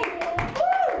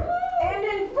 And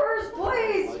in first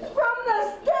place from the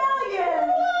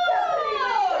Stallions, Stephanie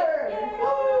Miller.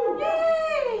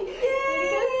 Yay!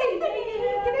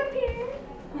 Get up here.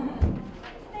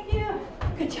 Thank you.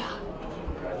 Good job.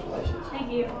 Congratulations.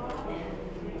 Thank you.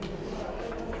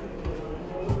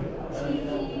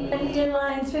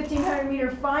 Inline's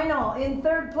 1500-meter final in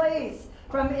third place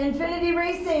from Infinity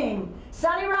Racing,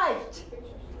 Sonny Wright.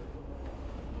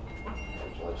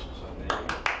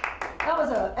 That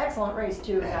was an excellent race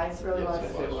too, guys, really was.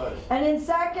 Yes, it was. And in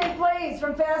second place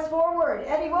from Fast Forward,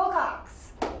 Eddie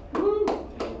Wilcox.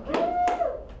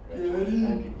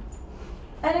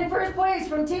 And in first place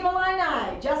from Team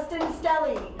Illini, Justin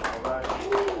Stelly. All right.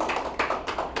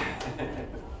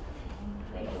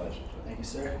 Congratulations. Thank you,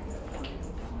 sir.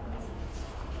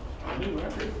 New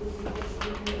record.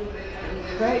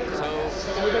 Great. So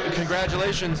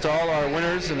congratulations to all our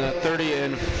winners in the 30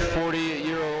 and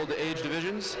 40-year-old age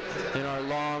divisions in our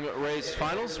long race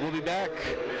finals. We'll be back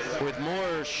with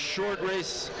more short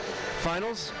race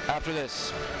finals after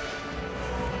this.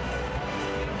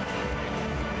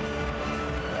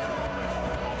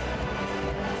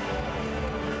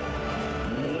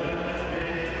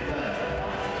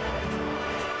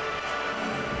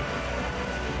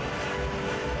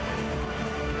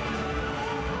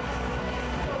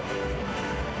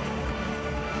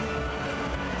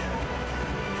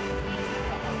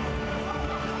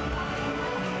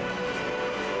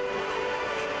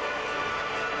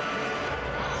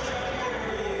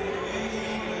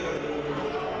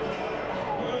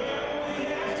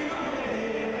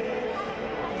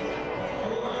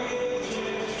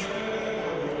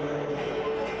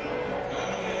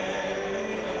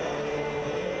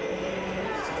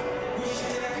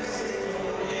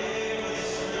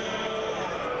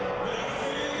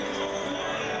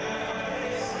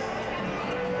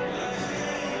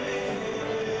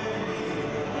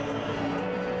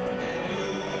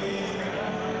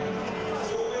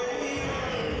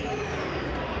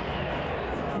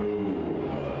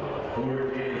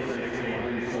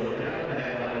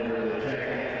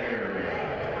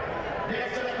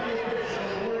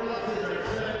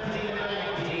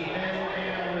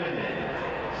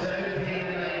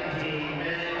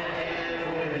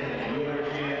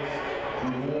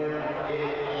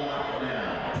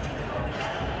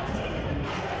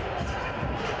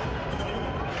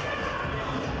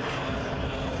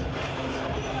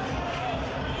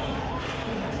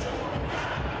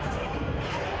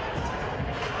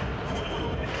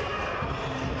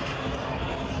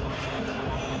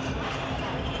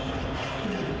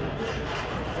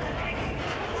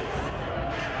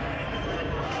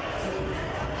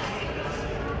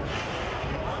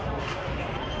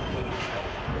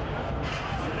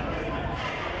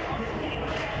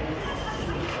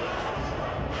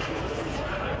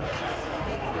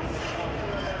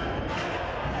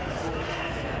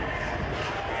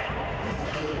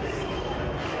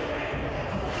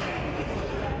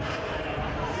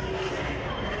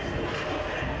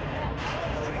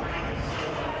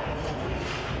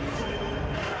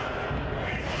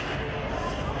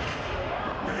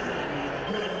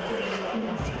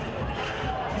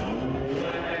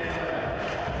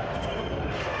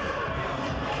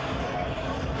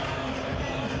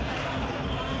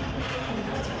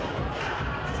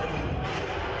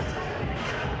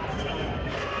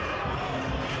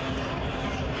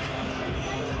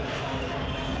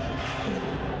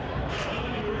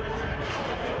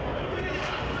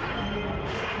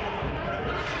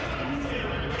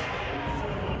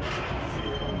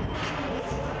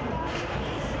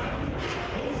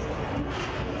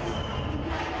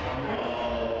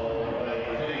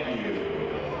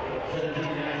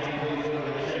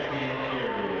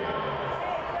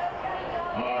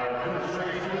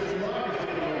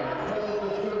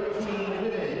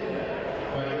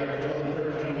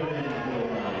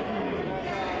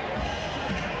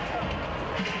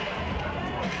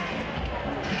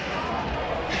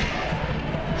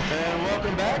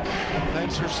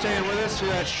 staying with us for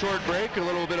that short break, a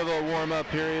little bit of a warm-up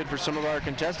period for some of our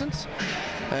contestants.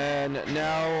 And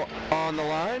now on the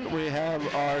line, we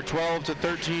have our 12 to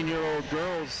 13-year-old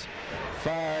girls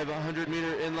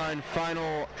 500-meter inline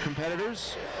final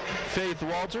competitors. Faith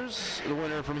Walters, the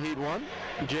winner from Heat 1.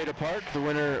 Jada Park, the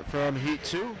winner from Heat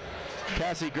 2.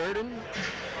 Cassie Gurdon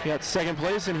got second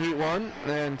place in Heat 1.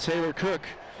 And Taylor Cook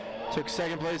took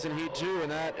second place in Heat 2.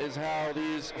 And that is how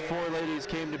these four ladies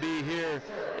came to be here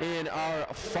in our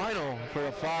final for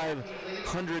the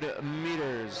 500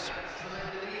 meters.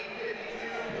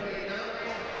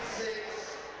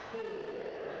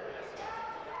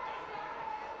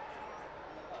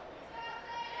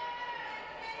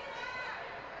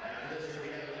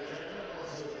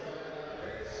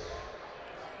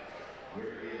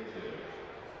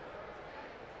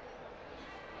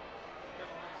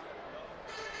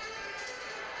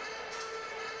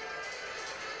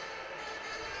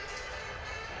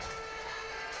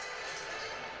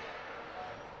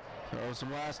 So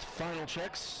some last final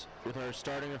checks with our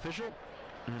starting official,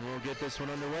 and we'll get this one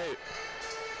underway.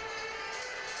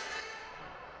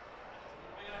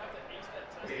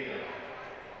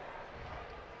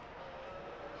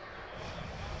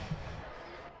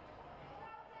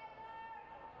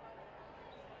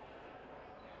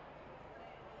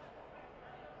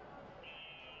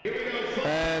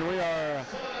 And we are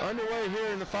underway here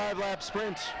in the 5-lap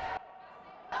sprint.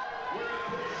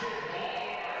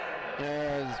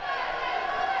 As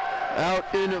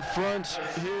out in front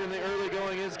here in the early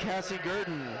going is Cassie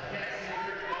Gurdon.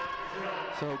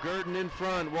 So Gurdon in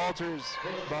front, Walters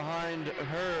behind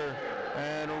her,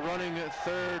 and running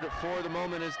third for the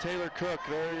moment is Taylor Cook.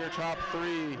 There are your top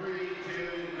three.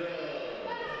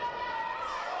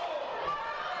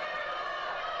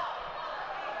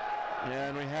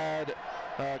 And we had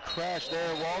a crash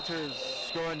there. Walters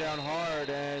going down hard,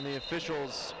 and the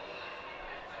officials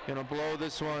gonna blow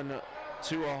this one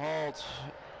to a halt.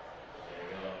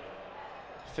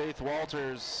 Faith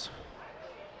Walters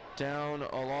down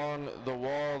along the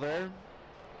wall there.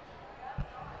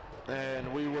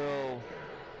 And we will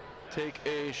take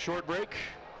a short break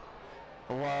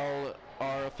while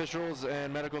our officials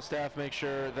and medical staff make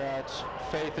sure that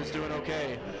Faith is doing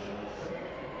okay.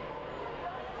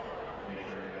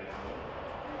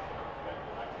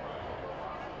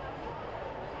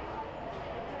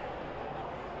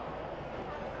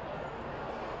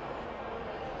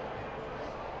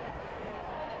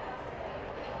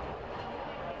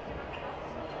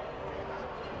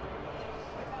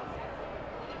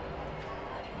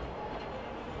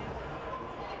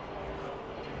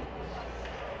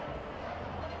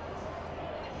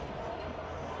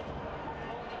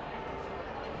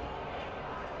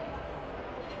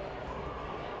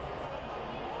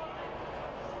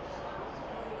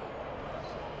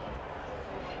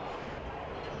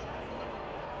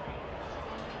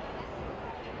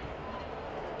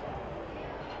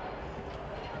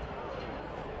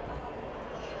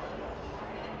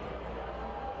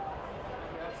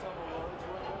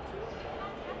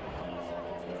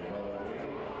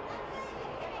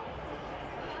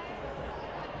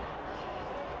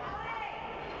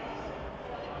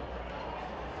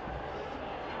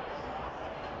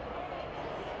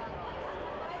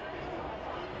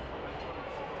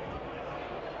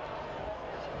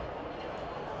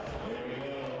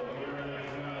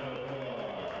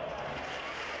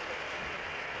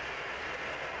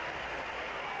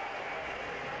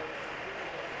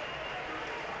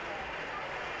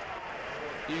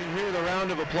 You can hear the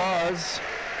round of applause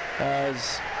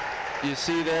as you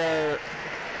see there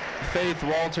Faith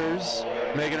Walters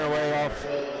making her way off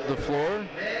the floor.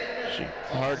 She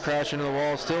hard crashed into the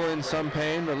wall, still in some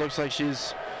pain, but looks like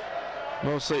she's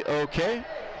mostly okay.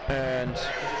 And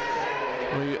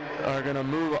we are going to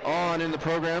move on in the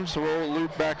program, so we'll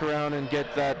loop back around and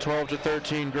get that 12 to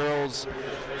 13 girls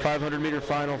 500-meter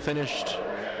final finished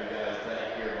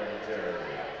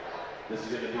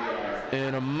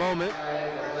in a moment.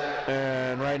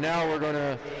 And right now we're going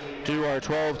to do our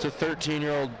 12 to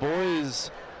 13-year-old boys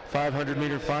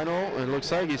 500-meter final. It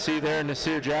looks like you see there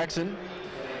Nasir Jackson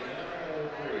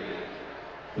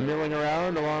milling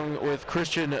around along with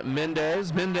Christian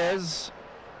Mendez. Mendez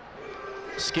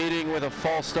skating with a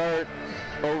false start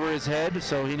over his head,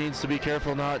 so he needs to be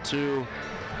careful not to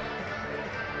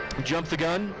jump the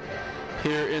gun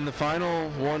here in the final.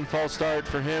 One false start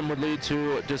for him would lead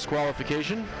to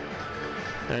disqualification.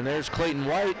 And there's Clayton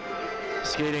White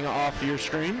skating off your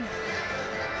screen.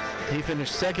 He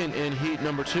finished second in heat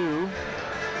number 2,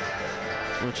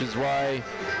 which is why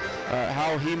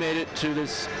how he made it to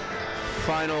this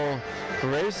final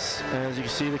race. As you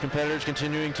can see, the competitors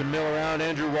continuing to mill around.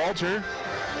 Andrew Walter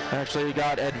actually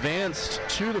got advanced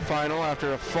to the final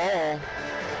after a fall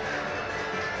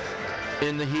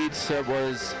in the heats that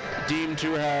was deemed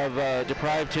to have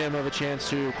deprived him of a chance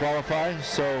to qualify.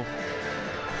 So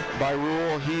by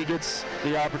rule, he gets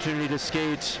the opportunity to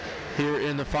skate here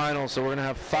in the final. So we're going to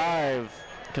have 5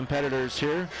 competitors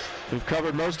here. We've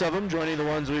covered most of them. Joining the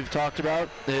ones we've talked about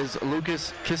is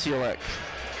Lucas Kisielek.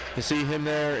 You see him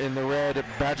there in the red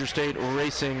Badger State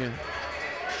Racing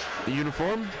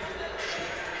uniform,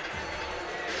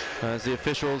 as the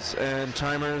officials and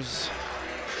timers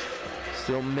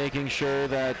still making sure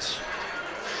that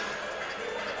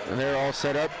they're all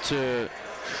set up to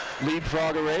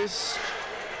leapfrog a race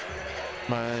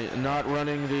by not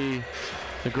running the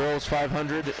girls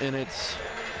 500 in its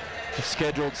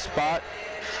scheduled spot.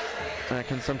 That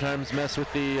can sometimes mess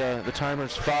with the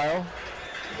timer's file.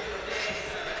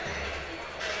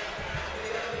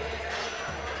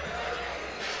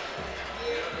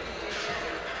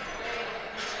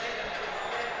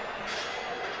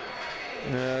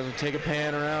 Take a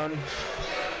pan around.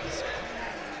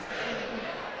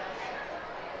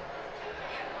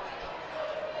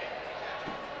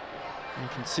 You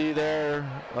can see there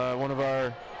one of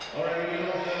our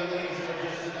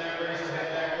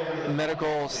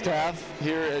medical staff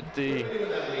here at the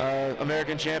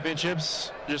American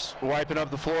Championships, just wiping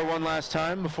up the floor one last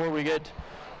time before we get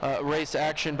race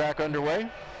action back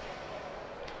underway.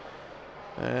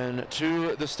 And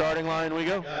to the starting line we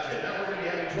go. Gotcha. Now we're going to be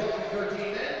having 12 to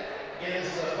 13 men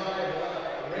against the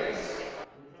 5 race.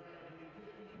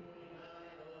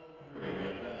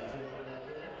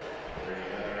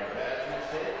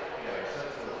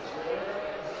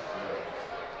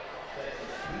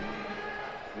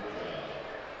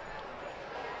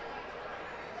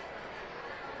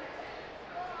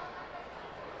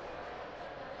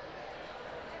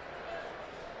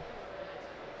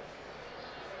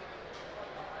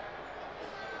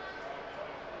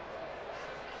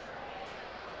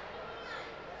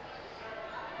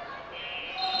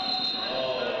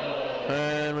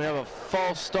 And we have a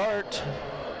false start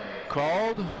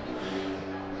called.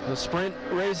 The sprint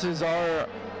races are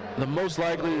the most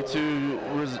likely to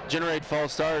generate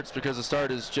false starts because the start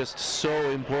is just so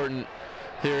important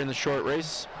here in the short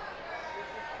race.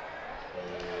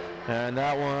 And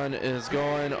that one is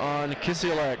going on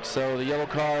Kisielek, so the yellow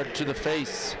card to the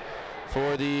face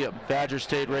for the Badger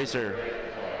State racer.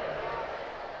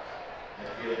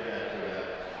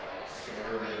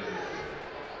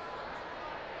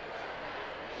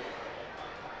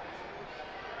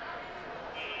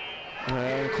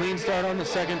 Clean start on the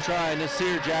second try.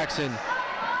 Nasir Jackson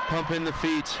pumping the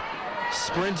feet,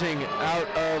 sprinting out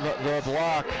of the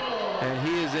block, and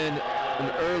he is in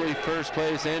an early first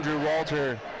place. Andrew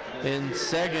Walter in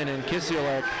second, and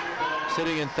Kisielek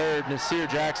sitting in third. Nasir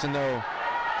Jackson, though,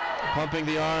 pumping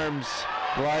the arms,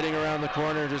 gliding around the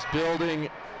corner, just building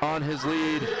on his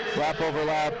lead. Lap over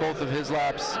lap, both of his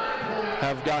laps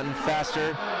have gotten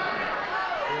faster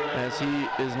as he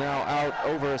is now out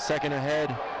over a second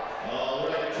ahead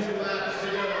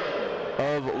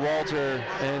of Walter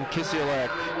and Kisielek.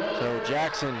 So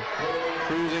Jackson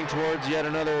cruising towards yet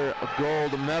another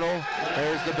gold medal.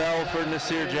 There's the bell for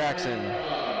Nasir Jackson.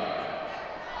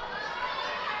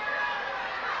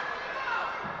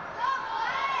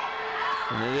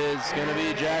 And it is going to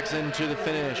be Jackson to the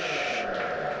finish.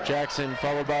 Jackson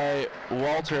followed by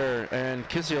Walter and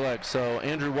Kisielek. So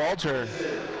Andrew Walter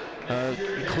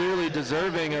clearly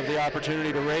deserving of the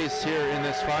opportunity to race here in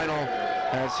this final,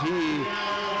 as he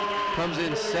comes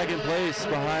in second place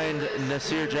behind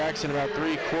Nasir Jackson, about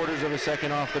 3/4 of a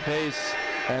second off the pace.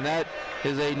 And that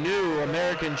is a new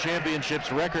American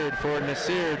Championships record for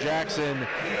Nasir Jackson.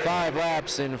 5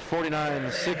 laps in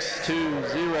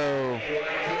 49.620.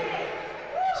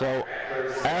 So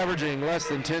averaging less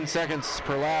than 10 seconds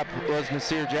per lap was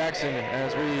Nasir Jackson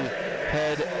as we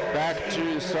head back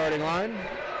to the starting line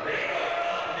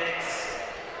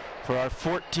for our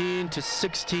 14 to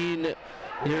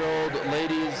 16-year-old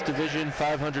ladies division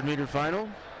 500-meter final.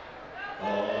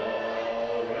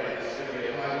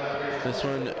 This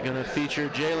one going to feature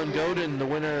Jalen Godin, the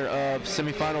winner of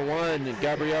semifinal 1,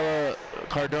 Gabriela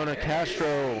Cardona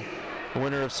Castro, the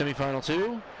winner of semifinal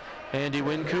 2, Andy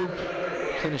Wincoop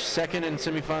finished second in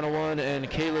semifinal 1, and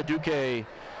Kayla Duque,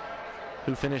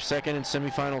 who finished second in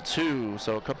semifinal 2.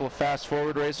 So a couple of fast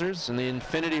forward racers, and the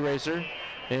Infinity racer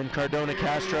in Cardona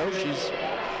Castro. She's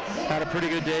had a pretty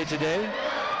good day today,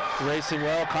 racing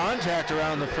well. Contact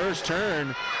around the first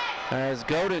turn as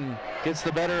Godin gets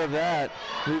the better of that,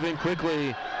 moving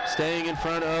quickly, staying in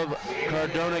front of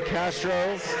Cardona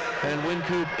Castro, and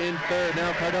Wincoop in third.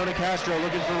 Now Cardona Castro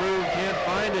looking for room, can't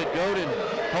find it. Godin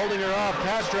holding her off.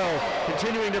 Castro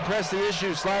continuing to press the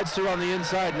issue, slides through on the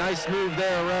inside. Nice move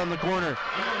there around the corner.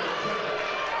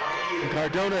 And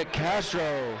Cardona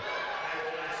Castro.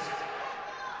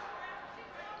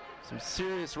 Some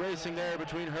serious racing there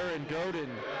between her and Godin.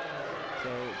 So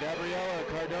Gabriela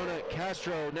Cardona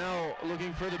Castro now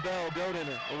looking for the bell. Godin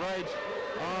right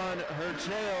on her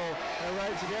tail. They're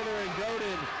right together, and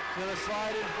Godin gonna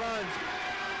slide in front.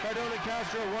 Cardona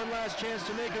Castro, one last chance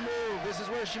to make a move. This is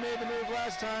where she made the move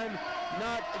last time.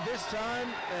 Not this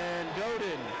time, and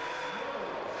Godin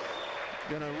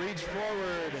gonna reach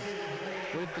forward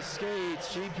with the skates.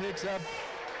 She picks up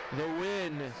the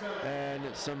win and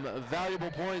some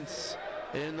valuable points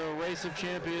in the Race of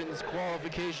Champions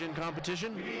qualification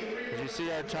competition. As you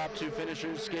see our top two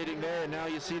finishers skating there, and now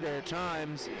you see their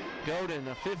times. Godin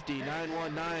a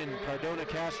 50.919, Cardona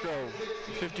Castro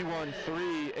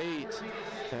 51.38,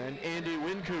 and Andy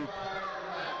Wincoop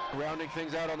rounding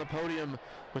things out on the podium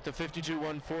with the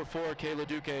 52.144. Kayla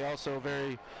Duque also a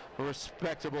very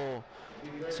respectable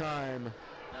time.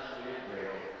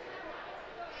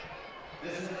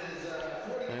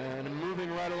 And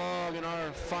moving right along in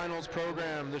our finals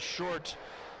program, the short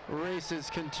races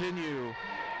continue.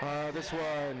 This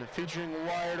one featuring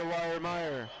wire-to-wire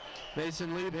Meyer,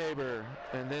 Mason Liebhaber,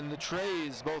 and then the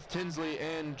trays, both Tinsley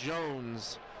and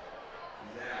Jones.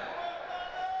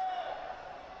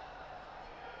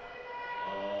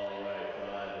 All right,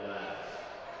 5 laps.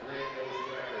 Break those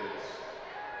records.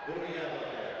 What do we have up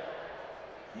there?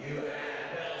 You have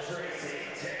Bells Racing,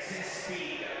 Texas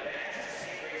Speed, Badger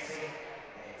State Racing,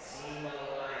 and Team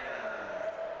Alina.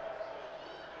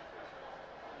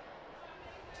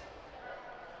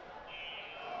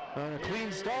 On a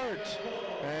clean start,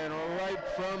 and right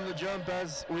from the jump,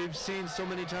 as we've seen so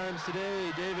many times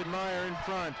today, David Meyer in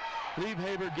front,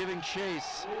 Liebhaber giving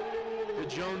chase. The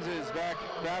Joneses back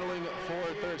battling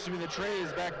for third, the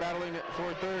Trays back battling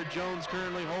for third, Jones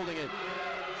currently holding it.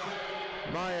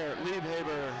 Meyer,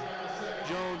 Liebhaber,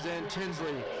 Jones, and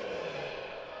Tinsley.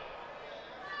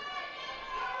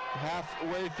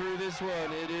 Halfway through this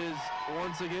one, it is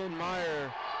once again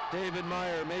Meyer, David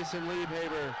Meyer, Mason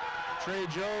Liebhaber, Trey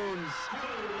Jones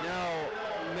now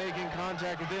making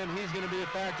contact with him. He's going to be a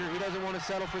factor. He doesn't want to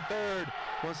settle for third.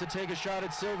 Wants to take a shot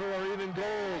at silver or even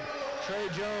gold. Trey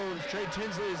Jones, Trey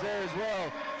Tinsley is there as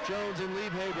well. Jones and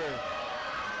Liebhaber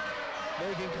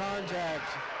making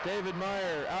contact. David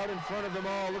Meyer out in front of them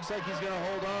all. Looks like he's going to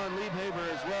hold on. Liebhaber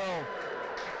as well.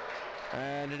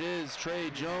 And it is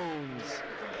Trey Jones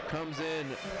comes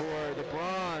in for the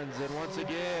bronze. And once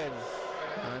again,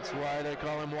 that's why they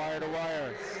call him wire to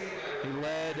wire. He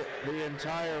led the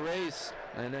entire race,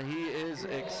 and he is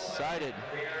excited.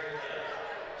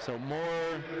 So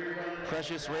more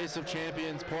precious Race of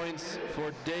Champions points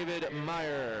for David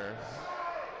Meyer.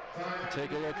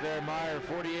 Take a look there, Meyer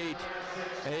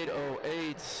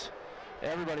 48.808.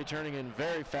 Everybody turning in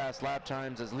very fast lap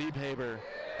times as Liebhaber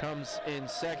comes in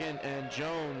second, and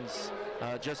Jones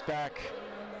just back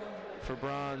for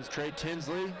bronze. Trey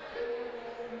Tinsley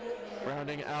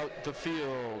rounding out the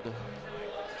field.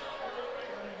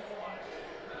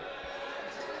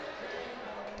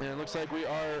 And it looks like we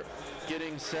are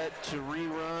getting set to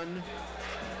rerun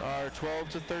our 12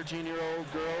 to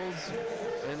 13-year-old girls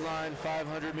inline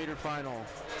 500-meter final.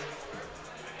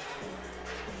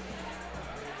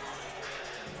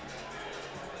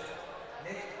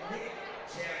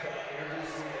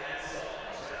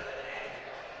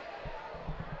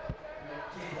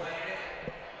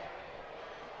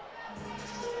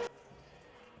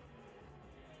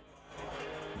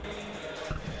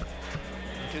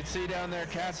 You can see down there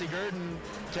Cassie Gurdon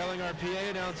telling our PA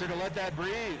announcer to let that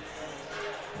breathe.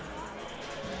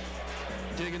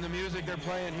 Digging the music they're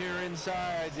playing here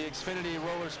inside the Xfinity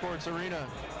Roller Sports Arena.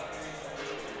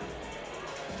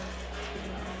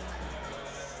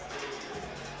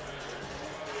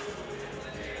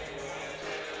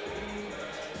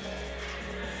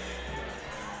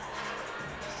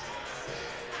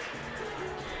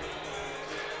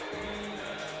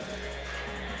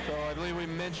 So I believe we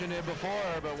mentioned it before,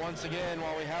 but once again,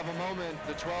 while we have a moment,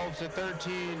 the 12 to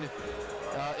 13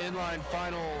 inline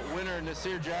final winner,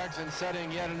 Nasir Jackson,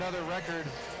 setting yet another record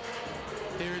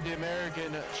here at the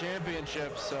American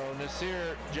Championship. So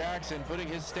Nasir Jackson putting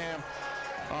his stamp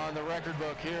on the record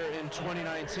book here in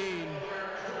 2019.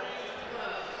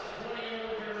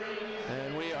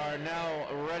 And we are now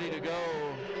ready to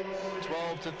go.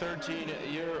 12 to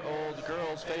 13-year-old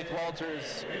girls. Faith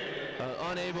Walters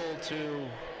unable to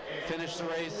finished the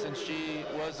race, and she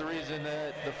was the reason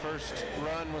that the first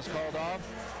run was called off.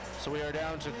 So we are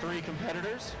down to 3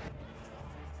 competitors.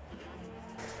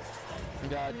 We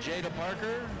got Jada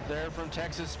Parker, there from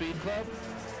Texas Speed Club,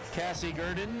 Cassie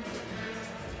Gurdon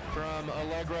from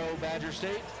Allegro Badger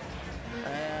State,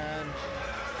 and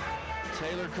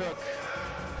Taylor Cook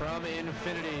from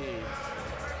Infinity.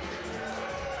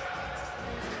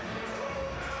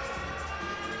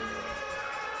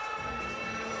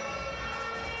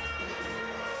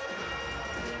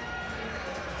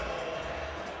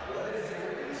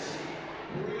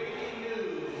 Breaking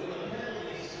news with a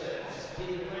penalty slips.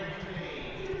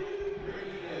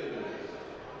 Breaking news.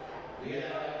 We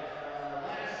have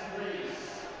last race,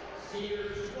 Senior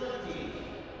 20.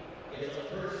 It's a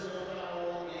personal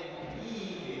foul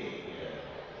impeding.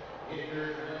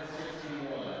 Injured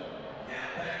 161. Now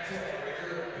back to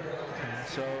it.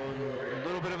 So a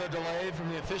little bit of a delay from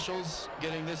the officials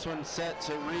getting this one set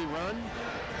to rerun.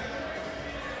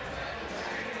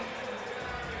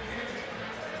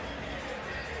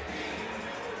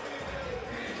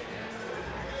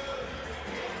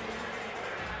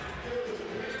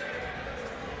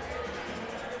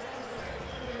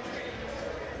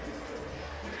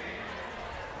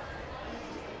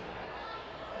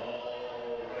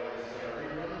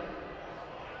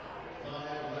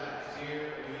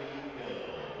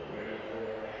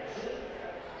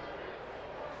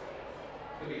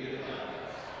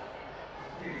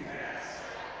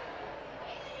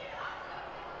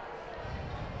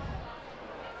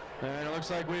 And it looks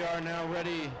like we are now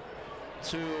ready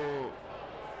to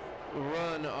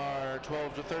run our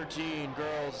 12 to 13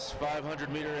 girls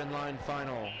 500 meter inline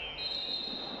final.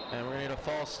 And we're gonna need a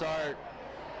false start.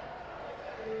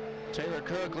 Taylor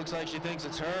Cook looks like she thinks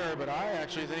it's her, but I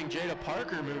actually think Jada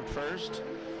Parker moved first.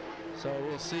 So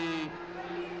we'll see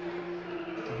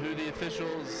who the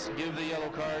officials give the yellow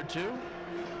card to.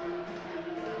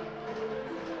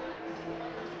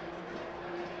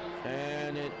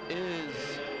 And it is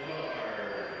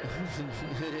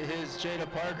it is Jada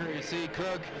Parker. You see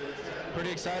Cook pretty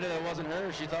excited that it wasn't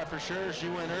her. She thought for sure she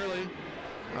went early,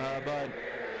 but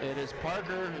it is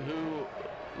Parker who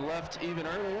left even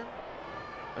earlier,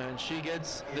 and she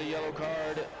gets the yellow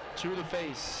card to the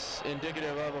face,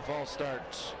 indicative of a false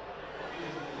start.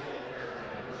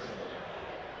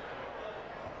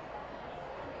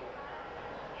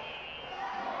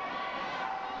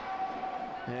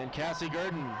 And Cassie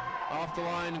Gurdon off the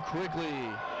line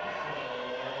quickly.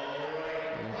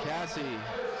 And Cassie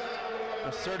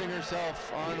asserting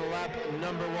herself on lap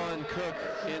number 1. Cook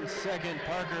in second.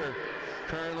 Parker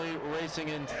currently racing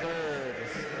in third.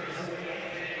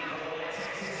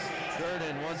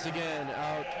 Gurdon once again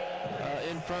out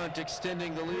in front,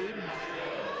 extending the lead.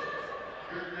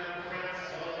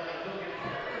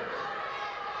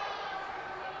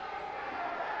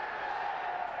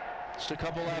 Just a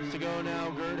couple laps to go now.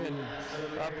 Gurdon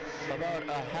up about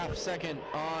a half second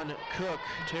on Cook.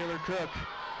 Taylor Cook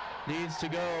needs to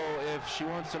go if she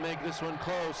wants to make this one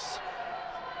close.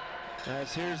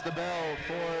 As here's the bell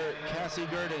for Cassie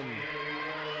Gurdon.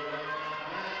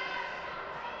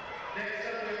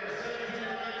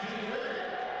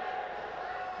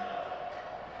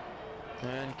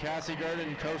 And Cassie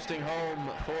Gurdon coasting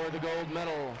home for the gold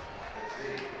medal.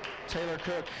 Taylor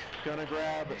Cook gonna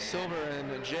grab silver, and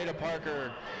Jada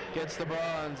Parker gets the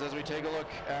bronze as we take a look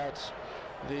at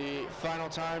the final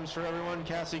times for everyone.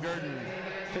 Cassie Gurdon,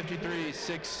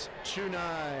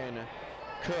 53.629.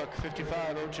 Cook,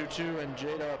 55.022, and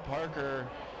Jada Parker,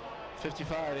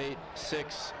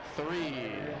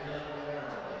 55.863.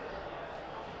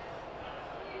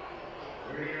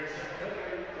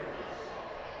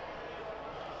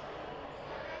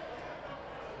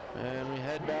 And we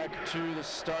head back to the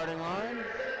starting line.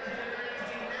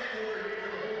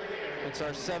 It's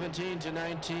our 17 to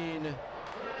 19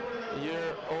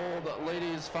 year old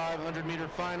ladies 500 meter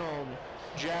final.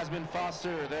 Jasmine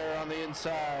Foster there on the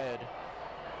inside.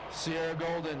 Sierra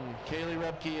Golden, Kaylee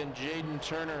Repke, and Jaden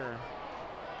Turner.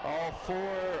 All 4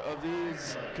 of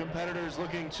these competitors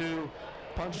looking to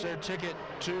punch their ticket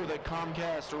to the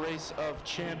Comcast Race of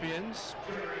Champions.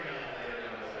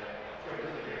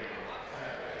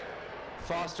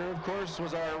 Foster, of course,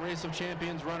 was our Race of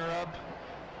Champions runner-up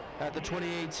at the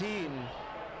 2018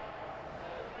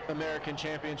 American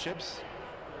Championships.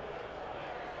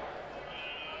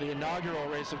 The inaugural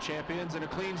Race of Champions, and a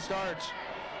clean start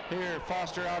here.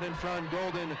 Foster out in front,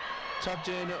 Golden tucked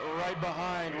in right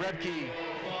behind Repke.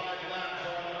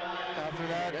 After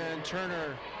that, and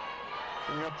Turner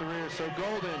coming up the rear. So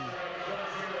Golden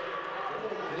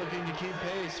looking to keep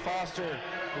pace. Foster,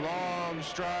 long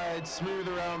strides, smooth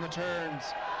around the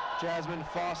turns. Jasmine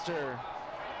Foster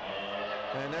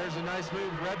And there's a nice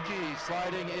move, Rebke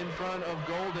sliding in front of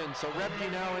Golden. So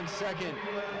Rebke now in second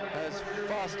as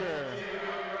Foster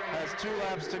has 2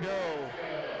 laps to go.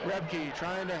 Rebke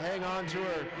trying to hang on to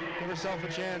her, give herself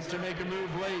a chance to make a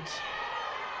move late.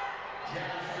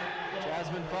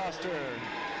 Jasmine Foster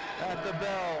at the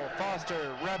bell.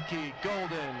 Foster, Rebke,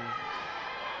 Golden.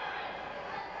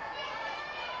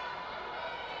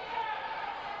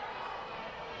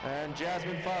 And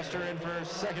Jasmine Foster in for her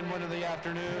second win of the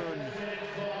afternoon.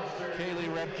 Kaylee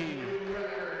Rebke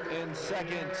in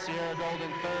second, Sierra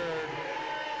Golden third.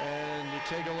 And you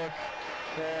take a look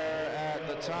there at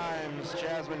the times.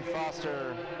 Jasmine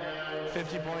Foster,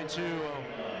 50.2,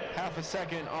 half a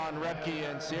second on Rebke,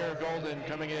 and Sierra Golden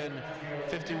coming in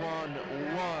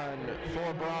 51.1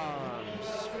 for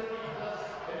bronze.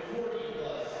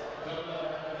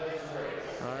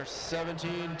 Our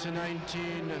 17 to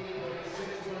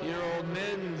 19-year-old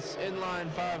men's inline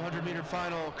 500-meter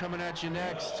final coming at you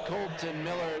next. Colton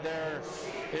Miller there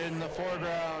in the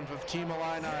foreground of Team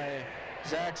Illini.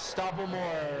 Zach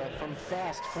Stoppelmore from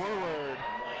Fast Forward.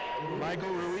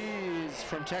 Michael Ruiz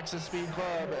from Texas Speed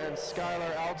Club, and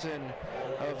Skylar Alton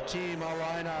of Team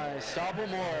Illini.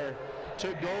 Stoppelmore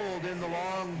took gold in the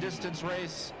long distance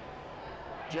race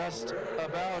just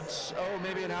about,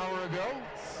 maybe an hour ago.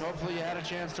 Hopefully you had a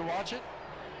chance to watch it.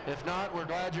 If not, we're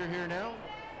glad you're here now.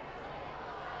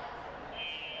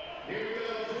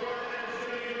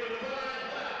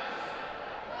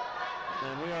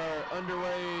 And we are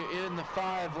underway in the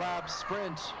 5-lap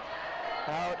sprint.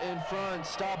 Out in front,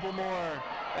 Stoppelmore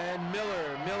and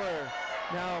Miller. Miller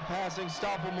now passing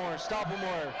Stoppelmore.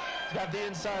 Stoppelmore's got the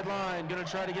inside line, gonna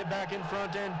try to get back in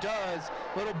front, and does.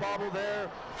 Little bobble there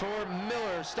for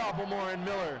Miller. Stoppelmore and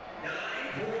Miller.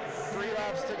 3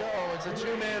 laps to go. It's a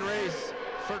 2-man race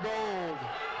for gold.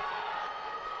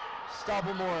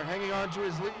 Stoppelmore hanging on to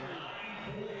his lead.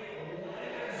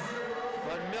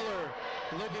 But Miller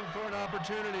looking for an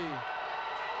opportunity.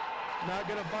 Not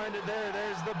gonna find it there.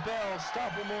 There's the bell.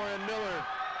 Stoppelmore and Miller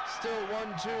still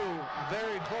 1-2,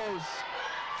 very close.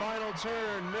 Final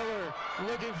turn, Miller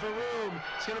looking for room.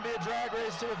 It's gonna be a drag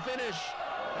race to the finish.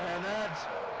 And that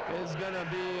is gonna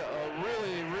be a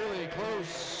really, really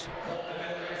close.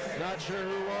 Not sure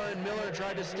who won. Miller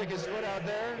tried to stick his foot out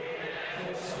there,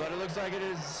 but it looks like it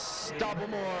is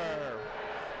Stoppelmore.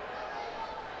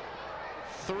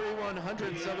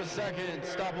 3/100ths of a second,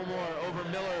 Stoppelmore over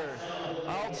Miller.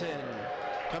 Alton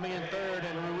coming in third,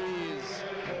 and Ruiz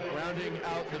rounding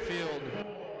out the field.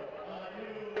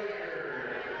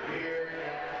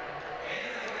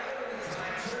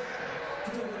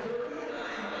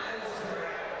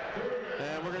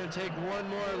 And we're going to take one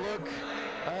more look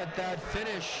at that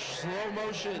finish, slow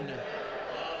motion.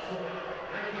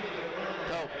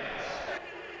 Oh.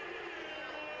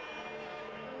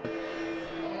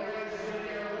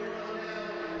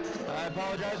 I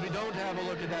apologize, we don't have a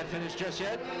look at that finish just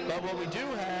yet, but what we do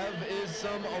have is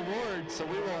some awards, so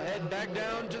we will head back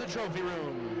down to the trophy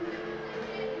room.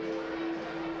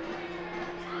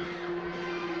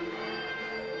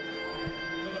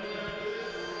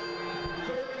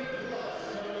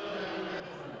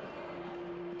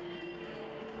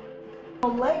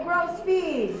 Leg row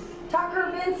speed,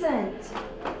 Tucker Vincent.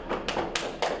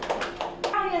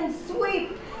 Stallion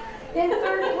sweep in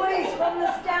third place from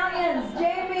the Stallions,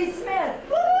 Jamie Smith.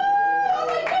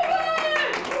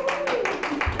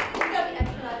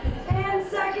 And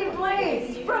second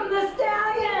place from the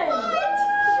Stallions,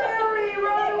 Sherry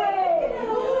Runaway.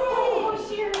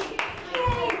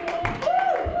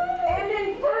 And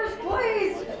in first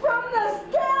place from the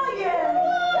Stallions,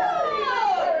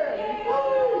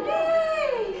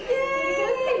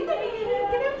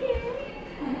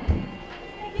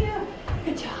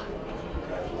 good job.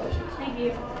 Thank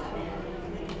you.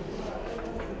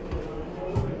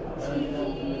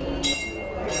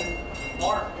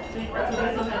 Mark. I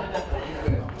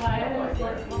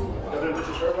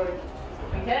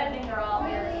think they're all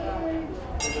here.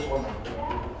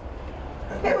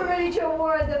 Okay, we're ready to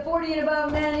award the 40 and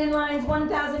above men inlines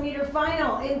 1,000 meter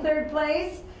final. In third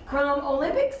place from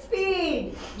Olympic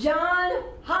Speed, John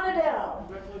Honadell.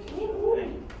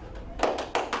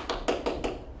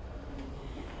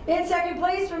 In second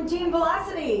place from Team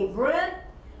Velocity, Brent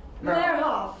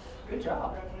Mehrhoff. Good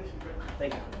job.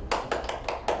 Thank you.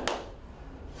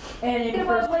 And in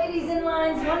first ladies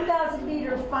inlines 1,000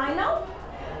 meter final.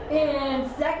 In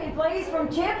second place from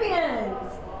Champions,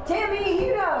 Tammy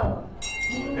Hito.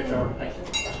 Good job. Thank you.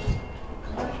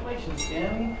 Congratulations,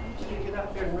 Tammy. Just to get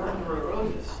out there and run the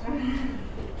roses.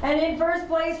 And in first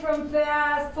place from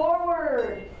Fast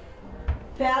Forward,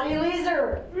 Patty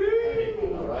Leeser.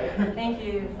 All right? Thank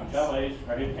you. Got ladies,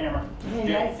 right here, camera.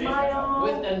 Nice smile.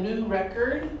 With a new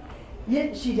record.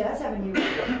 Yeah, she does have a new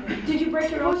record. Did you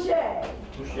break your own shay?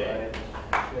 Boucher.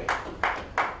 Good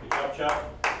job, Chuck.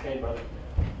 Okay, brother.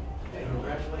 Hey,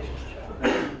 congratulations, Chuck. He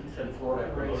said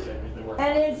Florida, great. He's been working.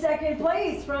 And in second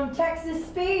place from Texas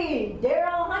Speed,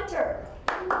 Daryl Hunter.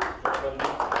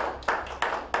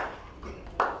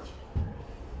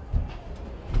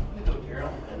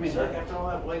 I mean, like after all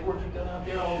that legwork you've done out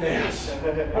there all day. That's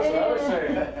what I was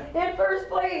saying. In first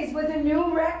place with a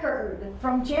new record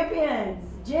from Champions,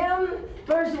 Jim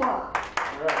Bourgeois.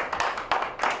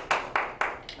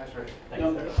 That's right.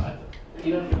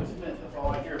 You don't do a Smith, that's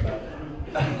all I hear about.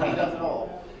 He does it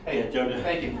all. Hey, Joe did.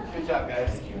 thank you. Good job,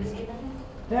 guys.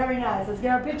 Very nice. Let's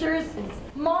get our pictures. It's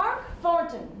Mark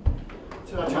Thornton.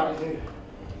 That's what I'm trying to do.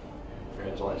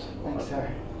 Congratulations. Thanks,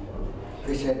 sir.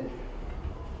 Appreciate it.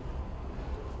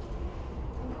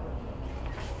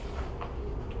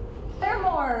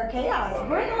 Claremore Chaos,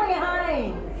 Brinley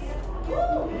Hines.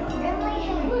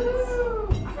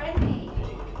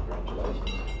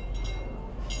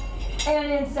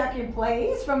 And in second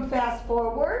place from Fast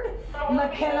Forward,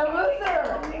 McKenna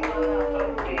Luther.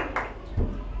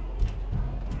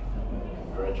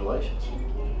 Congratulations.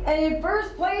 And in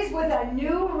first place with a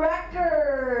new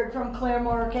record from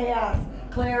Claremore Chaos,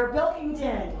 Claire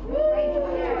Pilkington.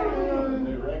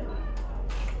 New record.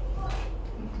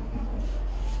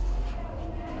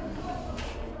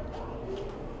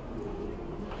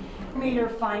 Meter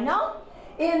final.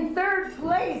 In third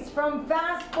place from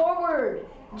Fast Forward,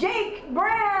 Jake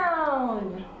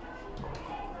Brown.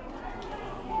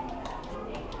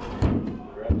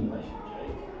 Congratulations,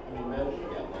 Jake. How many medals you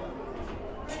got now?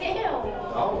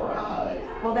 All right.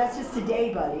 Well, that's just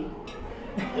today, buddy.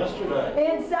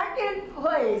 Yesterday. In second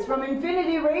place from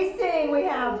Infinity Racing, we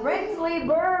have Brentley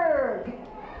Berg.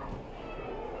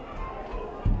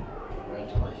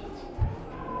 Congratulations.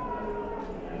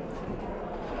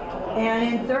 And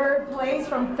in third place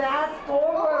from Fast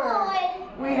Forward,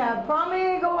 we have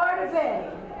Promi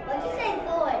Gawardape. What'd you say,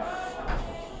 Thor?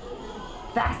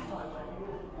 Fast Forward.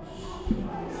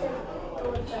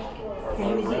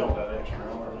 Same as you. That extra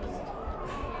arm.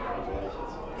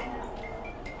 Congratulations.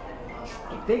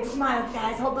 Big smiles,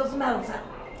 guys. Hold those medals up.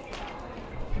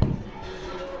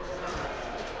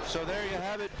 So there you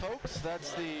have it, folks.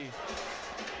 That's the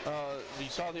you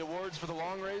saw the awards for the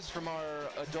long race from our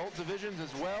adult divisions,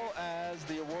 as well as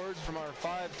the awards from our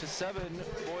 5 to 7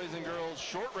 boys and girls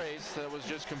short race that was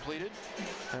just completed.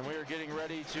 And we are getting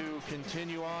ready to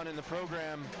continue on in the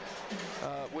program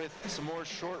with some more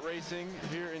short racing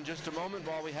here in just a moment.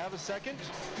 While we have a second,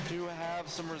 do have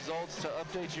some results to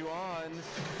update you on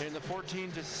in the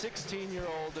 14 to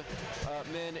 16-year-old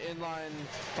men inline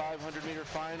 500-meter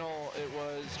final. It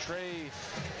was Trey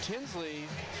Tinsley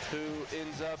who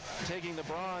ends up taking the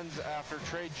bronze after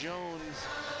Trey Jones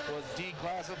was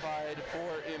declassified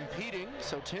for impeding.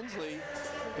 So Tinsley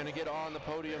going to get on the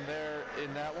podium there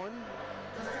in that one.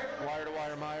 Wire to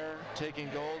Wire Meyer taking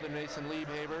gold, and Mason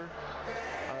Liebhaber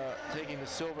taking the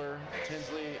silver.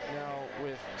 Tinsley now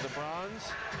with the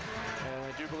bronze. And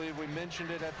I do believe we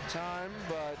mentioned it at the time,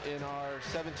 but in our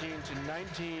 17 to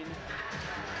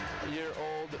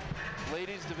 19-year-old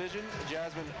ladies division,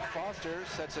 Jasmine Foster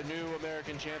sets a new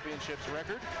American Championships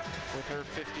record with her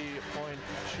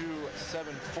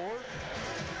 50.274.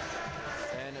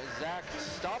 And Zach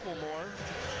Stoppelmore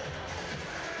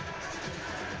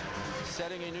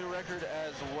setting a new record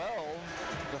as well.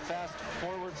 The Fast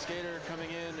Forward skater coming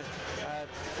in at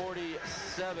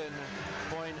 47.224.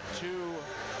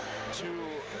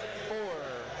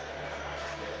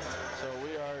 So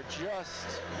we are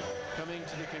just coming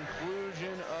to the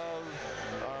conclusion of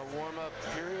our warm-up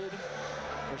period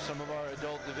for some of our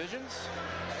adult divisions,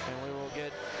 and we will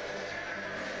get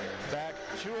back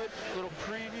to it. A little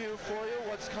preview for you,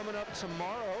 what's coming up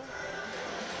tomorrow.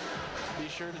 Be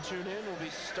sure to tune in. We'll be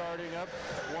starting up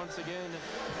once again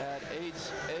at 8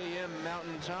 a.m.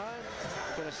 Mountain Time.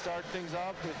 Going to start things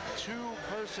off with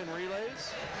 2-person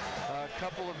relays, a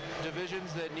couple of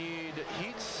divisions that need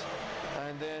heats,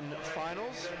 and then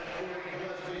finals.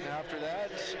 After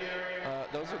that,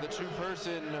 those are the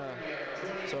 2-person,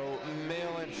 so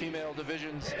male and female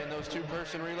divisions in those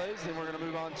 2-person relays. Then we're going to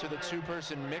move on to the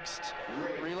 2-person mixed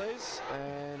relays,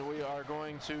 and we are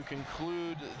going to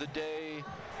conclude the day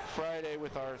Friday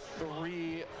with our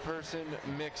 3-person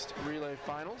mixed relay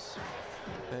finals.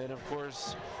 And of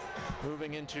course,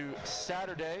 moving into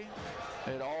Saturday,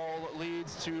 it all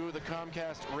leads to the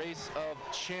Comcast Race of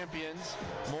Champions.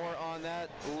 More on that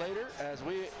later as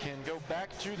we can go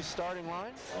back to the starting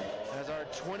line as our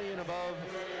 20 and above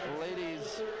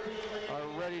ladies are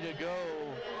ready to go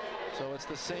So it's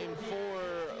the same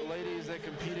 4 ladies that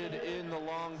competed in the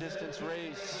long distance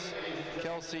race.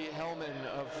 Kelsey Hellman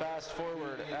of Fast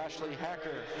Forward, Ashley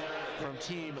Hacker from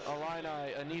Team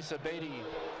Illini, Anissa Beatty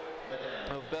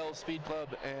of Bell Speed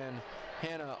Club, and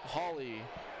Hannah Hawley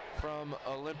from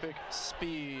Olympic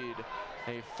Speed.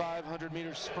 A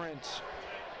 500-meter sprint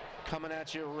coming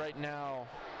at you right now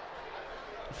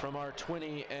from our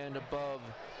 20 and above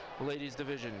ladies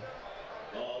division.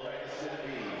 All right, it's going to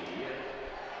be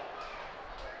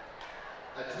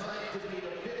a time to beat a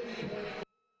 50.5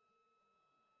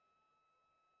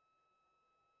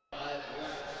 left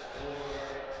for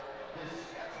this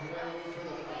row for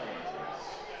the finals.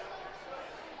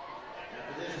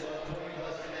 After this, we'll have 20+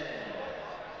 men.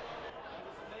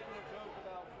 Making a joke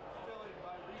about filling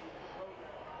by reading the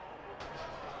program.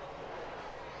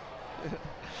 The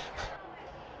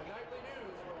nightly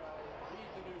news where I read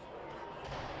the newspaper.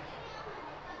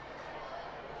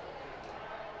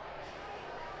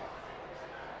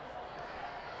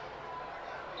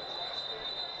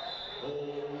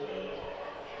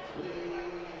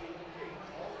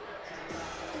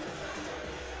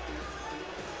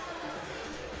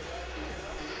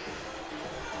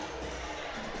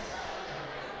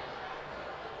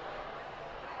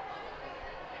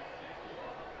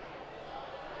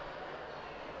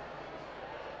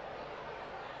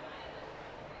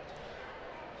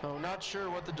 So not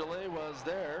sure what the delay was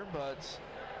there, but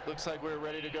looks like we're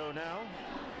ready to go now.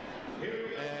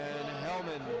 And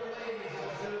Hellman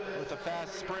with a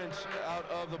fast sprint out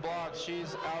of the blocks.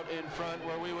 She's out in front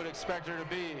where we would expect her to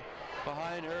be.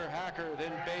 Behind her, Hacker,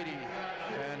 then Beatty,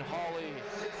 and Hawley,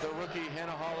 the rookie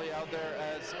Hannah Hawley out there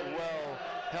as well.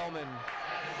 Hellman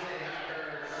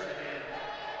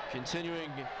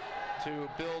continuing to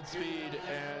build speed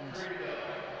and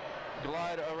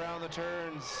glide around the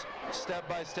turns step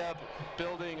by step,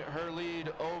 building her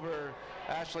lead over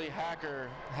Ashley Hacker.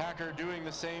 Hacker doing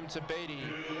the same to Beatty.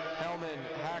 Hellman,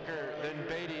 Hacker, then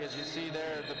Beatty, as you see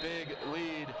there, the big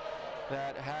lead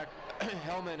that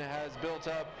Hellman has built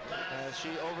up as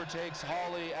she overtakes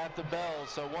Hawley at the bell.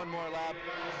 So one more lap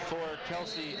for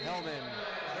Kelsey Hellman.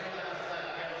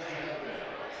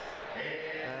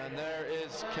 And there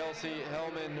is Kelsey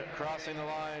Hellman crossing the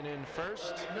line in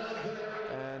first.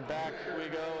 And back we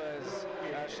go as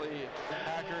Ashley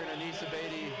Hacker and Anissa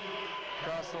Beatty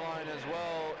cross the line as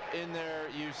well. In there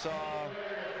you saw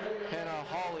Hannah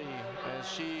Hawley as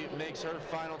she makes her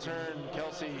final turn.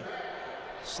 Kelsey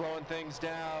slowing things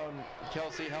down.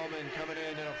 Kelsey Hellman coming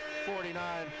in a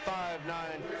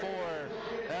 49.594.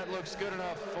 That looks good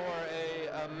enough for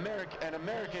an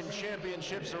American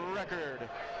Championships record.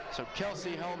 So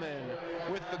Kelsey Hellman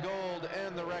with the gold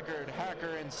and the record.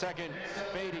 Hacker in second.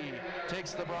 Beatty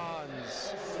takes the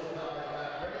bronze.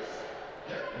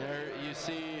 There you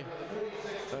see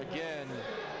again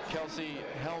Kelsey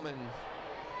Hellman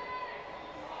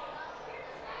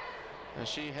as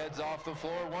she heads off the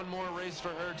floor. One more race for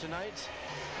her tonight.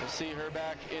 We'll see her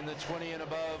back in the 20 and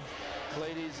above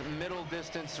ladies middle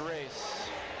distance race.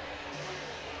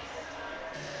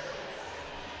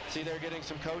 See, they're getting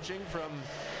some coaching from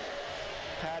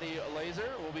Patty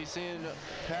Laser. We'll be seeing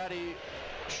Patty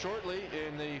shortly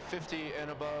in the 50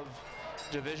 and above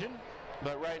division.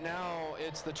 But right now,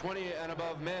 it's the 20 and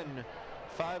above men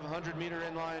 500-meter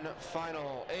inline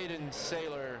final. Aiden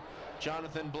Saylor,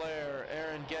 Jonathan Blair,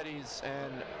 Aaron Geddes,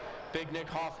 and Big Nick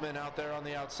Hoffman out there on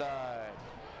the outside.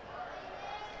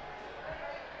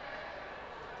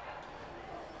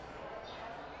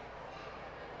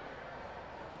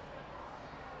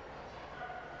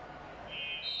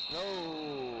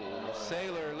 Oh,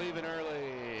 Saylor leaving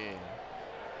early.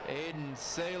 Aiden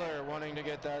Saylor wanting to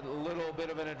get that little bit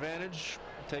of an advantage.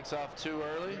 Takes off too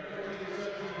early.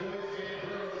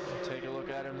 Take a look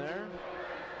at him there.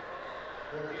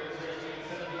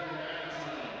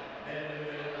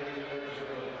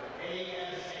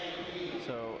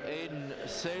 So Aiden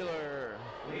Saylor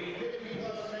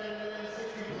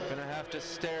gonna have to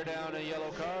stare down a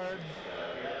yellow card.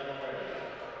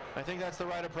 I think that's the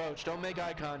right approach. Don't make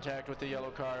eye contact with the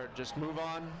yellow card. Just move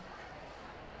on.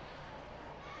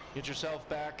 Get yourself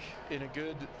back in a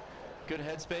good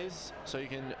headspace so you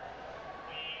can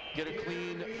get a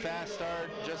clean, fast start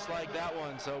just like that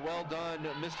one. So well done,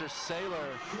 Mr.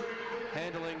 Saylor,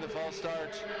 handling the false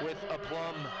start with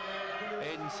aplomb.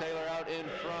 Aiden Saylor out in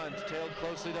front, tailed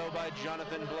closely though by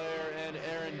Jonathan Blair and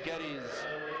Aaron Geddes.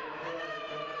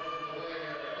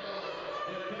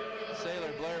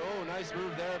 Saylor, Blair, oh, nice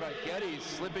move there by Geddes,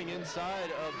 slipping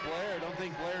inside of Blair. Don't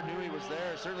think Blair knew he was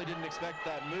there, certainly didn't expect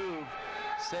that move.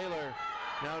 Saylor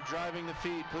now driving the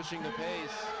feet, pushing the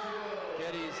pace.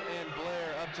 Geddes and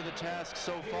Blair up to the task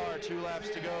so far, 2 laps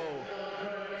to go.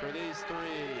 for these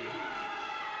three.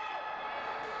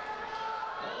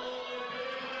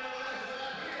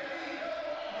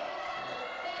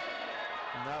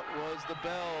 And that was the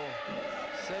bell.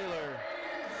 Saylor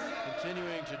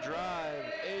continuing to drive.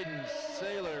 Aiden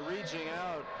Saylor reaching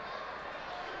out,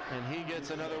 and he gets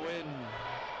another win.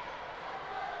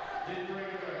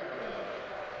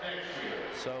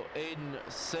 So Aiden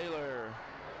Saylor,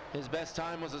 his best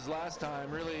time was his last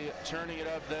time, really turning it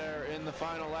up there in the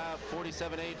final lap.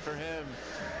 47.8 for him,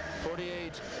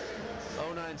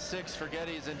 48.096 for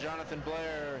Geddes, and Jonathan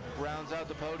Blair rounds out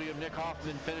the podium. Nick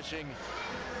Hoffman finishing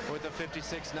with a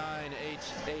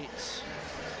 56.988.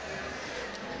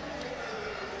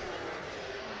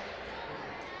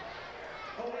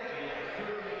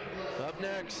 Up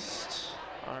next,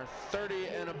 our 30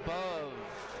 and above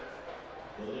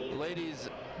ladies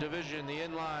division, the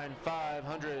inline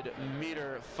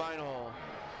 500-meter final.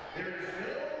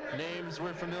 Names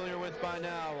we're familiar with by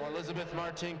now: Elizabeth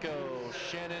Martinko,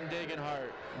 Shannon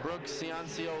Degenhart, Brooke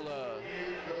Cianciola.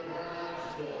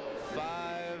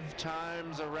 5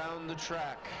 times around the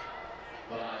track.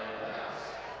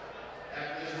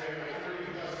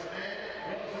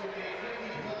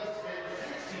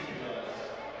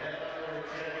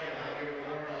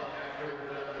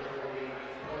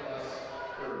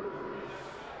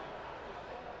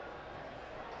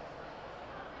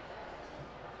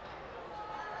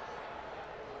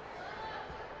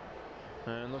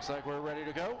 And looks like we're ready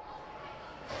to go.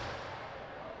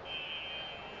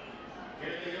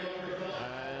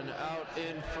 And out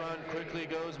in front quickly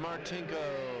goes Martinko.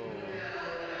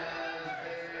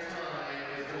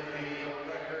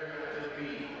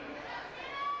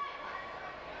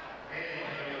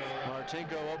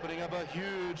 Martinko opening up a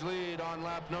huge lead on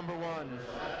lap number 1.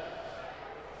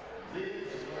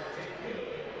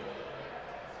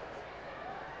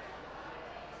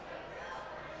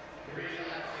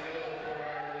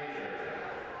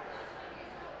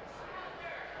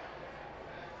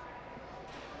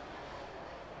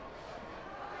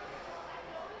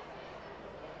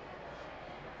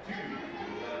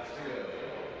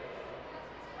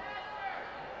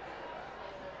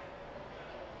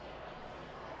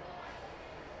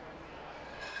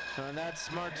 And that's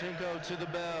Martinko to the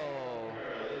bell.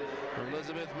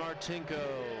 Elizabeth Martinko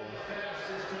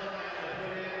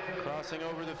crossing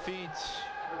over the feet,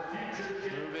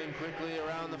 moving quickly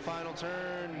around the final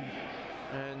turn.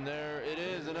 And there it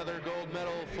is, another gold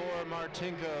medal for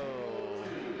Martinko.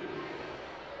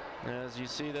 As you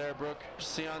see there, Brooke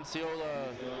Cianciola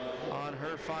on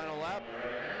her final lap.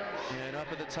 And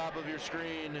up at the top of your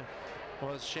screen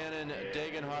was Shannon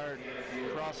Degenhart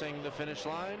crossing the finish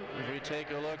line. If we take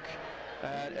a look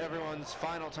at everyone's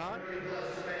final time,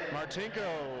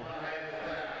 Martinko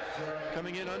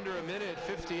coming in under a minute,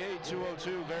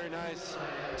 58.202. Very nice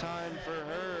time for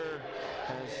her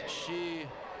as she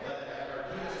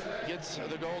gets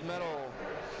the gold medal.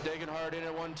 Degenhart in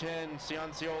at 110,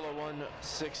 Cianciola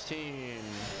 116.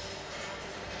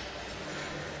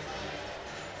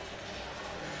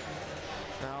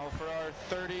 Now for our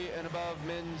 30 and above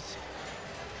men's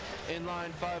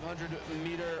inline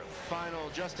 500-meter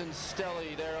final, Justin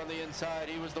Stelly there on the inside.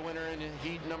 He was the winner in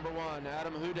heat number 1.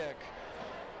 Adam Hudek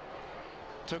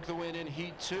took the win in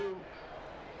heat 2.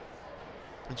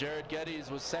 Jared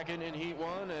Geddes was second in heat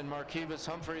 1, and Marquivas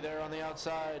Humphrey there on the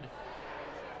outside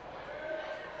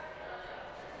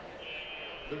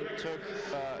took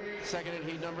second in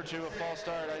heat number 2, a false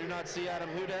start. I do not see Adam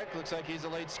Hudek. Looks like he's a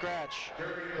late scratch.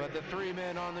 But the 3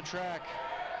 men on the track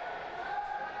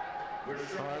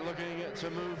are looking to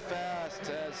move fast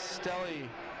as Stelly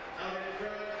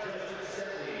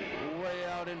way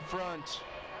out in front.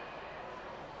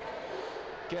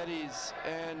 Geddes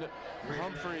and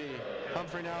Humphrey.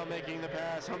 Humphrey now making the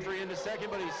pass. Humphrey into second,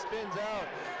 but he spins out.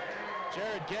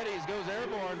 Jared Geddes goes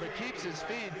airborne but keeps his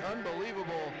feet.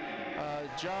 Unbelievable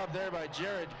job there by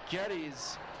Jared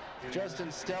Geddes. Justin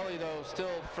Stelly, though,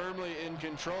 still firmly in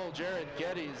control. Jared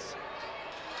Geddes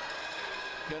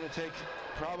going to take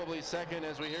probably second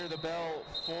as we hear the bell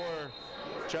for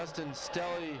Justin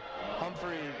Stelly.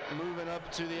 Humphrey moving up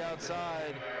to the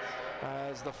outside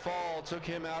as the fall took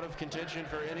him out of contention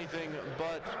for anything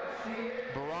but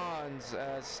bronze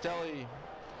as Stelly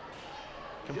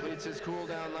completes his cool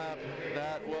down lap.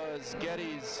 That was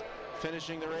Geddes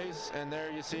finishing the race, and there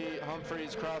you see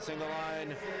Humphreys crossing the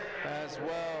line as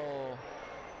well.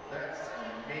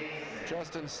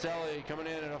 Justin Stelly coming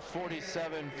in at a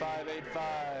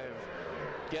 47.585.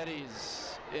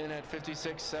 Geddes in at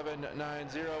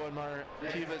 56.790, and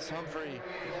Marquivas Humphrey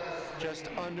just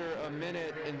under a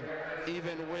minute, and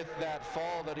even with that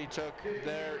fall that he took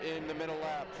there in the middle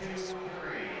lap.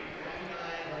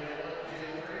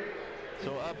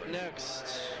 So up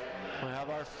next, we have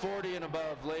our 40 and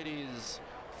above ladies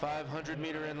 500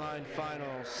 meter inline final.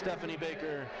 Stephanie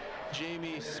Baker,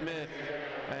 Jamie Smith,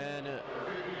 and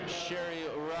Sherry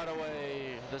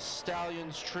Rodaway, the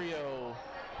Stallions trio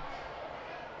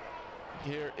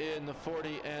here in the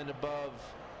 40 and above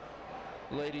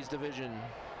ladies division.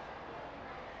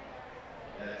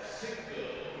 That's Cinco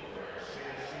for our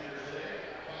seniors today.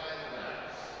 5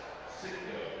 laps.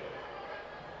 Cinco.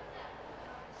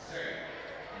 Cinq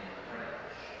in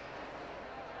French.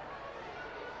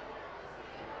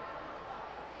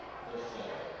 The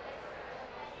song.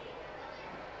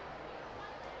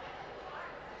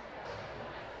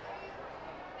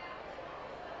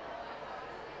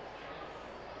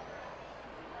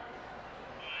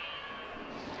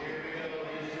 Here we go.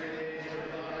 These 3 days are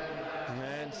 5 laps.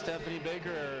 And Stephanie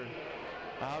Baker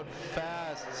out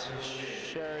fast.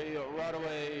 Sherry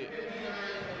Rodaway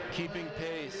keeping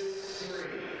pace.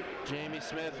 Jamie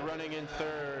Smith running in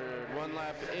third. 1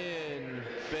 lap in.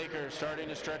 Baker starting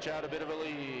to stretch out a bit of a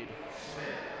lead.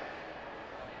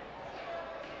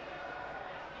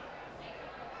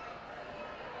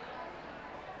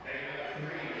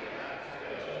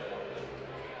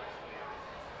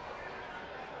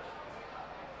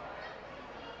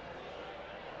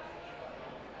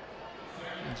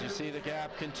 As you see the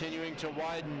gap continuing to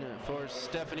widen for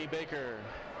Stephanie Baker.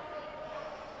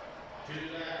 2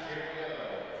 laps, here we go.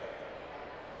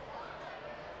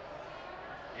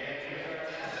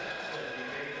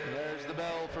 There's the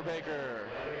bell for Baker.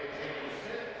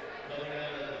 Coming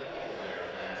out of the ball there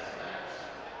last lap.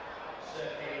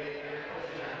 Stephanie Baker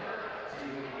pushing hard to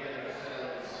get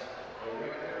ourselves a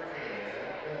record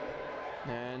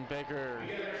And Baker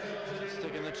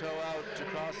sticking the toe out to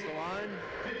cross the line.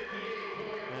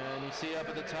 And you see up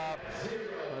at the top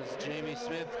was Jamie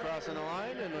Smith crossing the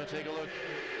line, and we'll take a look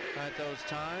at those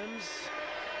times.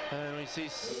 And we see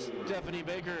Stephanie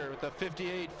Baker with a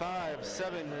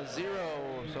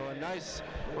 58.570. So a nice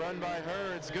run by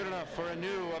her. It's good enough for a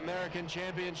new American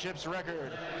Championships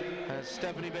record as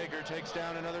Stephanie Baker takes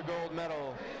down another gold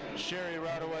medal. Sherry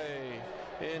Rodaway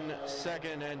in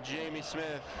second, and Jamie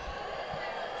Smith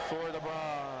for the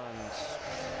bronze.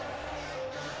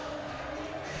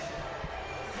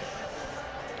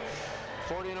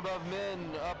 '40 and above men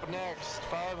up next.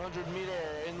 500 meter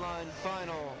inline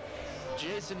final.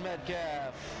 Jason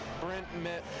Metcalf, Brent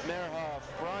Merhoff,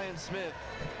 Brian Smith,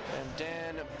 and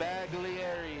Dan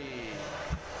Baglieri.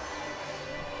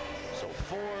 So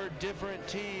 4 different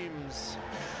teams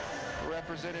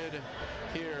represented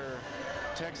here.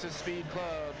 Texas Speed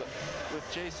Club with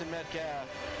Jason Metcalf,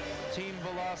 Team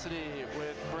Velocity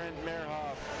with Brent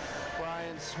Merhoff,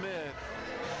 Brian Smith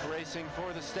racing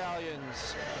for the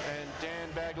Stallions, and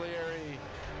Dan Baglieri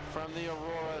from the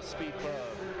Aurora Speed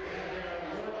Club.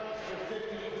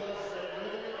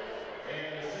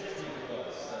 and 60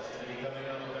 plus. That's going to be coming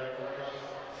up with our warm-up.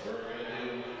 We're going to do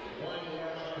 1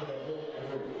 warm-up with a whole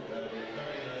group. That'll be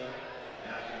coming up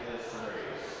after this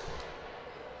race.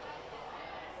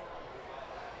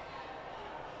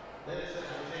 Then it's going to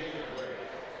take a break.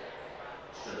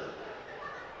 Sure.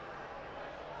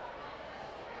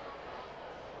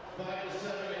 5 to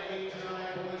 7 and 8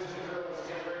 time, boys and girls,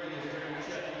 get ready. You're going to be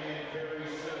checking in very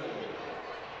soon.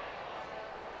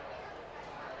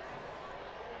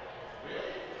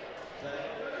 Really? Is that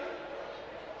everybody?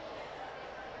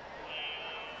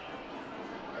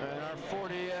 And our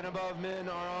 40 and above men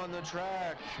are on the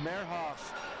track.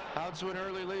 Merhoff out to an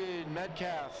early lead.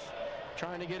 Metcalf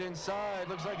trying to get inside.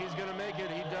 Looks like he's going to make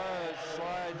it. He does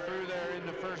slide through there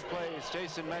into first place.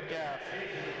 Jason Metcalf.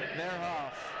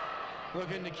 Merhoff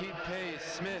looking to keep pace.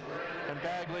 Smith and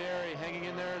Baglieri hanging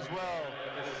in there as well.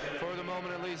 For the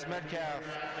moment at least, Metcalf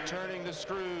turning the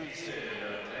screws.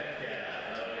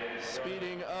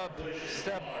 Speeding up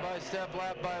step by step,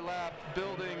 lap by lap,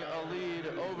 building a lead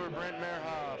over Brent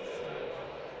Merhoff.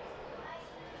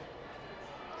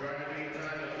 Trying to beat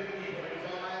time of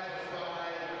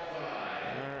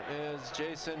 50.555. There is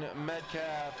Jason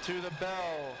Metcalf to the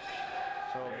bell.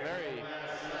 So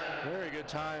very good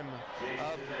time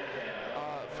up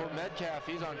for Metcalf.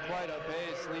 He's on quite a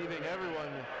pace, leaving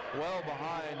everyone well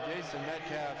behind. Jason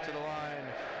Metcalf to the line.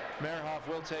 Merhoff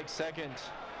will take second.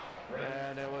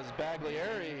 And it was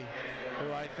Baglieri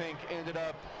who I think ended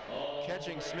up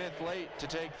catching Smith late to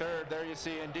take third. There you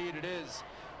see, indeed it is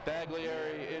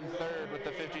Baglieri in third with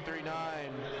the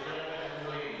 53.9.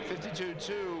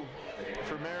 52.2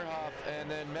 for Merhoff,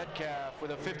 and then Metcalf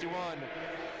with a 51.020.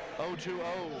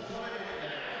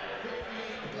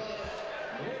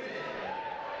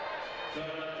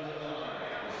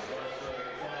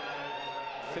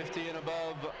 50 and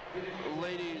above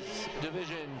ladies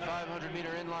division 500 meter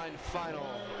inline final.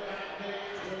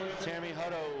 Tammy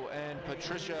Hutto and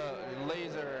Patricia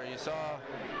Laser. You saw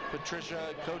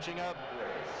Patricia coaching up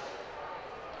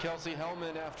Kelsey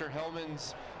Hellman after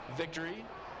Hellman's victory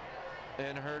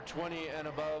in her 20 and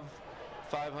above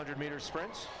 500 meter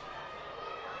sprints.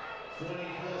 20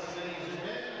 plus ladies and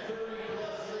men, 30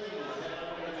 plus ladies.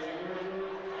 Now we're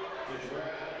going to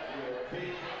grab your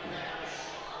big cash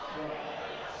prize.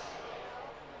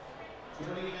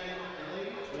 20 men and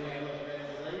ladies, 20 above men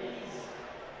and ladies,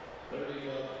 30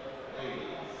 above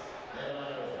ladies. Head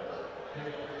on over, pick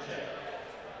up your check.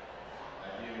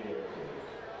 And you will.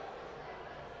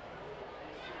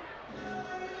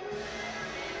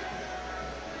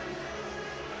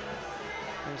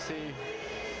 You see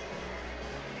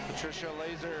Patricia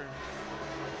Laser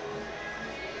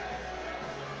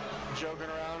joking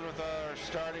around with our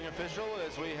starting official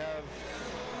as we have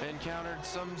encountered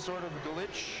some sort of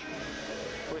glitch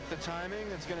with the timing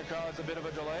that's going to cause a bit of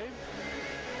a delay.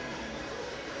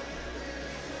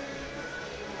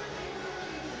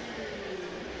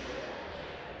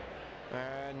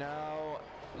 And now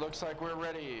looks like we're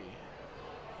ready.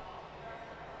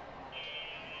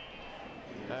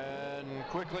 And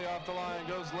quickly off the line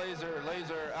goes Laser.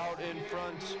 Laser out in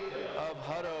front of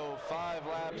Hutto. 5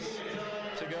 laps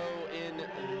to go in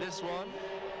this one.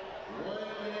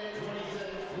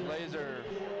 Laser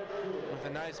with a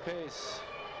nice pace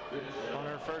on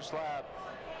her first lap.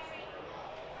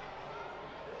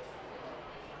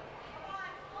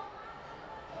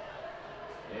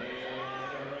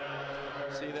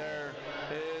 See, there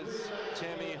is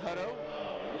Tammy Hutto.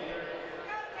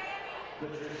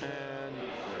 And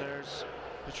there's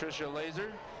Patricia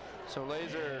Laser. So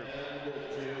Laser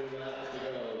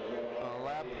a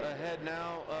lap ahead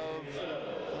now of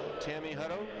Tammy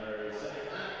Hutto.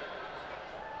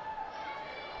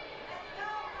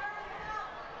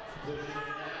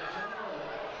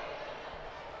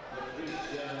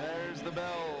 And there's the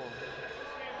bell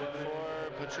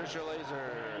for Patricia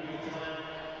Laser.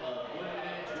 1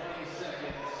 minute 20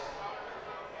 seconds.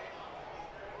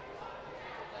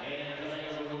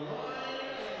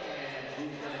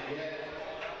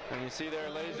 And you see there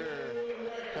Laser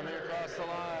coming across the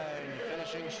line,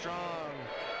 finishing strong.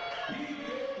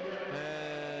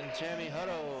 And Tammy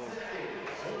Hutto,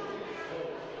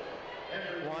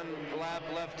 1 lap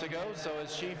left to go. So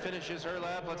as she finishes her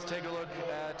lap, let's take a look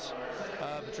at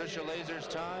Patricia Laser's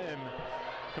time,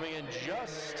 coming in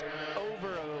just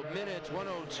over a minute,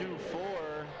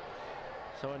 1:02.4.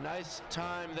 So a nice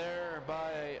time there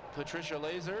by Patricia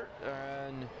Laser,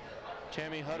 and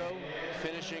Tammy Hutto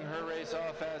finishing her race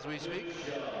off as we speak.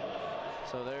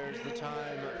 So there's the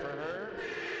time for her.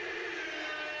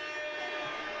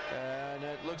 And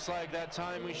it looks like that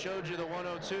time we showed you, the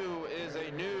 1:02, is a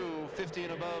new 50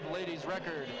 and above ladies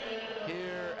record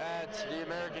here at the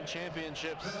American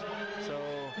Championships. So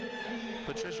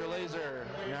Patricia Laser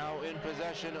now in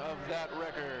possession of that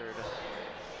record.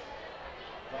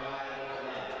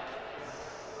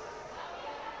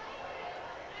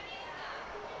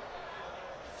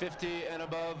 50 and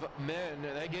above men.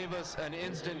 They gave us an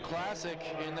instant classic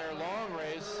in their long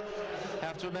race.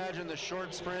 Have to imagine the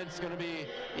short sprint's going to be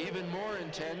even more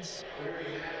intense,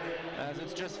 as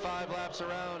it's just 5 laps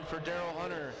around for Daryl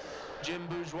Hunter, Jim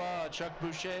Bourgeois, Chuck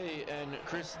Boucher, and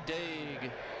Chris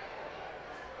Daig.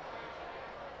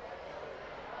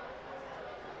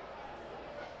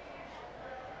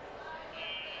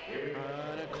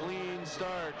 And a clean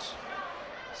start.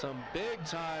 Some big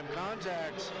time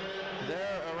contact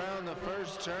there around the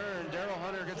first turn. Daryl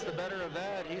Hunter gets the better of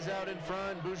that. He's out in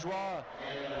front. Bourgeois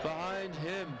behind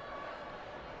him.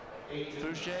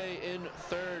 Boucher in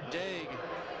third. Daig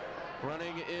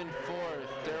running in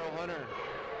fourth. Daryl Hunter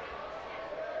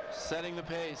setting the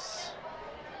pace.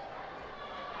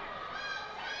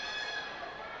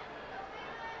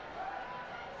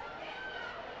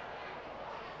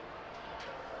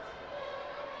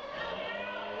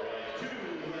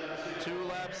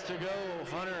 To go.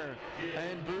 Hunter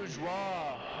and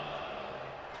Bourgeois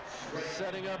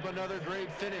setting up another great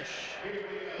finish.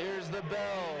 Here's the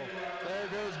bell. There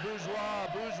goes Bourgeois.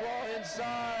 Bourgeois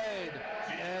inside,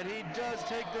 and he does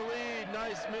take the lead.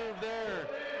 Nice move there,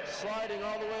 sliding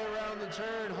all the way around the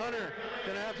turn. Hunter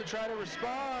gonna have to try to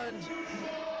respond.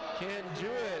 Can't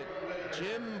do it.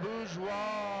 Jim Bourgeois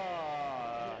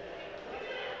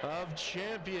of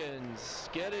champions,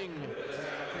 getting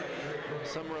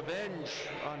some revenge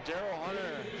on Daryl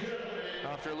Hunter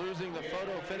after losing the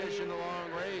photo finish in the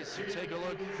long race. You take a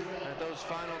look at those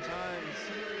final times.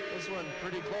 This one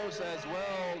pretty close as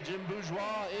well. Jim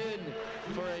Bourgeois in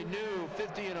for a new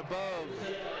 50 and above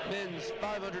men's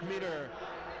 500 meter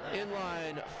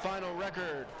inline final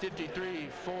record,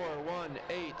 53.418,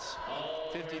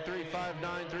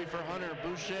 53.593 for Hunter.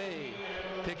 Boucher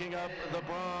picking up the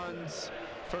bronze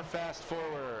for fast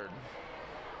forward.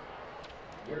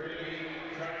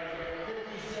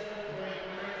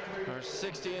 Our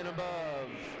 60 and above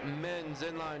men's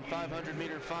inline 500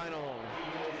 meter final.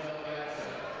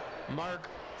 Mark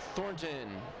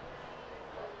Thornton.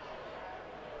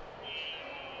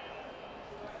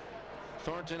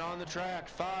 Thornton on the track,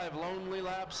 5 lonely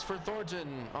laps for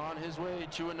Thornton on his way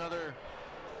to another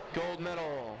gold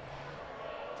medal.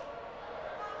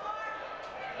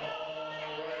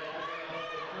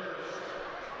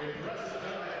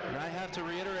 And I have to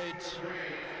reiterate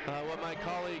what my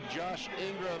colleague Josh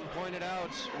Ingram pointed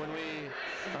out when we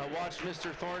watched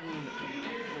Mr. Thornton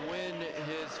win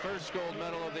his first gold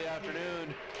medal of the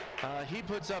afternoon. He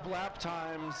puts up lap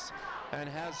times and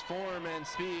has form and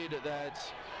speed that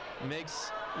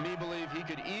makes me believe he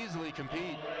could easily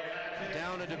compete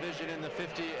down a division in the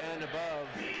 50 and above.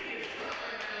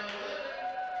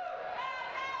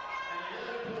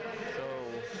 So,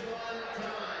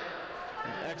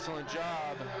 an excellent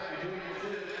job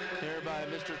here by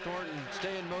Mr. Thornton,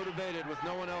 staying motivated with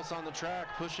no one else on the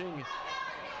track, pushing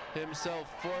himself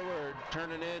forward,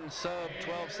 turning in sub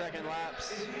 12-second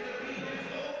laps.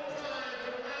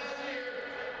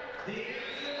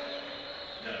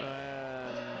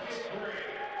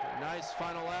 Nice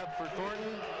final lap for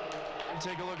Thornton. And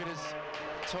take a look at his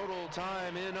total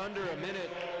time in under a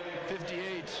minute,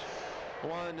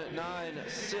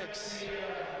 58.196.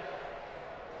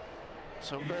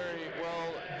 So very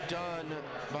well done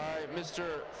by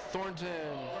Mr.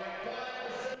 Thornton.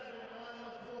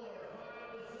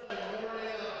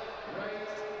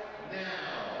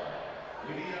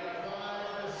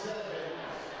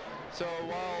 So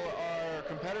while our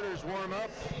competitors warm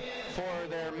up for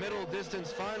their middle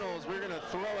distance finals, we're going to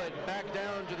throw it back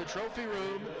down to the trophy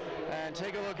room and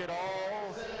take a look at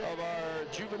all of our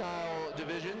juvenile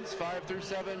divisions, 5 through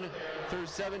 7 through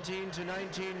 17 to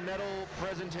 19 medal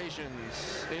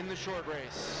presentations in the short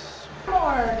race.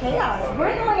 More chaos.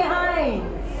 Brindley Hines.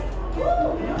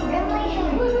 Brindley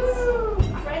Hines.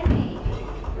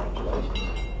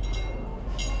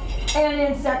 And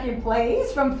in second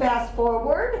place from Fast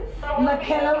Forward,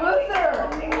 McKenna Luther.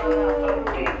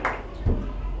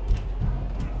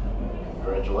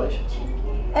 Congratulations.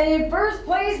 And in first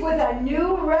place with a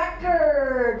new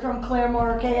record from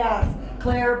Claremore Chaos,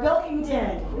 Claire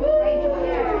Pilkington.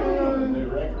 New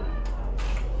record.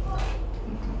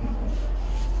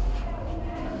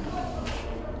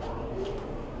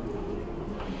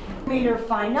 Meter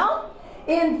final.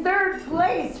 In third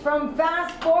place from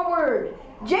Fast Forward,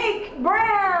 Jake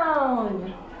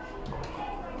Brown.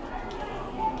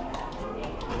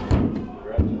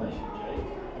 Congratulations, Jake.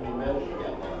 How many medals you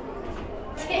got now?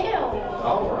 2.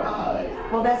 All right.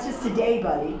 Well, that's just today,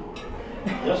 buddy.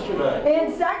 Yesterday.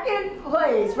 In second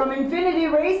place from Infinity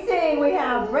Racing, we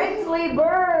have Brentley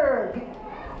Berg.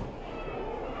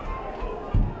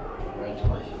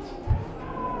 Congratulations.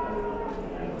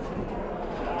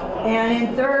 And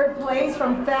in third place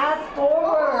from Fast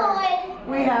Forward,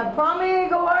 we have Promi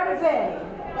Gawardafe.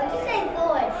 What'd you say,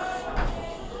 Thor?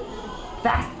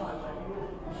 Fast Forward.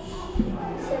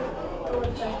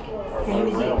 Same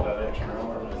as you. That extra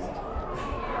hour.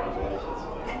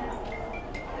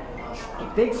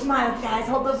 Congratulations. Big smiles, guys.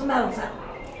 Hold those medals up.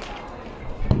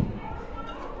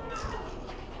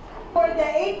 For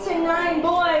the 8 to 9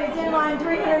 boys inline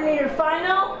 300 meter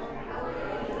final,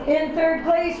 in third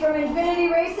place from Infinity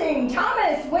Racing,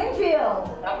 Thomas Winfield.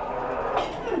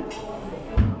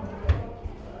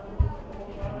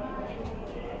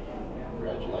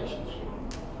 Congratulations.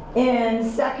 In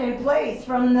second place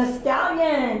from the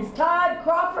Stallions, Todd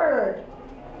Crawford.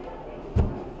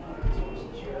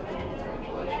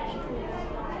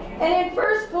 And in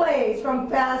first place from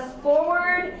Fast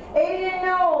Forward, Aiden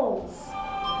Knowles.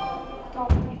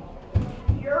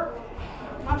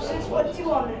 I'm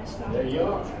 6'2" on this now. There you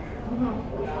are.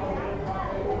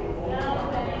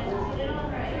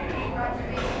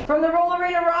 From the Roll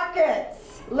Arena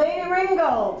Rockets, Lady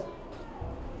Ringgold.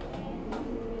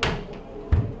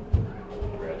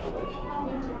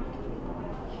 Congratulations.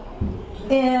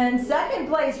 In second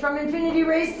place from Infinity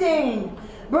Racing,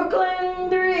 Brooklyn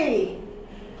 3.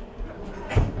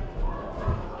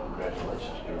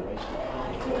 Congratulations. Good race.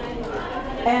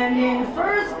 And in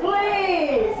first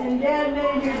place, and Dad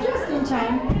made it here just in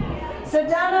time,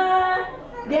 Sadana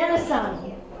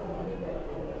Danasan.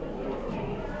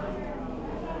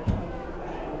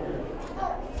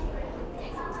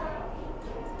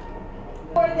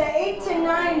 For the 8 to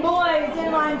 9 boys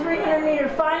inline 300-meter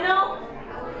final,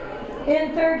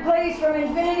 in third place from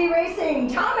Infinity Racing,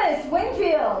 Thomas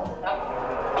Winfield.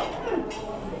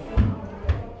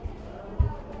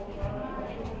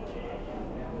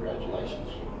 Congratulations.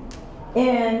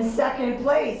 In second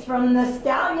place from the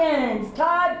Stallions,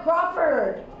 Todd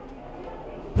Crawford.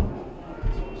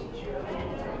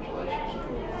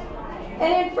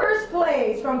 And in first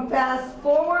place from Fast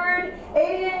Forward,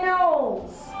 Aiden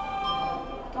Knowles.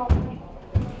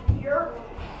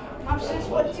 I'm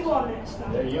 6'2" on this.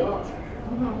 There you are.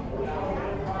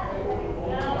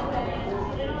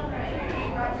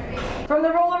 From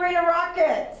the Roll Arena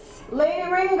Rockets, Lady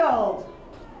Ringgold.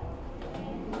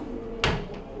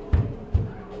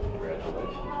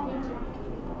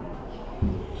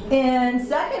 In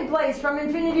second place from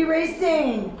Infinity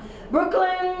Racing,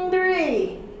 Brooklyn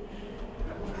 3.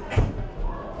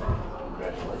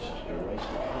 Congratulations, good race.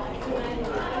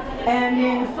 And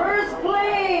in first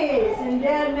place, and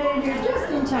Dad made it here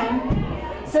just in time,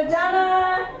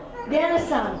 Sadana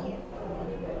Danasan.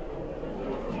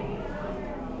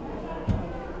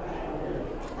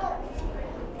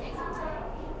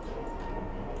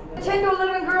 10 to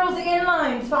 11 girls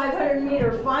inlines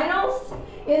 500-meter finals.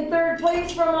 In third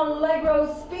place from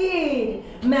Allegro Speed,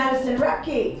 Madison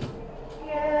Repke.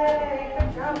 Yay,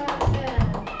 good job, Madison.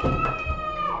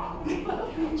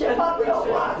 Chip up real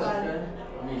block.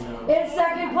 In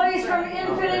second place from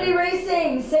Infinity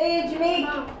Racing, Sage Meek.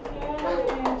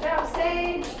 Good job,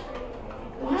 Sage.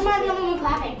 Why am I the only one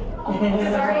clapping?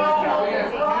 Sorry,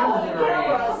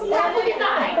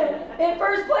 In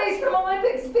first place from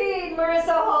Olympic Speed,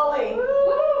 Marissa Hawley.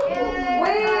 Okay,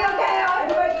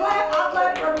 everybody clap. I'll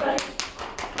clap for everybody.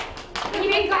 You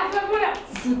can clap for everyone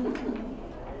else.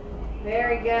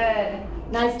 Very good.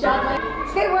 Nice job, Mike.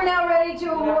 Okay, we're now ready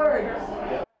to award.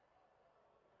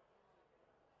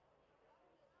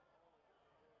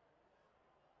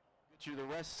 Get you the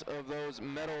rest of those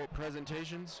medal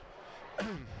presentations.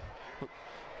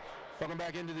 Welcome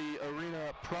back into the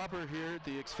arena proper here at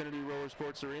the Xfinity Roller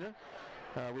Sports Arena.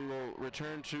 We will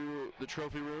return to the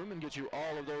trophy room and get you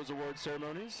all of those award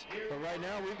ceremonies. But right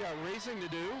now we've got racing to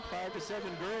do. 5 to 7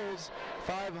 girls,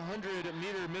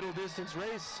 500-meter middle distance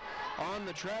race on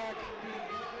the track.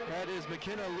 That is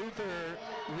McKenna Luther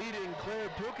leading Claire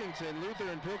Pilkington. Luther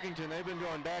and Pilkington, they've been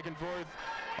going back and forth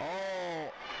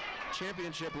all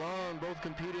championship long, both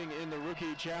competing in the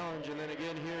rookie challenge and then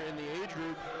again here in the age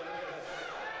group.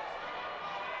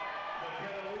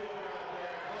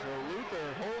 So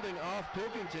Luther holding off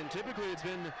Pilkington. Typically it's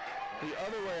been the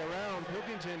other way around.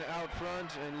 Pilkington out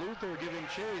front and Luther giving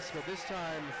chase, but this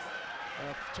time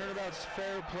turnabout's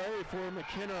fair play for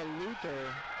McKenna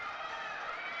Luther.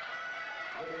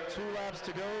 2 laps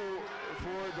to go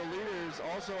for the leaders.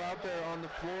 Also out there on the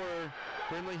floor,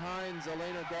 Brinley Hines,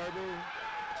 Elena Garber,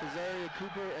 Cesaria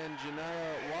Cooper, and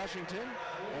Janiyah Washington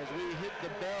as we hit the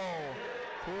bell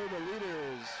for the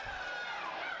leaders.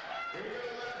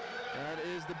 That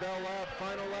is the bell lap,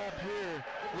 final lap here.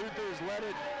 Luther's led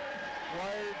it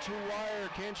wire to wire.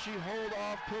 Can she hold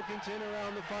off Pilkington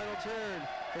around the final turn?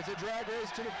 It's a drag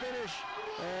race to the finish,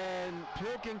 and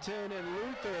Pilkington and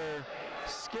Luther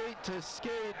skate to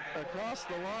skate across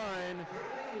the line.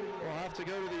 We'll have to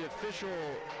go to the official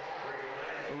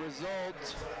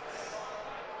result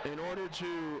in order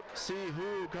to see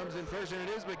who comes in first, and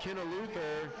it is McKenna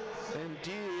Luther,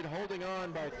 indeed, holding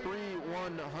on by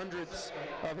 3/100ths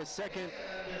of a second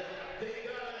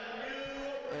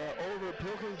over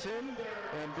Pilkington,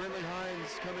 and Brinley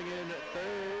Hines coming in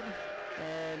third,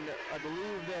 and I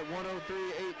believe that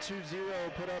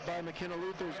 1:03.820 put up by McKenna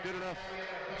Luther is good enough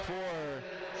for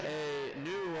a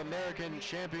new American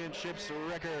Championships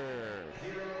record.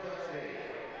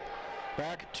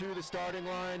 Back to the starting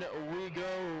line we go.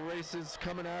 Races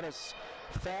coming at us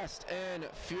fast and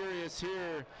furious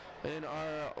here in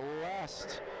our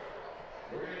last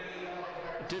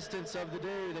distance of the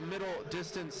day, the middle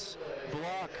distance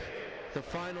block, the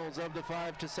finals of the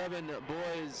 5 to 7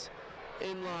 boys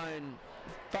inline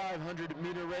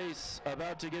 500-meter race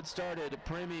about to get started.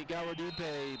 Premi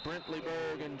Gawadipe, Brent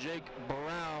Leberg, and Jake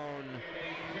Brown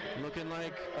looking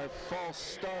like a false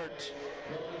start.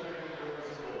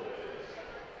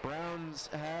 Brown's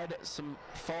had some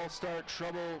false start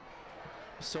trouble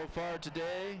so far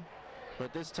today,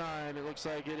 but this time it looks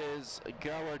like it is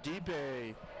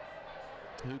Gawadipe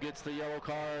who gets the yellow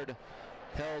card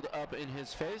held up in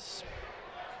his face.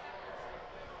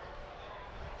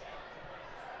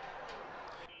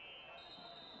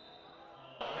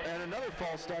 and another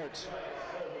false start.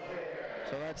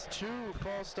 So that's 2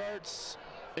 false starts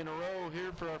in a row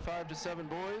here for our 5 to 7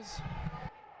 boys.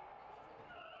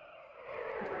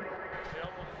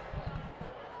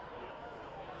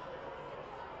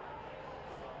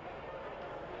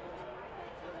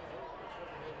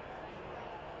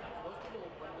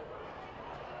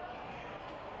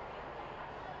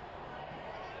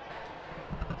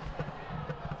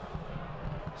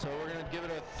 So we're going to give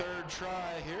it a 3rd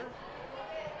try here.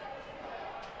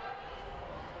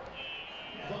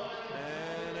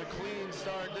 And a clean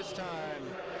start this time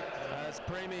as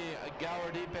Premi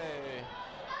Gawardipe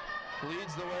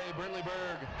leads the way. Brinley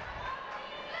Berg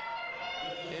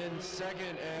in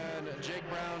 2nd, and Jake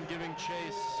Brown giving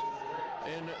chase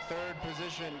in 3rd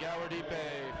position.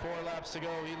 Gawardipe, 4 laps to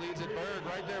go. He leads it. Berg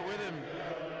right there with him.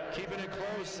 Keeping it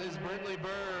close is Brinley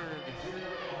Berg.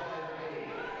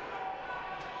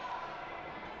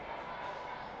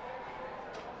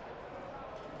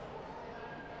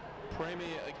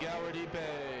 Premi Gawardipe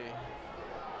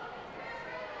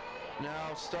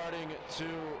now starting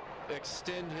to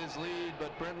extend his lead,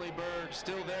 but Brinley Berg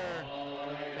still there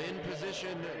in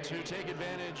position to take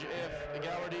advantage if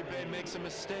Gawardipe makes a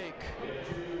mistake.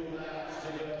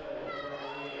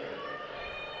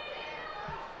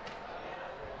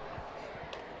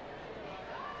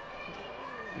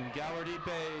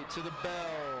 Gawardipe to the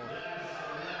bell.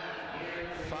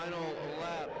 Final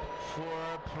lap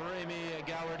for Premi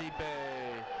Gawardipe,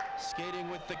 skating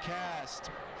with the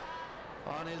cast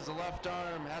on his left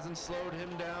arm, hasn't slowed him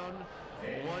down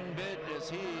one bit as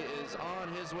he is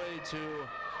on his way to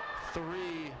 3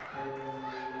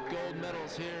 gold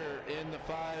medals here in the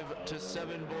 5 to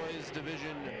 7 boys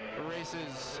division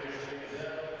races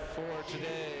for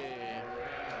today.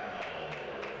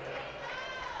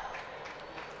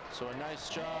 So a nice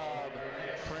job,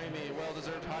 Premi,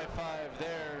 well-deserved high five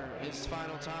there. His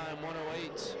final time,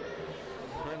 1:08.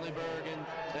 Brinley Berg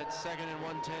at 2nd and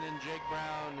 1:10, and Jake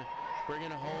Brown bringing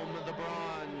home the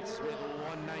bronze with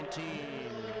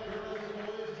 1:19.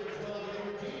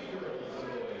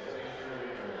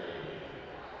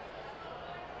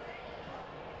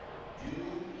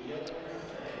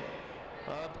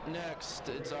 Up next,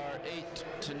 it's our 8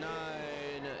 to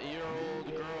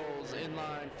 9-year-old girls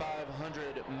inline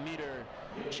 500-meter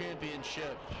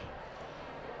championship.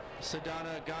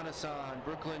 Sadana Ganasan,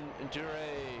 Brooklyn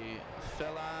Duray,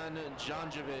 Felan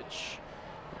Janjovic,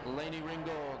 Lainey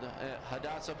Ringgold,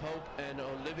 Hadassah Pope, and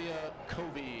Olivia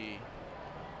Covey.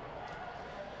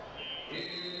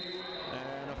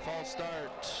 And a false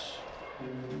start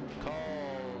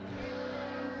called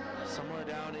somewhere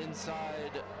down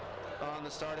inside on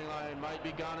the starting line. Might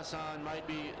be Ganasan, might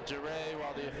be Duray,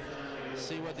 while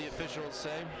see what the officials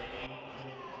say.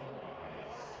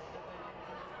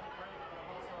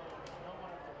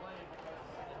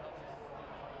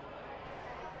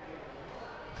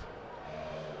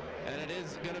 And it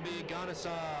is going to be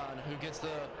Ganasan who gets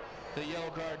the yellow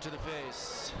card to the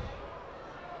face.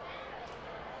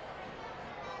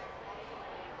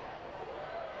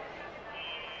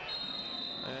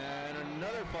 And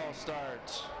another false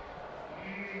start.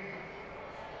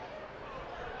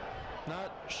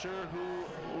 Not sure who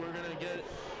we're going to get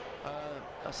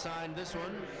assigned this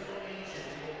one.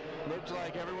 Looked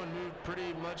like everyone moved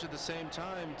pretty much at the same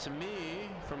time to me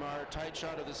from our tight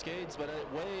shot of the skates, but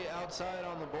way outside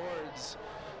on the boards,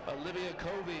 Olivia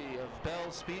Covey of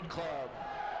Bell Speed Club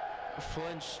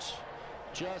flinched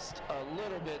just a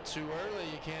little bit too early.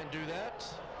 You can't do that.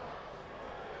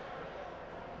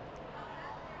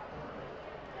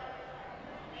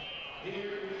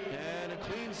 And a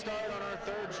clean start on our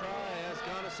 3rd try as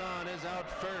Ganasan is out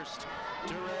first.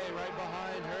 Duray right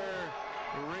behind her.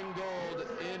 Ringgold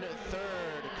in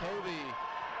 3rd. Covey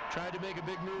tried to make a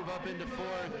big move up into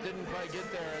 4th. Didn't quite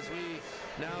get there as we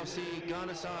now see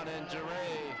Ganasan and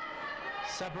Duray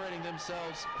separating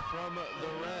themselves from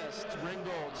the rest.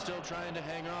 Ringgold still trying to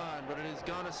hang on, but it is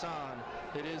Ganasan.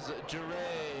 It is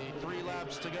Duray. 3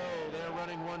 laps to go. They're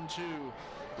running 1-2.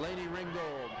 Lainey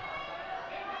Ringgold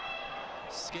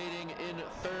skating in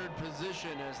 3rd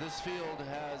position as this field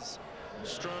has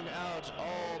strung out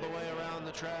all the way around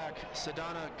the track.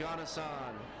 Sadana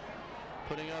Ganasan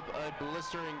putting up a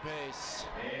blistering pace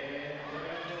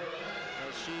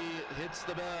as she hits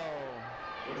the bell.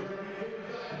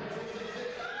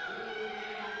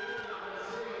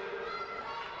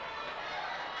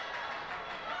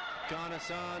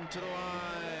 Ganasan to the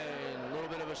line. A little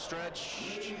bit of a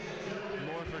stretch,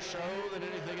 more for show than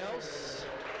anything else.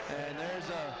 And there's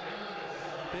a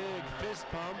big fist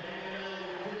pump.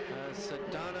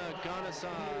 Sadana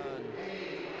Ganasan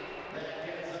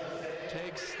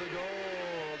takes the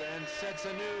gold, and and sets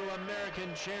a new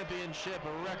American championship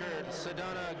record.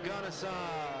 Sadana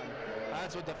Ganasan.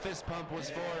 That's what the fist pump was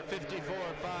for.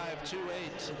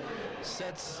 54.528.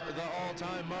 Sets the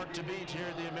all-time mark to beat here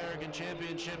at the American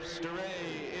Championships.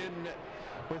 DeRay in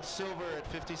with silver at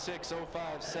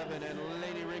 56.057, and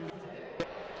Lady Ring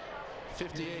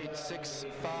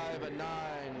 58.659.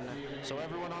 So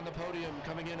everyone on the podium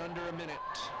coming in under a minute.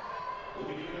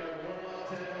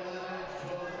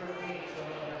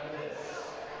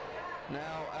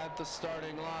 Now at the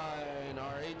starting line,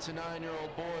 our 8 to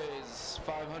 9-year-old boys,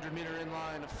 500-meter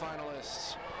inline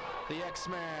finalists. The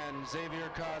X-Man, Xavier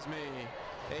Cosme,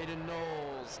 Aiden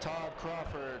Knowles, Todd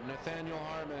Crawford, Nathaniel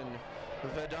Harmon,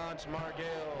 Vedant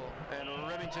Margale, and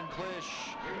Remington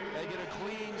Klisch. They get a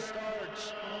clean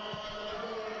start.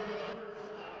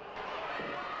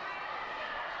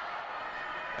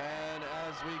 And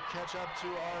as we catch up to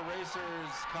our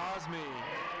racers, Cosme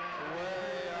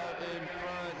way out in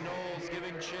front, Knowles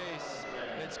giving chase.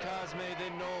 It's Cosme,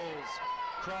 then Knowles,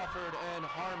 Crawford and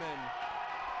Harmon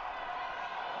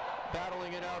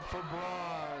battling it out for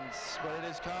bronze, but it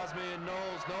is Cosme and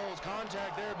Knowles. Knowles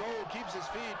contact there, Bo keeps his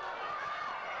feet.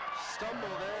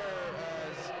 Stumble there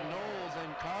as Knowles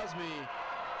and Cosme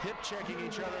hip checking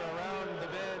each other around the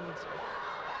bend.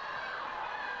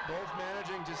 Both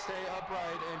managing to stay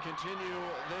upright and continue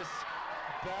this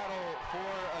battle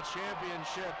for a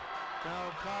championship.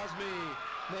 Now Cosme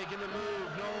making the move.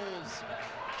 Knowles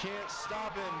can't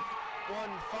stop him. One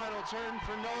final turn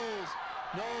for Knowles.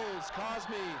 Knowles,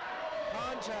 Cosme,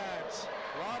 contact.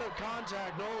 A lot of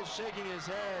contact. Knowles shaking his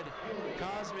head.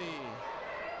 Cosme,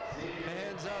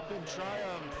 hands up in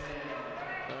triumph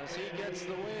as he gets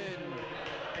the win.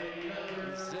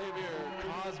 Xavier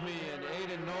Cosme and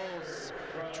Aiden Knowles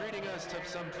treating us to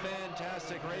some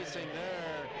fantastic racing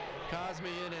there. Cosme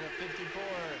in at a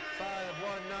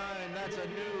 54.519. That's a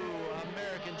new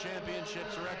American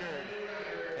Championships record.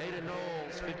 Aiden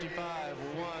Knowles,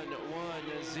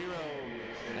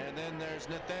 55.110. And then there's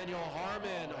Nathaniel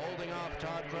Harmon holding off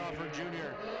Todd Crawford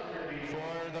Jr.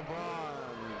 for the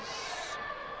bronze.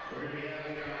 And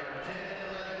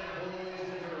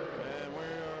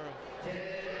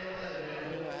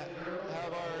we're gonna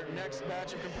have our next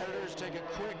batch of competitors take a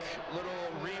quick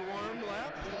little rewarm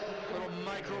lap, little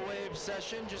microwave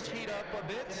session, just heat up a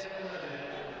bit.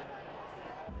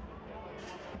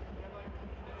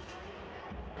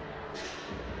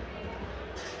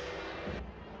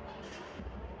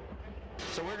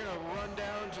 So we're gonna run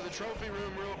down to the trophy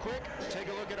room real quick, take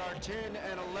a look at our 10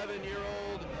 and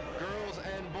 11-year-old girls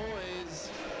and boys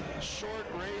short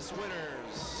race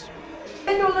winners.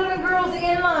 10 to 11 girls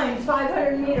inlines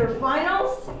 500-meter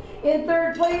finals. In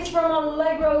third place from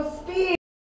Allegro Speed.